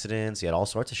had accidents, you had all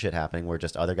sorts of shit happening where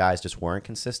just other guys just weren't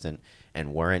consistent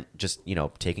and weren't just,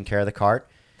 taking care of the cart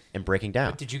and breaking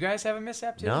down. But did you guys have a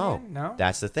mishap too? No. No?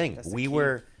 That's the thing. That's the we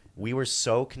key. were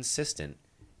so consistent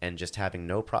and just having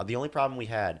no problem. The only problem we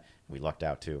had, we lucked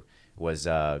out too, was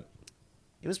it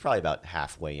was probably about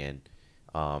halfway in.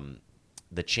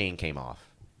 The chain came off.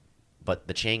 But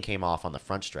the chain came off on the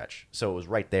front stretch. So it was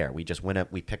right there. We just went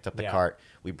up, we picked up the cart,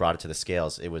 we brought it to the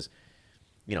scales. It was,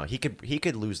 he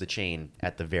could lose the chain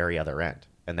at the very other end,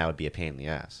 and that would be a pain in the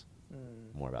ass.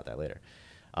 More about that later.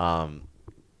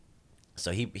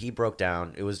 So he broke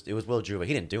down. It was Will Juva.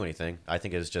 He didn't do anything. I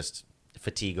think it was just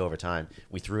fatigue over time.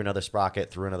 We threw another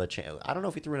sprocket, threw another chain. I don't know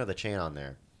if we threw another chain on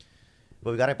there, but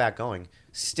we got it back going.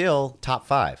 Still top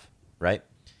 5, right?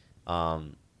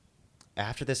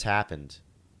 After this happened,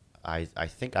 I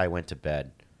think I went to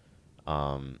bed.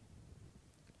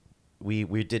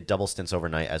 We did double stints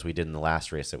overnight as we did in the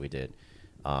last race that we did.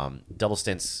 Double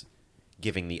stints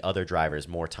giving the other drivers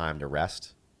more time to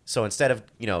rest. So instead of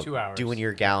 2 hours. doing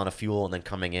your gallon of fuel and then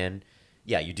coming in,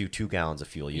 you do 2 gallons of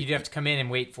fuel. You'd have to come in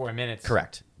and wait 4 minutes.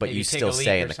 Correct, but Maybe you take still a leak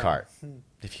stay or in the something. cart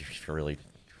if you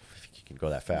can go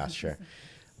that fast. Sure.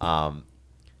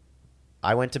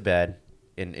 I went to bed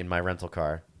in my rental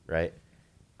car. Right.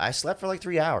 I slept for like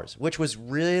 3 hours, which was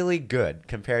really good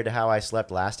compared to how I slept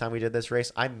last time we did this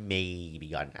race. I maybe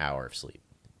got an hour of sleep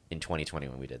in 2020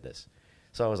 when we did this.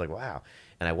 So I was like, wow.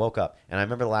 And I woke up. And I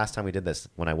remember the last time we did this,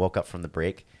 when I woke up from the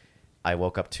break, I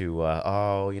woke up to,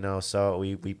 so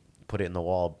we put it in the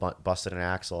wall, busted an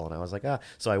axle. And I was like, ah.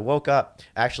 So I woke up.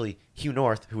 Actually, Hugh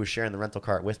North, who was sharing the rental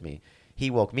cart with me,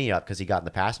 he woke me up because he got in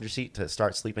the passenger seat to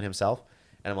start sleeping himself.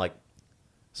 And I'm like,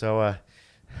 so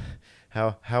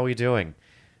how are we doing?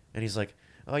 And he's like,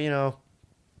 oh,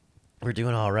 we're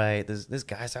doing all right. There's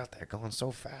guys out there going so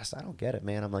fast. I don't get it,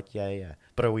 man. I'm like, yeah.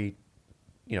 But are we,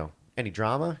 any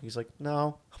drama? He's like,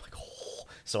 no. I'm like, oh.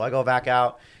 So I go back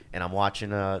out, and I'm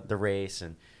watching the race,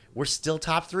 and we're still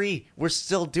top 3. We're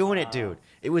still doing it, dude.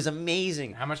 It was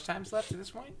amazing. How much time's left at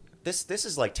this point? This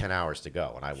is like 10 hours to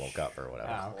go when I woke up or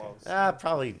whatever. Okay.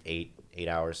 Probably 8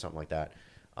 hours, something like that.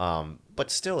 But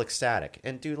still ecstatic.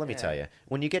 And dude, let me tell you,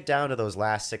 when you get down to those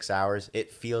last 6 hours,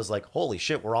 it feels like, holy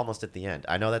shit, we're almost at the end.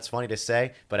 I know that's funny to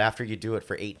say, but after you do it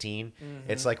for 18,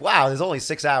 it's like, wow, there's only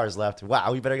 6 hours left.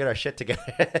 Wow, we better get our shit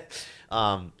together.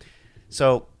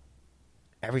 So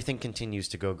everything continues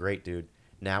to go great, dude.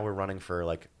 Now we're running for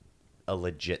like a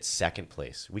legit second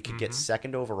place. We could get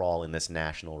second overall in this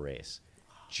national race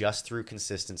just through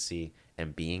consistency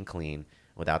and being clean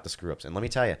without the screw-ups. And let me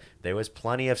tell you, there was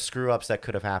plenty of screw-ups that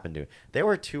could have happened, dude. There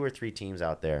were 2 or 3 teams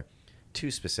out there,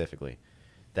 2 specifically,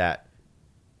 that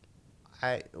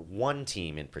one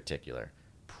team in particular,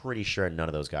 pretty sure none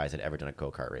of those guys had ever done a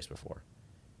go-kart race before.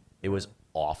 It was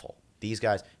awful. These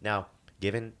guys, now,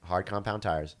 given hard compound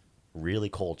tires, really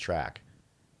cold track,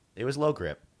 it was low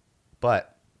grip,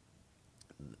 but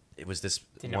it was this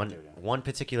one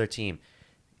particular team,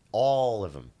 all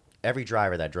of them, every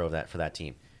driver that drove that for that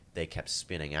team, they kept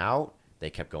spinning out. They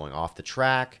kept going off the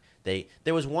track.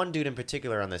 There was one dude in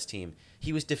particular on this team.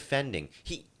 He was defending.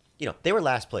 They were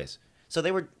last place. So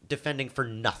they were defending for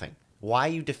nothing. Why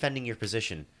are you defending your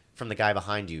position from the guy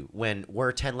behind you when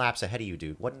we're 10 laps ahead of you,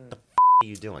 dude? What the are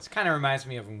you doing? It kind of reminds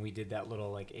me of when we did that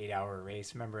little 8-hour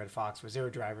race. Remember at Fox? There were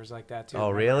drivers like that too.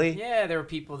 Oh, remember? really? Yeah, there were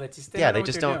people that just they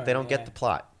don't get the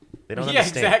plot. They don't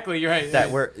understand. Exactly. You're right. That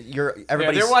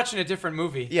everybody's they're watching a different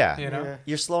movie. Yeah,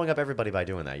 you're slowing up everybody by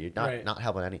doing that. You're not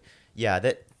helping any. Yeah,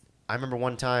 I remember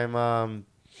one time.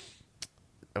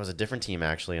 It was a different team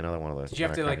actually. Another one of those. Did you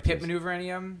have to pit maneuver any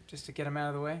of them just to get them out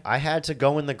of the way? I had to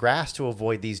go in the grass to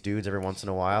avoid these dudes every once in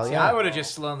a while. See, yeah, I would have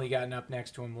just slowly gotten up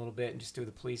next to him a little bit and just do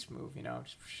the police move.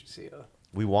 Just see.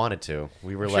 We wanted to.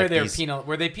 We were sure like they these.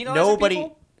 Were they penalizing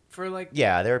people for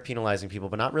Yeah, they were penalizing people,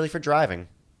 but not really for driving.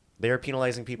 They were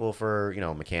penalizing people for,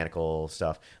 mechanical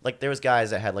stuff. Like, there was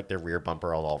guys that had, their rear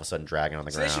bumper all of a sudden dragging on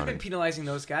the ground. They should have been penalizing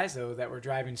those guys, though, that were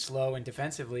driving slow and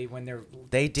defensively when they're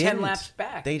 10 laps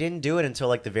back. They didn't do it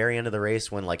until, the very end of the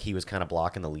race when, he was kind of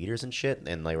blocking the leaders and shit.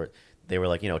 And they were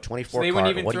 24 so they wouldn't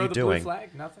even what throw are you the doing? Blue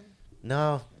flag? Nothing?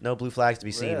 No blue flags to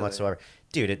be seen Really? whatsoever.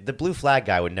 Dude, the blue flag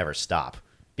guy would never stop.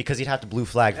 Because you'd have to blue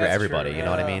flag for That's everybody, true. you know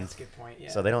what I mean? That's a good point, yeah.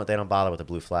 So they don't bother with the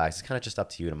blue flags. It's kind of just up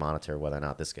to you to monitor whether or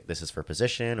not this is for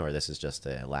position or this is just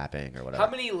a lapping or whatever. How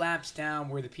many laps down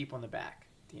were the people in the back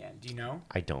at the end? Do you know?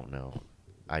 I don't know.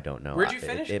 Where'd you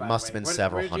finish? It by must the have way? been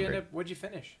several Where'd hundred. Where'd you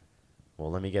finish?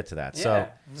 Well, let me get to that. Yeah, So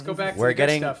let's go back to we're the good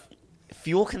getting stuff.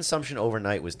 fuel consumption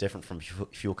overnight was different from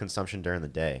fuel consumption during the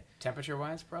day.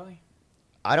 Temperature-wise, probably?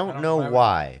 I don't know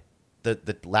why.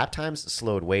 The lap times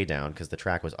slowed way down because the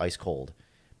track was ice cold.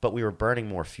 but we were burning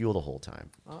more fuel the whole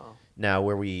time. Oh. Now,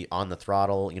 were we on the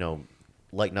throttle,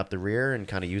 lighten up the rear and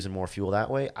kind of using more fuel that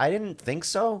way? I didn't think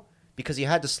so, because you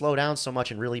had to slow down so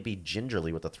much and really be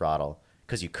gingerly with the throttle,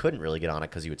 because you couldn't really get on it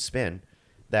because you would spin,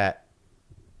 that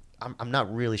I'm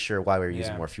not really sure why we were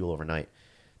using more fuel overnight.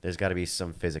 There's got to be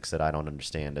some physics that I don't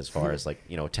understand as far as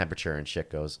temperature and shit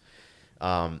goes.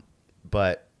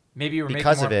 But maybe you were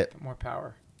because making of it, more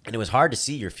power. And it was hard to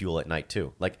see your fuel at night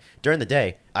too. Like during the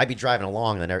day, I'd be driving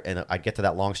along and I'd get to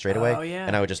that long straightaway,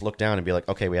 and I would just look down and be like,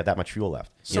 okay, we have that much fuel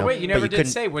left. So wait, you never did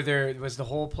say was the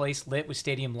whole place lit with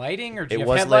stadium lighting, or did you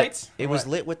have headlights? It was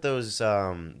lit with those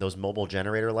mobile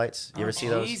generator lights. You ever see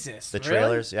those? Jesus, the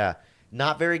trailers, yeah,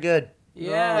 not very good.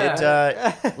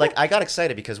 Yeah. Like I got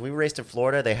excited because we raced in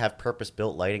Florida. They have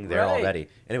purpose-built lighting there already,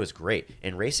 and it was great.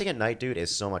 And racing at night, dude,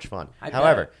 is so much fun.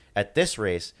 However, at this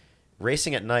race,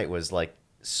 racing at night was like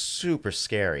super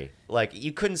scary. Like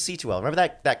you couldn't see too well.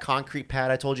 Remember that concrete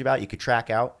pad I told you about? You could track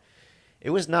out. It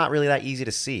was not really that easy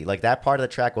to see. Like that part of the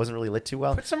track wasn't really lit too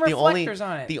well. Put some reflectors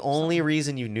on it. The only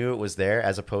reason you knew it was there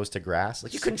as opposed to grass,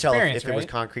 like you couldn't tell if it was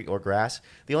concrete or grass.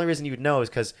 The only reason you would know is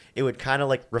because it would kind of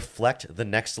like reflect the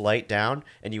next light down,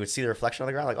 and you would see the reflection on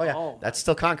the ground. Like, oh yeah, that's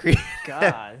still concrete.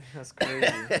 God, that's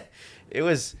crazy. It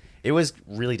was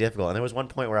really difficult, and there was one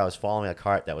point where I was following a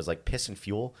cart that was like pissing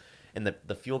fuel. And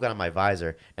the fuel got on my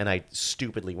visor, and I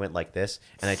stupidly went like this,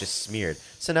 and I just smeared.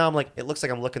 So now I'm like, it looks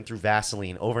like I'm looking through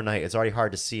Vaseline overnight. It's already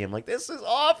hard to see. I'm like, this is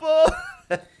awful.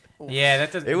 Yeah,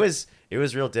 that does. It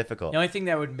was real difficult. The only thing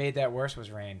that would made that worse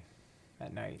was rain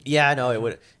at night. Yeah, I know it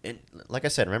would. And like I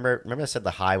said, remember I said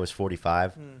the high was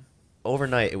 45.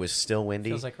 Overnight, it was still windy.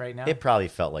 Feels like right now. It probably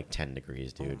felt like 10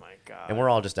 degrees, dude. Oh my God. And we're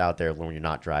all just out there when you're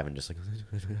not driving, just like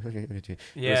it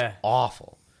was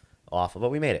awful.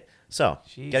 But we made it. So,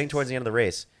 getting towards the end of the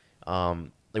race,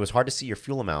 it was hard to see your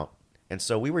fuel amount. And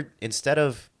so we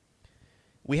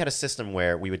had a system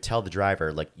where we would tell the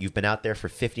driver, like, you've been out there for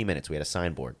 50 minutes. We had a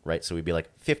signboard, right? So we'd be like,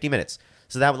 50 minutes.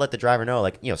 So that would let the driver know,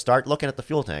 like, start looking at the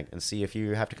fuel tank and see if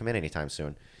you have to come in anytime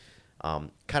soon.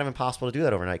 Kind of impossible to do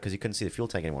that overnight because you couldn't see the fuel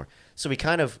tank anymore. So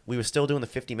we were still doing the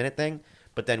 50-minute thing,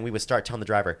 but then we would start telling the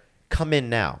driver, come in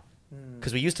now.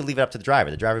 Because we used to leave it up to the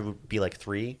driver. The driver would be like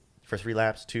 3 for 3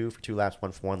 laps, 2 for 2 laps,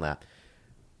 1 for 1 lap.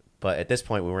 But at this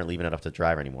point, we weren't leaving it up to the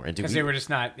driver anymore. Because they were just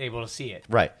not able to see it.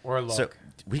 Right. Or look. So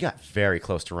we got very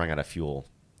close to running out of fuel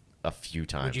a few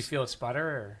times. Would you feel it sputter?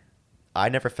 Or? I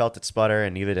never felt it sputter,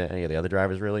 and neither did any of the other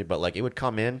drivers really. But like it would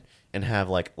come in and have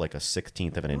like a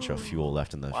 1/16 of an inch of fuel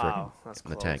left in the in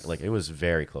the tank. Like it was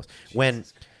very close. When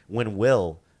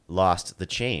Will lost the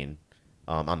chain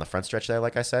on the front stretch there,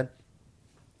 like I said,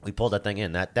 we pulled that thing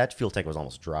in. That fuel tank was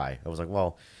almost dry. I was like,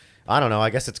 well, I don't know. I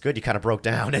guess it's good you kind of broke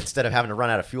down instead of having to run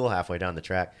out of fuel halfway down the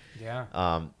track.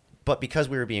 Yeah. But because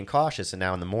we were being cautious, and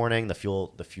now in the morning the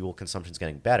fuel consumption's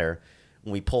getting better,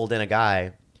 when we pulled in a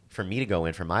guy for me to go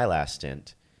in for my last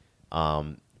stint,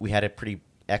 we had a pretty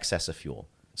excess of fuel.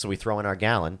 So we throw in our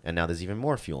gallon, and now there's even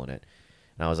more fuel in it.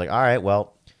 And I was like, all right,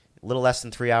 well, a little less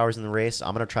than 3 hours in the race.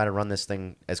 I'm going to try to run this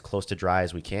thing as close to dry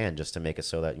as we can just to make it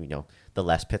so that, the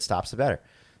less pit stops, the better.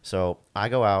 So I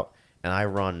go out, and I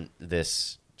run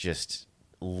this just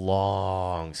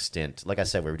long stint. Like I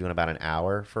said, we were doing about an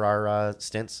hour for our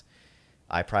stints.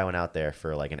 I probably went out there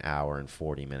for like an hour and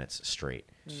 40 minutes straight,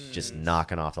 just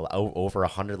knocking off over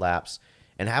 100 laps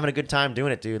and having a good time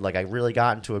doing it, dude. Like I really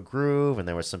got into a groove, and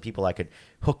there was some people I could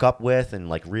hook up with and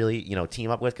like really,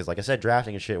 team up with. Cause like I said,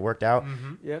 drafting and shit worked out.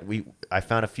 Yeah. I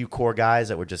found a few core guys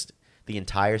that were just the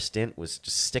entire stint was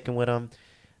just sticking with them,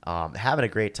 having a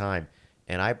great time.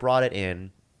 And I brought it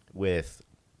in with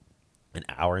an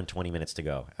hour and 20 minutes to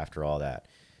go after all that.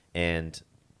 And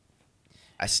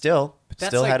I still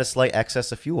had a slight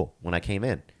excess of fuel when I came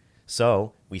in.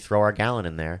 So we throw our gallon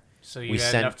in there. So you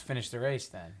had enough to finish the race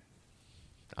then?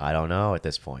 I don't know at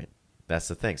this point. That's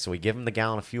the thing. So we give him the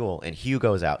gallon of fuel, and Hugh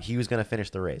goes out. Hugh's going to finish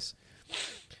the race.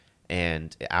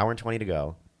 And an hour and 20 to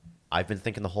go. I've been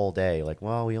thinking the whole day, like,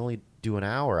 well, we only do an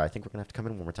hour. I think we're going to have to come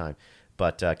in one more time.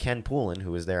 But Ken Poulin,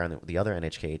 who was there on the other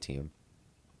NHK team,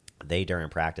 they, during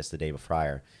practice the day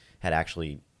before, had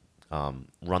actually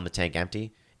run the tank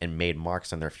empty and made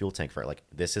marks on their fuel tank for it. Like,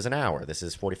 this is an hour. This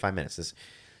is 45 minutes.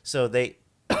 So they,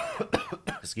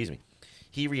 excuse me,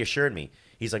 he reassured me.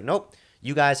 He's like, nope,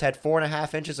 you guys had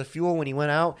 4.5 inches of fuel when you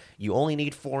went out. You only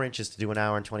need 4 inches to do an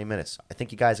hour and 20 minutes. I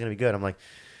think you guys are going to be good. I'm like,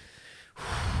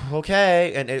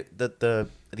 okay. And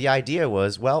the idea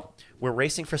was, well, we're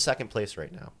racing for second place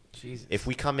right now. Jesus. If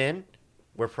we come in,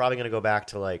 we're probably going to go back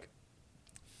to like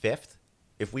 5th.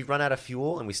 If we run out of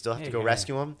fuel and we still have to go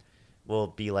rescue them, we'll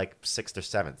be like 6th or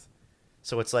 7th.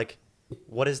 So it's like,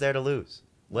 what is there to lose?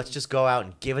 Let's just go out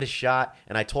and give it a shot.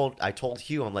 And I told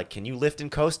Hugh, I'm like, can you lift and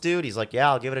coast, dude? He's like, yeah,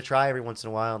 I'll give it a try every once in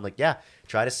a while. I'm like, yeah,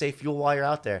 try to save fuel while you're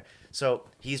out there. So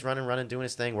he's running, doing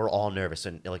his thing. We're all nervous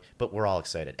but we're all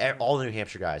excited. All the New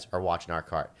Hampshire guys are watching our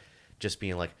kart, just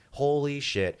being like, holy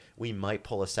shit, we might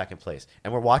pull a second place.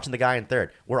 And we're watching the guy in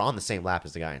third. We're on the same lap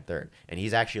as the guy in third, and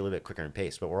he's actually a little bit quicker in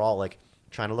pace. But we're all like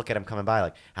trying to look at him coming by,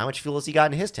 like, how much fuel has he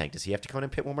got in his tank? Does he have to come in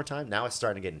and pit one more time? Now it's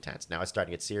starting to get intense. Now it's starting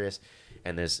to get serious,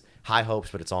 and there's high hopes,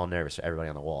 but it's all nervous for everybody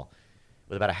on the wall.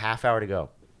 With about a half hour to go,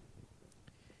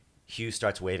 Hugh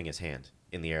starts waving his hand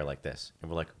in the air like this,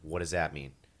 and we're like, what does that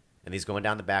mean? And he's going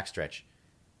down the backstretch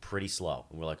pretty slow,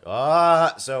 and we're like,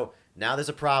 so now there's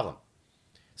a problem.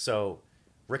 So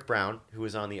Rick Brown, who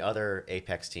was on the other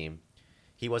Apex team,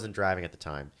 he wasn't driving at the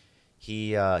time.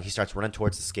 He starts running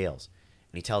towards the scales.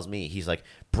 And he tells me, he's like,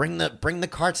 bring the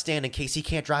kart stand in case he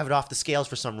can't drive it off the scales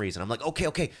for some reason. I'm like,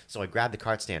 okay. So I grab the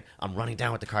kart stand. I'm running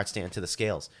down with the kart stand to the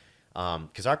scales.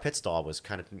 Because our pit stall was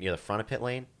kind of near the front of pit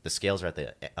lane. The scales are at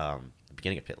the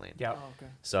beginning of pit lane. Yeah. Oh,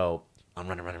 okay. So I'm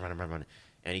running.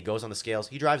 And he goes on the scales.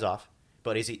 He drives off.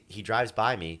 But as he drives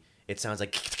by me, it sounds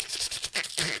like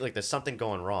there's something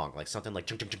going wrong. Like something like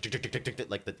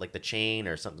the chain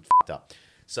or something fucked up.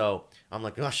 So I'm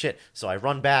like, oh shit. So I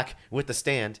run back with the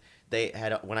stand.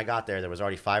 When I got there was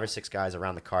already 5 or 6 guys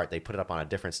around the cart. They put it up on a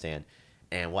different stand.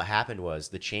 And what happened was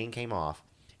the chain came off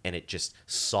and it just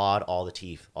sawed all the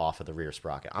teeth off of the rear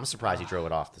sprocket. I'm surprised he drove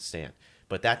it off the stand.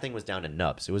 But that thing was down to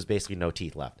nubs. It was basically no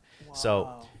teeth left. Wow.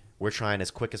 So we're trying as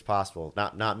quick as possible.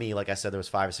 Not me. Like I said, there was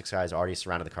 5 or 6 guys already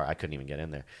surrounded the car. I couldn't even get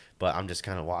in there. But I'm just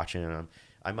kind of watching. And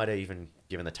I might have even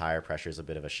given the tire pressures a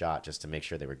bit of a shot just to make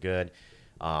sure they were good.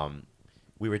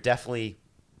 We were definitely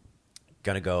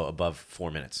going to go above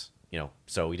 4 minutes.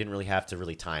 So we didn't really have to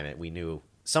really time it. We knew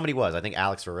somebody was. I think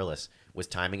Alex Varillas was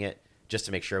timing it just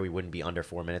to make sure we wouldn't be under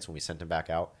 4 minutes when we sent him back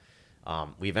out.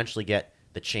 We eventually get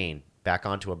the chain back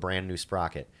onto a brand new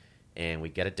sprocket, and we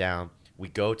get it down. We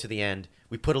go to the end.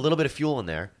 We put a little bit of fuel in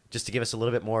there just to give us a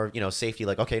little bit more, safety.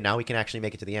 Like, okay, now we can actually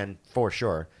make it to the end for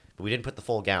sure. But we didn't put the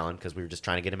full gallon because we were just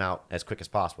trying to get him out as quick as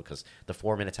possible because the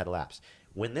 4 minutes had elapsed.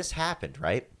 When this happened,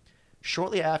 right,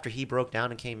 shortly after he broke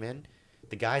down and came in,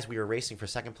 the guys we were racing for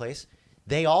second place,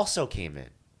 they also came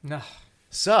in. No.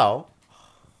 So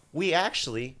we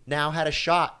actually now had a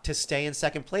shot to stay in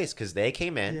second place because they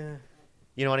came in. Yeah.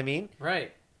 You know what I mean?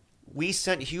 Right. We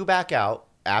sent Hugh back out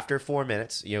after 4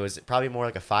 minutes. It was probably more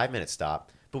like a 5-minute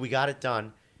stop, but we got it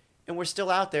done, and we're still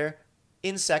out there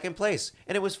in second place.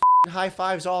 And it was high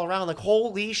fives all around. Like,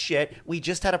 holy shit, we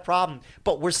just had a problem,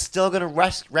 but we're still going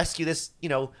to rescue this,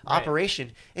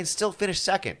 operation and still finish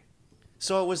second.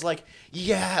 So it was like,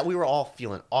 yeah, we were all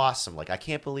feeling awesome. Like, I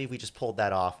can't believe we just pulled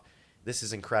that off. This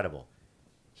is incredible.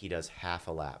 He does half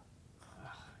a lap.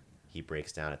 He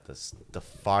breaks down at the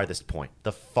farthest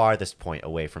point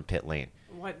away from pit lane.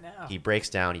 What now? He breaks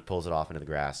down. He pulls it off into the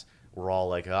grass. We're all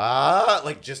like,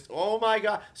 just, oh my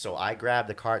God. So I grab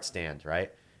the kart stand,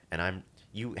 right? And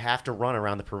you have to run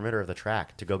around the perimeter of the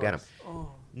track to go get him.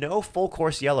 Oh. No full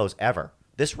course yellows ever.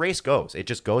 This race goes. It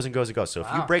just goes and goes and goes. So if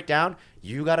you break down,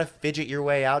 you got to fidget your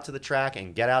way out to the track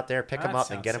and get out there, pick them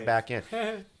up, and get them back in.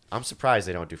 I'm surprised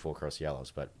they don't do full course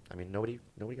yellows, but, I mean, nobody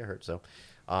got hurt. So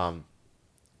I'm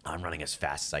running as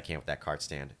fast as I can with that kart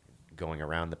stand, going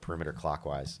around the perimeter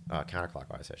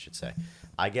counterclockwise, I should say.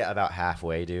 I get about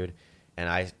halfway, dude, and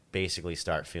I basically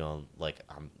start feeling like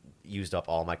I'm used up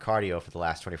all my cardio for the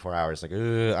last 24 hours. Like,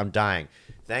 I'm dying.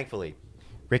 Thankfully,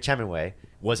 Rich Hemingway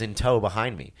was in tow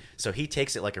behind me. So he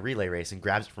takes it like a relay race and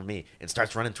grabs it from me and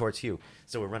starts running towards Hugh.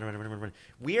 So we're running.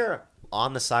 We are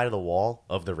on the side of the wall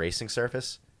of the racing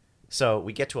surface. So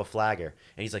we get to a flagger,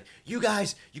 and he's like, you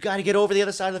guys, you got to get over the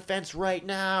other side of the fence right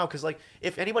now. Because, like,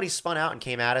 if anybody spun out and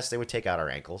came at us, they would take out our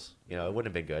ankles. It wouldn't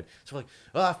have been good. So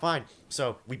we're like, fine.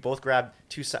 So we both grabbed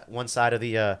one side of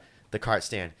the cart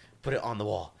stand, put it on the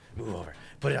wall, move over,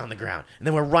 put it on the ground. And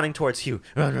then we're running towards Hugh.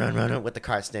 Run with the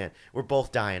cart stand. We're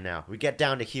both dying now. We get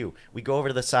down to Hugh. We go over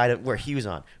to the side of where Hugh's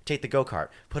on. Take the go-kart.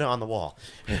 Put it on the wall.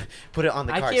 Put it on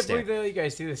the cart stand. I can't believe that you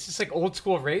guys do this. It's just like old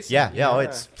school racing. Yeah.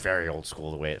 It's very old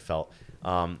school the way it felt.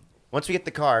 Once we get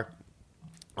the car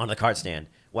on the cart stand,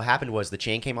 what happened was the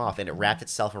chain came off and it wrapped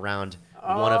itself around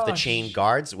one of the chain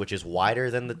guards, which is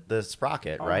wider than the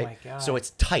sprocket, right? My God. So it's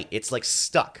tight. It's like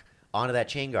stuck onto that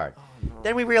chain guard. Oh, no.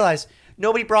 Then we realized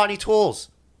nobody brought any tools.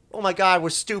 Oh my God, we're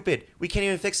stupid. We can't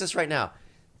even fix this right now.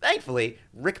 Thankfully,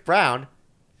 Rick Brown,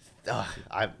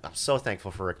 I'm so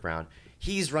thankful for Rick Brown.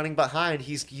 He's running behind.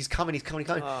 He's coming.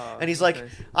 Oh, and he's like,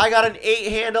 nice. I got an 8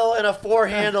 handle and a 4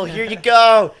 handle. Here you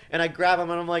go. And I grab him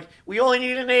and I'm like, we only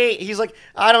need an 8. He's like,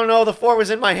 I don't know. The 4 was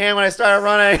in my hand when I started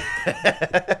running.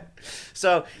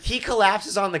 So he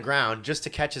collapses on the ground just to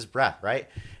catch his breath, right?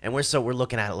 And we're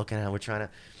looking at it. We're trying to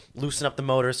loosen up the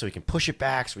motor so we can push it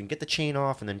back, so we can get the chain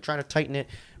off, and then trying to tighten it.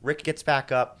 Rick gets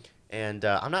back up, and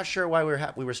I'm not sure why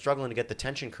we were struggling to get the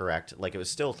tension correct. Like, it was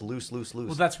still loose. Well,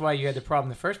 that's why you had the problem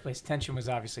in the first place. Tension was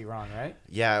obviously wrong, right?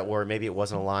 Yeah, or maybe it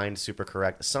wasn't aligned super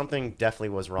correct. Something definitely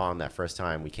was wrong that first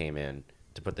time we came in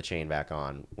to put the chain back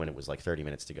on when it was like 30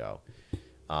 minutes to go.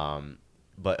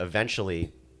 But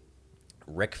eventually,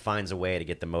 Rick finds a way to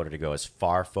get the motor to go as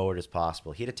far forward as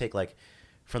possible. He had to take, like,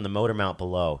 from the motor mount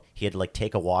below, he had to, like,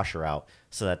 take a washer out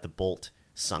so that the bolt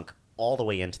sunk all the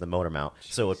way into the motor mount.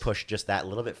 Jeez. So it would push just that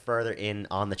little bit further in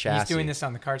on the chassis. He's doing this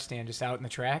on the kart stand, just out in the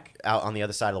track? Out on the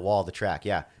other side of the wall of the track,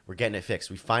 yeah. We're getting it fixed.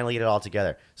 We finally get it all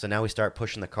together. So now we start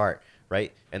pushing the cart,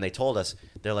 right? And they told us,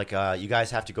 they're like, you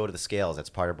guys have to go to the scales. That's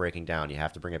part of breaking down. You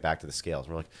have to bring it back to the scales.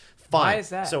 And we're like, fine. Why is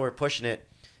that? So we're pushing it,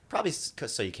 probably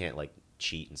so you can't, like,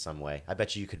 cheat in some way. I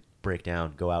bet you could break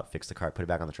down, go out, fix the cart, put it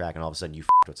back on the track, and all of a sudden you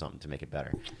with something to make it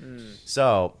better.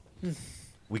 So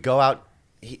we go out,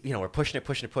 we're pushing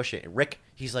it. And Rick,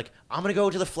 he's like, I'm going to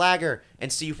go to the flagger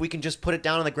and see if we can just put it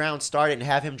down on the ground, start it, and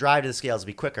have him drive to the scales. It'll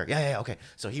be quicker. Yeah, okay.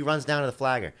 So he runs down to the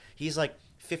flagger. He's like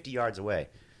 50 yards away.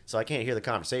 So I can't hear the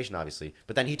conversation, obviously.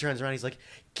 But then he turns around. He's like,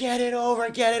 get it over.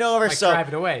 Like, so drive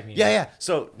it away. Maybe. Yeah.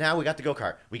 So now we got the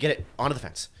go-kart. We get it onto the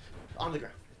fence, on the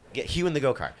ground. Get Hugh in the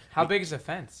go-kart. How big is the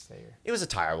fence there? It was a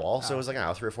tire wall, so it was like, I don't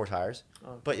know, 3 or 4 tires.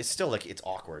 But it's still, like, it's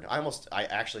awkward.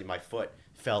 My foot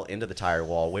fell into the tire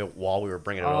wall while we were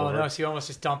bringing it over. Oh, no, so you almost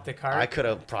just dumped the cart? I could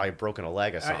have probably broken a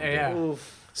leg or something. Yeah.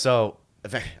 So,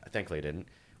 thankfully I didn't.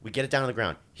 We get it down on the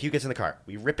ground. Hugh gets in the car.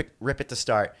 We rip it to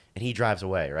start, and he drives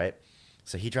away, right?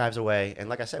 So he drives away, and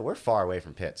like I said, we're far away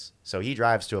from pits. So he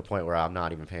drives to a point where I'm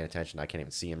not even paying attention. I can't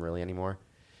even see him really anymore.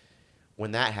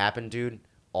 When that happened, dude,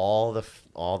 all the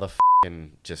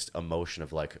just emotion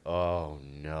of like, oh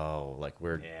no, like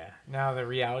now the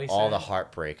reality all side. The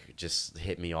heartbreak just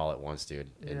hit me all at once,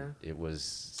 dude. And it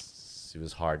was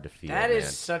hard to feel. That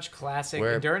is such classic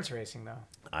endurance racing,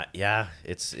 though. Yeah,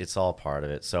 it's all part of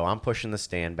it. So I'm pushing the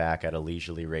stand back at a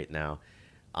leisurely rate now.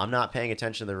 I'm not paying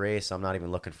attention to the race. I'm not even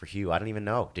looking for Hugh. I don't even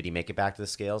know. Did he make it back to the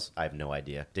scales? I have no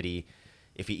idea.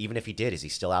 Even if he did, is he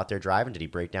still out there driving? Did he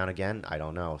break down again? I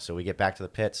don't know. So we get back to the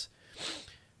pits.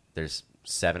 There's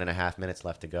 7.5 minutes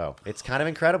left to go. It's kind of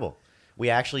incredible. We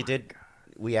actually did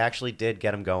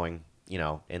get him going,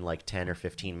 in like 10 or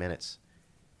 15 minutes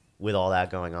with all that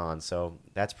going on. So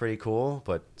that's pretty cool,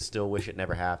 but still wish it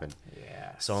never happened.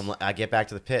 Yeah. So I get back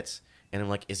to the pits, and I'm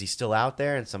like, is he still out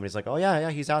there? And somebody's like, oh, yeah,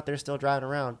 he's out there still driving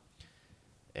around.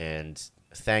 And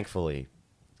thankfully,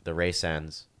 the race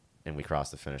ends, and we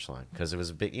cross the finish line. Because it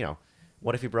was a big,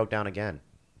 what if he broke down again?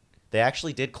 They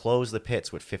actually did close the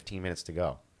pits with 15 minutes to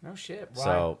go. No shit. Why?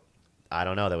 So, I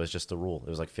don't know. That was just the rule. It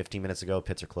was like 15 minutes ago,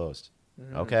 pits are closed.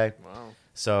 Okay? Wow.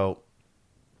 So,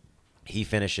 he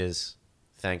finishes,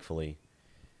 thankfully.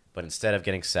 But instead of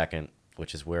getting second,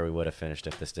 which is where we would have finished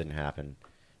if this didn't happen,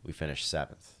 we finished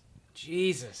 7th.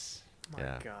 Jesus.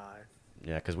 My God.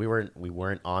 Yeah, because we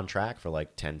weren't on track for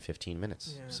like 10, 15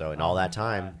 minutes. Yeah. So, in all that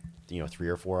time, 3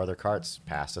 or 4 other karts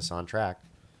passed us on track.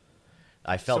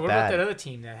 I felt bad. So what about that other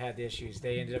team that had the issues?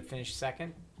 They ended up finishing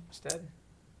second instead?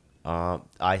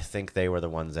 I think they were the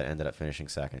ones that ended up finishing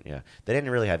second, yeah. They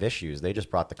didn't really have issues. They just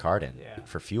brought the cart in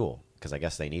for fuel because I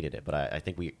guess they needed it. But I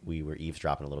think we were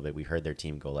eavesdropping a little bit. We heard their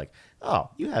team go like, oh,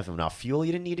 you have enough fuel.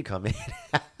 You didn't need to come in.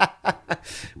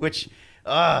 Which,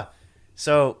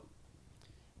 so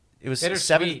it was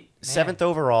seventh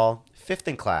overall, 5th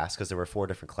in class because there were 4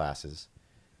 different classes.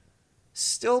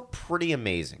 Still pretty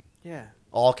amazing. Yeah.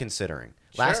 All considering.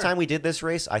 Sure. Last time we did this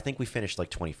race, I think we finished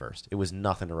like 21st. It was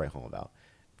nothing to write home about.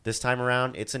 This time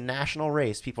around, it's a national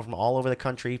race. People from all over the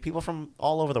country, people from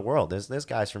all over the world. There's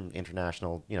guys from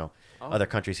international, other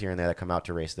countries here and there that come out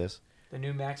to race this. The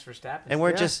new Max Verstappen. And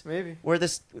we're we're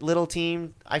this little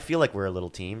team. I feel like we're a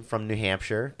little team from New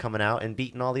Hampshire coming out and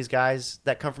beating all these guys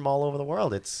that come from all over the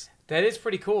world. That is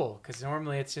pretty cool because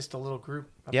normally it's just a little group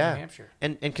up in New Hampshire.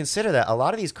 And consider that a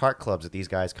lot of these kart clubs that these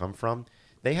guys come from,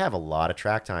 they have a lot of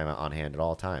track time on hand at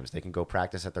all times. They can go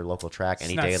practice at their local track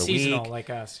any day of the week. It's not seasonal like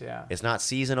us, yeah. It's not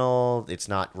seasonal. It's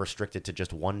not restricted to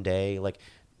just one day. Like,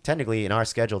 technically, in our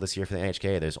schedule this year for the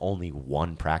NHK, there's only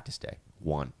one practice day.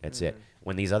 One. That's it.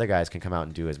 When these other guys can come out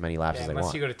and do as many laps as they want.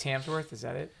 Unless you go to Tamsworth, is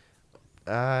that it?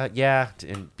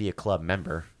 And be a club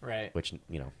member. Right. Which, not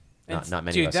many of us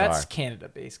are. Dude, that's Canada,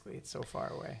 basically. It's so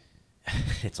far away.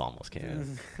 It's almost Canada.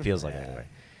 Feels like it anyway.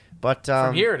 But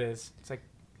from here it is. It's like...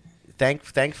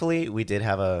 Thankfully, we did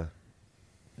have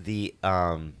the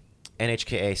NHKA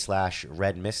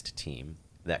 /Red Mist team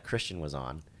that Christian was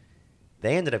on.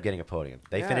 They ended up getting a podium.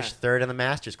 They finished third in the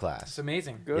Masters class. It's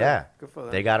amazing. Good. Yeah. Good for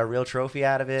them. They got a real trophy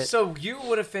out of it. So you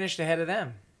would have finished ahead of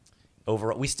them.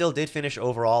 Overall, we still did finish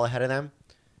overall ahead of them,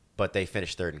 but they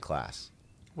finished third in class.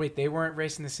 Wait, they weren't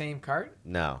racing the same kart?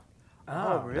 No.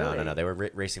 Oh, really? No. They were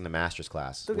racing the Masters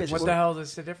class. Look Which at What is the hell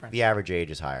is the difference? the average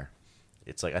age is higher.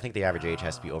 It's like I think the average age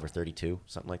has to be over 32,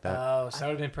 something like that. Oh, so that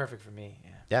would have been perfect for me.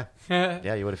 Yeah. Yeah.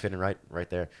 Yeah, you would have fit in right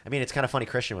there. I mean, it's kind of funny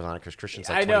Christian was on it because Christian's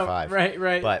like I know. 25.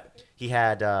 Right. But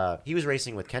he was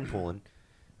racing with Ken Poulin,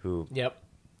 who Yep.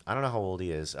 I don't know how old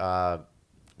he is.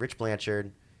 Rich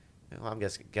Blanchard, well, I'm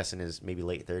guessing is maybe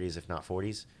late 30s, if not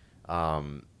 40s.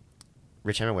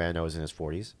 Rich Hemingway, I know, is in his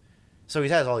 40s. So he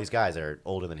has all these guys that are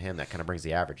older than him that kind of brings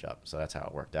the average up. So that's how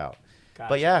it worked out. Gotcha.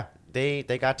 But yeah, they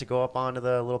got to go up onto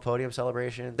the little podium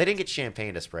celebration. They didn't get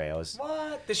champagne to spray.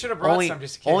 What? They should have brought some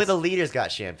just in case. Only the leaders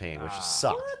got champagne, which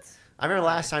sucked. What? I remember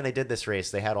last time they did this race,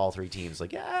 they had all three teams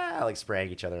like spraying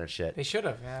each other and shit. They should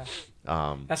have, yeah.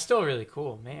 Um, That's still really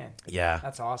cool, man. yeah,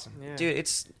 That's awesome. Yeah. dude,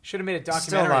 it's Should have made a documentary.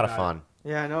 still a lot of about fun.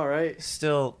 Yeah, I know, right?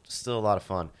 Still a lot of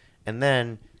fun. And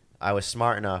then I was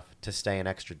smart enough to stay an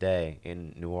extra day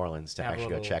in New Orleans to Have a actually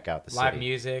go little check out the live city.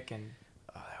 music and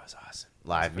Oh, that was awesome.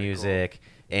 Live pretty music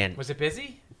and was it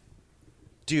busy?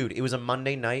 dude, it was a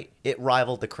Monday night. It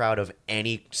rivaled the crowd of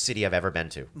any city I've ever been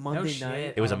to. Monday shit.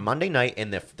 night. It was a Monday night,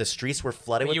 and the streets were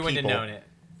flooded with You people. wouldn't have known it.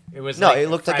 It was No, like it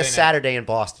looked like a Friday night. Saturday in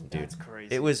Boston, dude. That's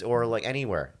crazy. It was, or like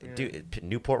anywhere. Yeah. Dude,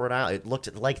 Newport, Rhode Island, it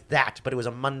looked like that, but it was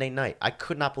a Monday night. I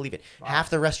could not believe it. Wow. Half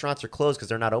the restaurants are closed because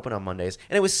they're not open on Mondays,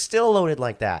 and it was still loaded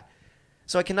like that.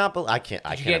 So I cannot believe, I can't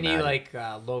Did you get any imagine.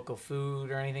 like local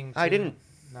food or anything? I too? didn't.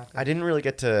 Nothing. I didn't really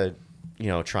get to,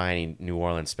 try any New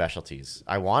Orleans specialties.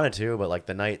 I wanted to, but like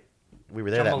the night we were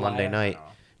there that Jambalaya? Monday night.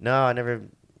 Oh. No, I never,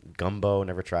 gumbo,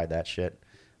 never tried that shit.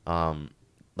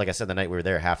 Like I said, the night we were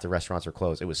there, half the restaurants were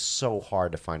closed. It was so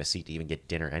hard to find a seat to even get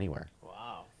dinner anywhere.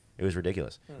 Wow. It was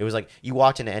ridiculous. It was like you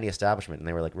walked into any establishment and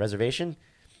they were like, reservation?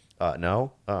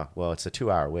 No. Well, it's a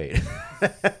 2-hour wait.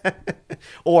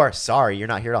 Or, sorry, you're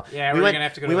not here at all. Yeah, we're gonna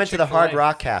have to go to we the went to the Chick-fil-A. Hard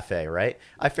Rock Cafe, right?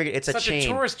 I figured it's Such a chain.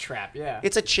 a tourist trap, yeah.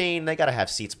 It's a chain. They got to have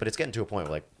seats, but it's getting to a point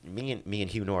where, like, me and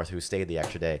Hugh North, who stayed the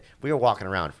extra day, we were walking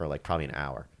around for, like, probably an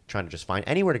hour trying to just find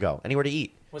anywhere to go, anywhere to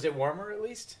eat. Was it warmer at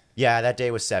least? Yeah, that day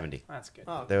was 70. That's good.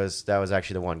 Oh, That was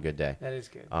actually the one good day. That is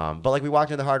good. But, like, we walked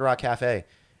into the Hard Rock Cafe,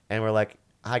 and we're like,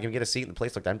 hi, can we get a seat? And the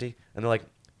place looked empty. And they're like,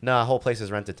 nah, the whole place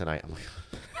is rented tonight. I'm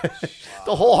like,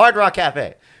 the whole Hard Rock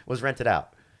Cafe was rented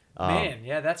out. Man,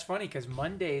 yeah, that's funny because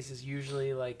Mondays is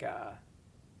usually like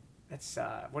that's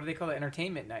what do they call it?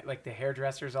 Entertainment night. Like the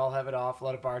hairdressers all have it off. A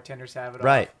lot of bartenders have it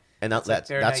Right. off. And It's like that's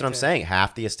their what night I'm to- saying.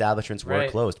 Half the establishments were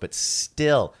Right. closed, but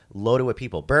still loaded with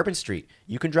people. Bourbon Street,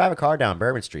 you can drive a car down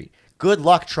Bourbon Street. Good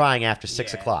luck trying after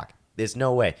 6 Yeah. o'clock. There's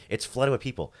no way. It's flooded with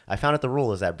people. I found out the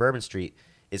rule is that Bourbon Street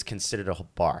is considered a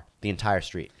bar, the entire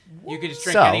street. You could just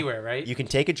drink So, anywhere, right? You can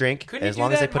take a drink Couldn't as you do long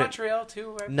that as they in put it. Montreal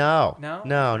too? Right? No. No?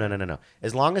 No.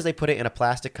 As long as they put it in a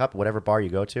plastic cup, whatever bar you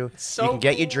go to, so you can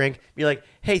get your cool. drink, be like,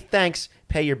 hey, thanks,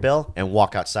 pay your bill, and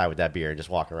walk outside with that beer and just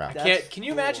walk around. Can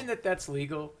you imagine that that's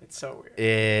legal? It's so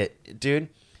weird. Dude,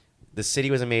 the city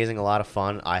was amazing, a lot of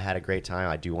fun. I had a great time.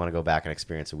 I do want to go back and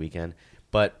experience a weekend,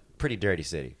 but pretty dirty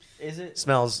city. Is it?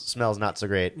 Smells not so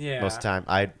great Yeah. most of the time.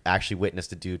 I actually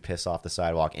witnessed a dude piss off the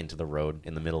sidewalk into the road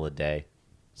in the middle of the day.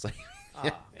 It's like, Yeah.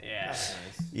 That's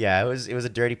nice. yeah, it was a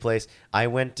dirty place. I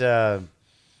went.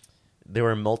 There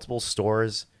were multiple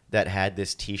stores that had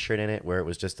this T-shirt in it where it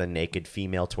was just a naked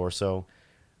female torso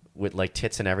with like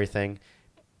tits and everything.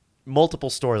 Multiple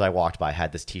stores I walked by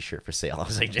had this T-shirt for sale. I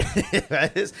was like,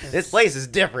 this place is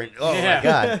different. Oh Yeah. my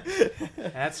god.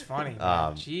 That's funny.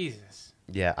 Man. Jesus.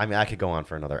 Yeah, I mean, I could go on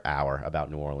for another hour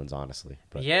about New Orleans, honestly.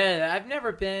 But Yeah, I've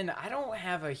never been. I don't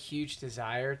have a huge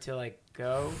desire to like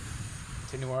go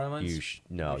to New Orleans. you should.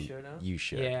 You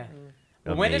should. Yeah.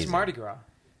 Well, when is Amazing. Mardi Gras?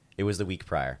 It was the week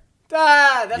prior.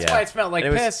 Ah, that's Yeah. why it smelled like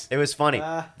And piss. It was funny.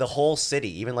 Ah. The whole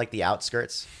city, even like the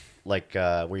outskirts, like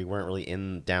where you weren't really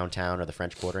in downtown or the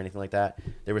French Quarter or anything like that,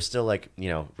 there were still like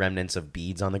remnants of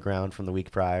beads on the ground from the week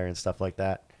prior and stuff like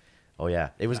that. Oh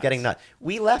yeah, it was getting nuts.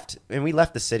 We left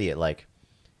the city at like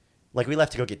we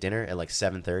left to go get dinner at like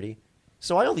 7:30.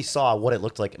 So I only saw what it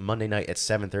looked like Monday night at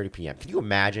 7:30 p.m. Can you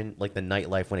imagine like the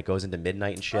nightlife when it goes into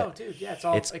midnight and shit? Oh, dude, yeah, it's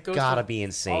all. It's it goes gotta for be all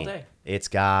insane. day. It's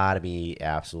gotta be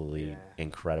absolutely Yeah.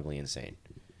 incredibly insane.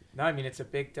 No, I mean it's a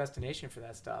big destination for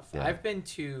that stuff. Yeah. I've been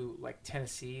to like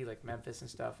Tennessee, like Memphis and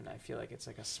stuff, and I feel like it's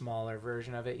like a smaller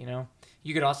version of it.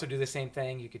 You could also do the same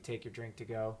thing. You could take your drink to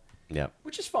go, Yeah.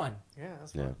 which is fun, Yeah,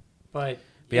 that's Yeah. fun. but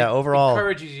Yeah, it overall-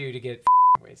 encourages you to get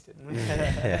wasted.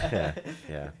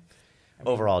 Yeah.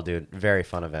 Overall, dude, very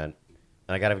fun event.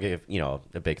 And I got to give,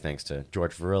 a big thanks to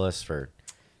George Varillis for,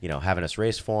 having us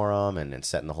race for him and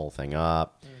setting the whole thing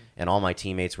up. And all my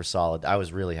teammates were solid. I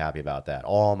was really happy about that.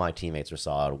 All my teammates were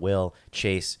solid. Will,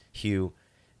 Chase, Hugh,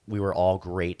 we were all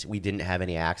great. We didn't have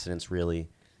any accidents, really,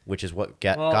 which is what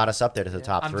got us up there to the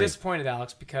top I'm three. disappointed,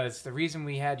 Alex, because the reason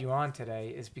we had you on today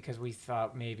is because we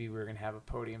thought maybe we were going to have a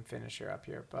podium finisher up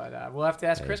here. But we'll have to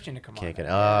ask Christian to come on.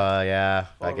 Yeah.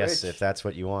 Or I guess Rich. if that's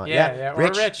what you want. Yeah. Or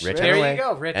Rich. There anyway. you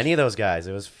go, Rich. Any of those guys.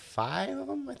 It was 5 of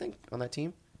them, I think, on that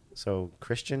team. So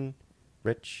Christian,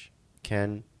 Rich,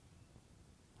 Ken,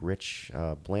 Rich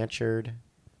Blanchard.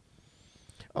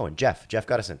 Oh, and Jeff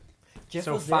Guttison. Jeff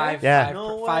So was five there?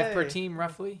 per way. team,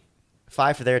 roughly?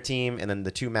 5 for their team, and then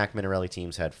the 2 Mac Minarelli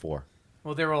teams had 4.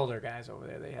 Well, they're older guys over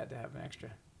there. They had to have an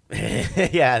extra.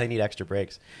 Yeah, they need extra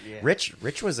breaks. Yeah. Rich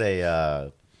was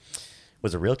a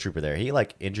real trooper there. He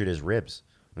injured his ribs,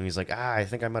 and he's like, I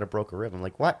think I might have broke a rib. I'm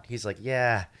like, what? He's like,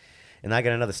 yeah. And I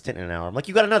got another stint in an hour. I'm like,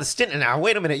 you got another stint in an hour?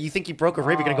 Wait a minute. You think you broke a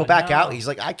rib? You're gonna go back out? He's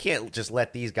like, I can't just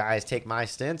let these guys take my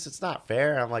stints. It's not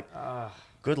fair. I'm like,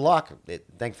 good luck.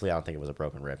 Thankfully, I don't think it was a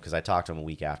broken rib because I talked to him a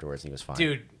week afterwards and he was fine.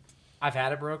 Dude, I've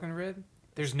had a broken rib.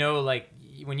 There's no,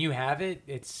 when you have it,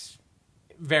 it's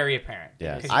very apparent.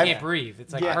 Yeah. Because you can't breathe.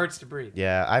 It's it hurts to breathe.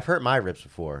 Yeah, I've hurt my ribs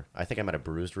before. I think I might have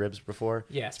bruised ribs before.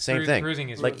 Yes. Same thing. Bruising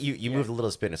is you move a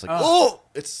little spin. It's like,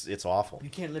 it's awful.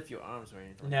 You can't lift your arms or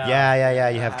anything. No. Yeah.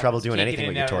 You have trouble doing Can't anything get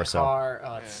with in your and out of the torso. car.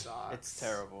 Oh, it sucks. It's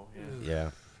terrible.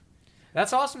 Yeah.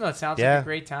 That's awesome, though. It sounds like a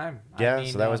great time. Yeah, I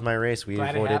mean, so that was my race. We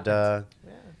glad it avoided happened.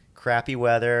 crappy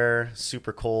weather,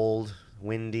 super cold,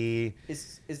 windy.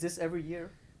 Is this every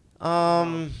year?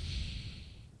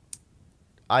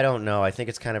 I don't know. I think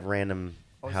it's kind of random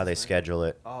how they just schedule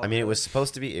it. Oh, I mean, it was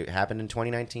supposed to be. It happened in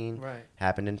 2019. Right.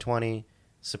 Happened in 20.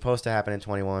 Supposed to happen in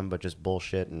 21, but just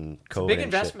bullshit and COVID. It's a big and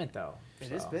investment, though.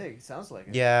 It is big. It sounds like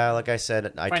it. Yeah, like I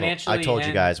said, I Financially told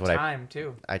you guys what time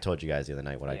too. I told you guys the other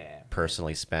night what I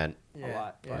personally spent. Yeah. A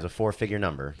lot. It was a 4-figure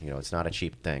number. It's not a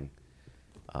cheap thing.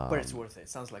 But it's worth it.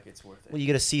 Sounds like it's worth it. Well, you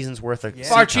get a season's worth of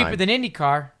Far seat time. cheaper than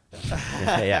IndyCar.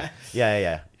 Yeah.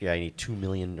 You need $2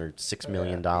 million or $6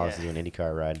 million to do an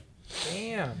IndyCar ride.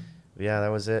 Damn. Yeah, that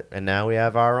was it. And now we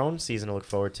have our own season to look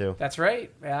forward to. That's right.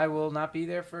 I will not be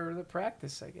there for the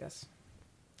practice, I guess.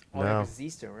 Oh, No. it's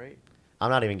Easter, right? I'm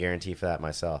not even guaranteed for that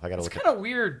myself. I gotta It's look. kind of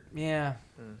weird. Yeah.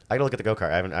 I gotta look at the go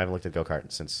kart. I haven't looked at the go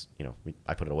kart since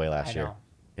I put it away last I year. know.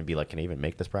 And be like, can I even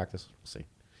make this practice? We'll see.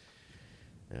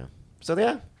 Yeah. So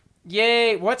yeah,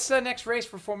 Yay. What's the next race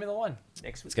for Formula One?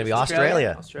 Next week. it's gonna be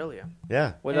Australia. Australia. Australia.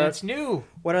 Yeah. What And are it's new.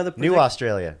 what are the New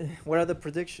Australia. What are the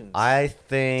predictions? I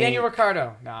think Daniel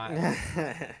Ricciardo. Nah.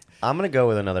 I'm gonna go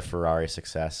with another Ferrari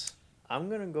success. I'm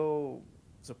gonna go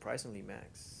surprisingly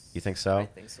Max. You think so? I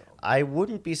think so. I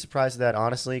wouldn't be surprised at that,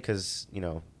 honestly, because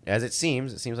as it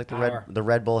seems like the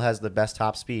Red Bull has the best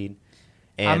top speed.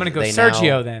 And I'm going to go they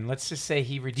Sergio then. Let's just say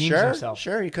he redeems himself.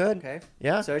 Sure, you could. Okay.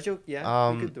 Yeah. Sergio,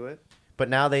 we could do it. But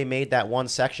now they made that one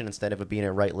section instead of it being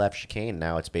a right-left chicane.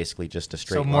 Now it's basically just a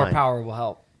straight So line. more power will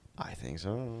help. I think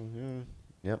so.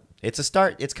 Yeah. Yep. It's a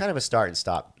start. It's kind of a start and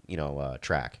stop.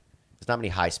 Track. There's not many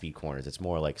high-speed corners. It's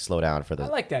more like slow down for the. I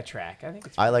like that track. I think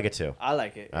it's I like it too. I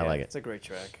like it. I like it. It's a great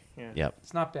track. Yeah. Yep.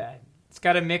 It's not bad. It's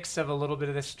got a mix of a little bit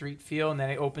of the street feel, and then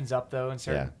it opens up though in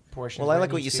certain portions. Well, I where like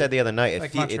it what you needs said to. the other night.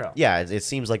 Like Montreal. It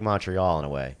seems like Montreal in a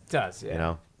way. It does,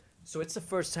 yeah. So it's the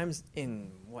first time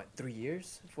in 3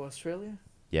 years for Australia?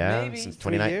 Yeah, Maybe. since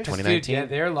 3 years? 2019. Dude, yeah,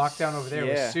 their lockdown over there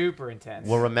was Yeah. super intense.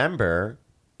 Well, remember,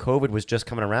 COVID was just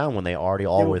coming around when they already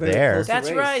all They were were very there. close to That's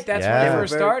race. right. That's Yeah. when They they were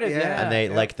first very- started. yeah. Yeah. And they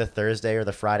like the Thursday or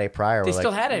the Friday prior. They were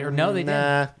still like, had it, or no, they didn't.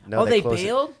 Nah, no, Oh, they closed it.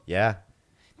 bailed? Yeah,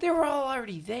 They were all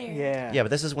already there. Yeah. yeah, but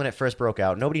this is when it first broke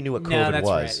out. Nobody knew what No, COVID that's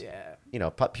was. right. Yeah.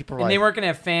 People were And like, they weren't gonna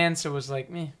have fans, so it was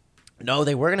like, meh. no,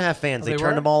 they were gonna have fans. Oh, they they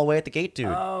turned were? them all away at the gate, dude.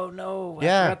 Oh no, I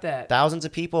yeah, forgot that. thousands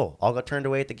of people all got turned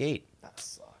away at the gate. That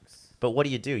sucks. But what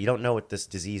do? You don't know what this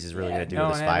disease is really Yeah, gonna do no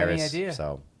with this one had any virus. idea.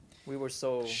 So, We were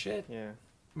so... Shit. Yeah.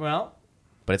 Well,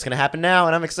 but it's gonna happen now,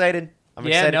 and I'm excited. I'm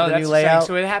yeah, excited no, for the that's new layout exciting.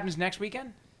 So it happens next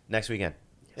weekend. next weekend.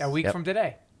 Yeah, a week Yep. from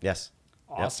today. Yes.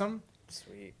 Awesome.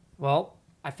 Sweet. Well,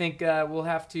 I think we'll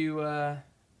have to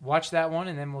watch that one,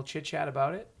 and then we'll chit chat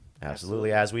about it.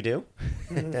 Absolutely, as we do.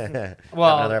 Have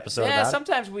Well, another episode yeah, about it.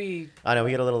 sometimes we I know we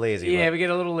get a little lazy. yeah but we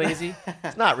get a little lazy.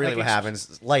 it's not really like what ex-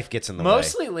 happens. Life gets in the way.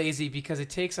 Mostly lazy because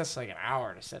it takes us like an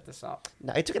hour to set this up.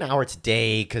 No, it took an hour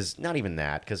today, because not even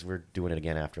that, because we're doing it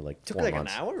again after like Took 4 like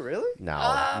months. an hour, really? No,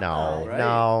 right.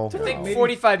 no. I think Maybe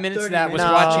 45 minutes of 30 that was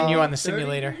minutes. watching No. you on the 30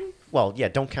 simulator. Well, yeah,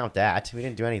 don't count that. We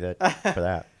didn't do any of that for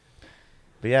that.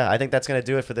 But yeah, I think that's going to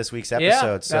do it for this week's Yeah,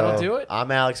 episode. So that'll do it. I'm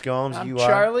Alex Gomes. I'm you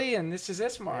Charlie, and this is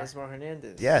Ismar. Ismar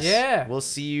Hernandez. Yes. Yeah. We'll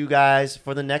see you guys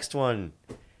for the next one.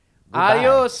 Goodbye.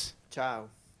 Adios. Ciao.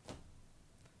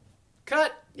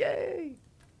 Cut. Yay.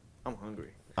 I'm hungry.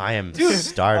 I am Dude,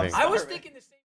 starving. I was thinking this.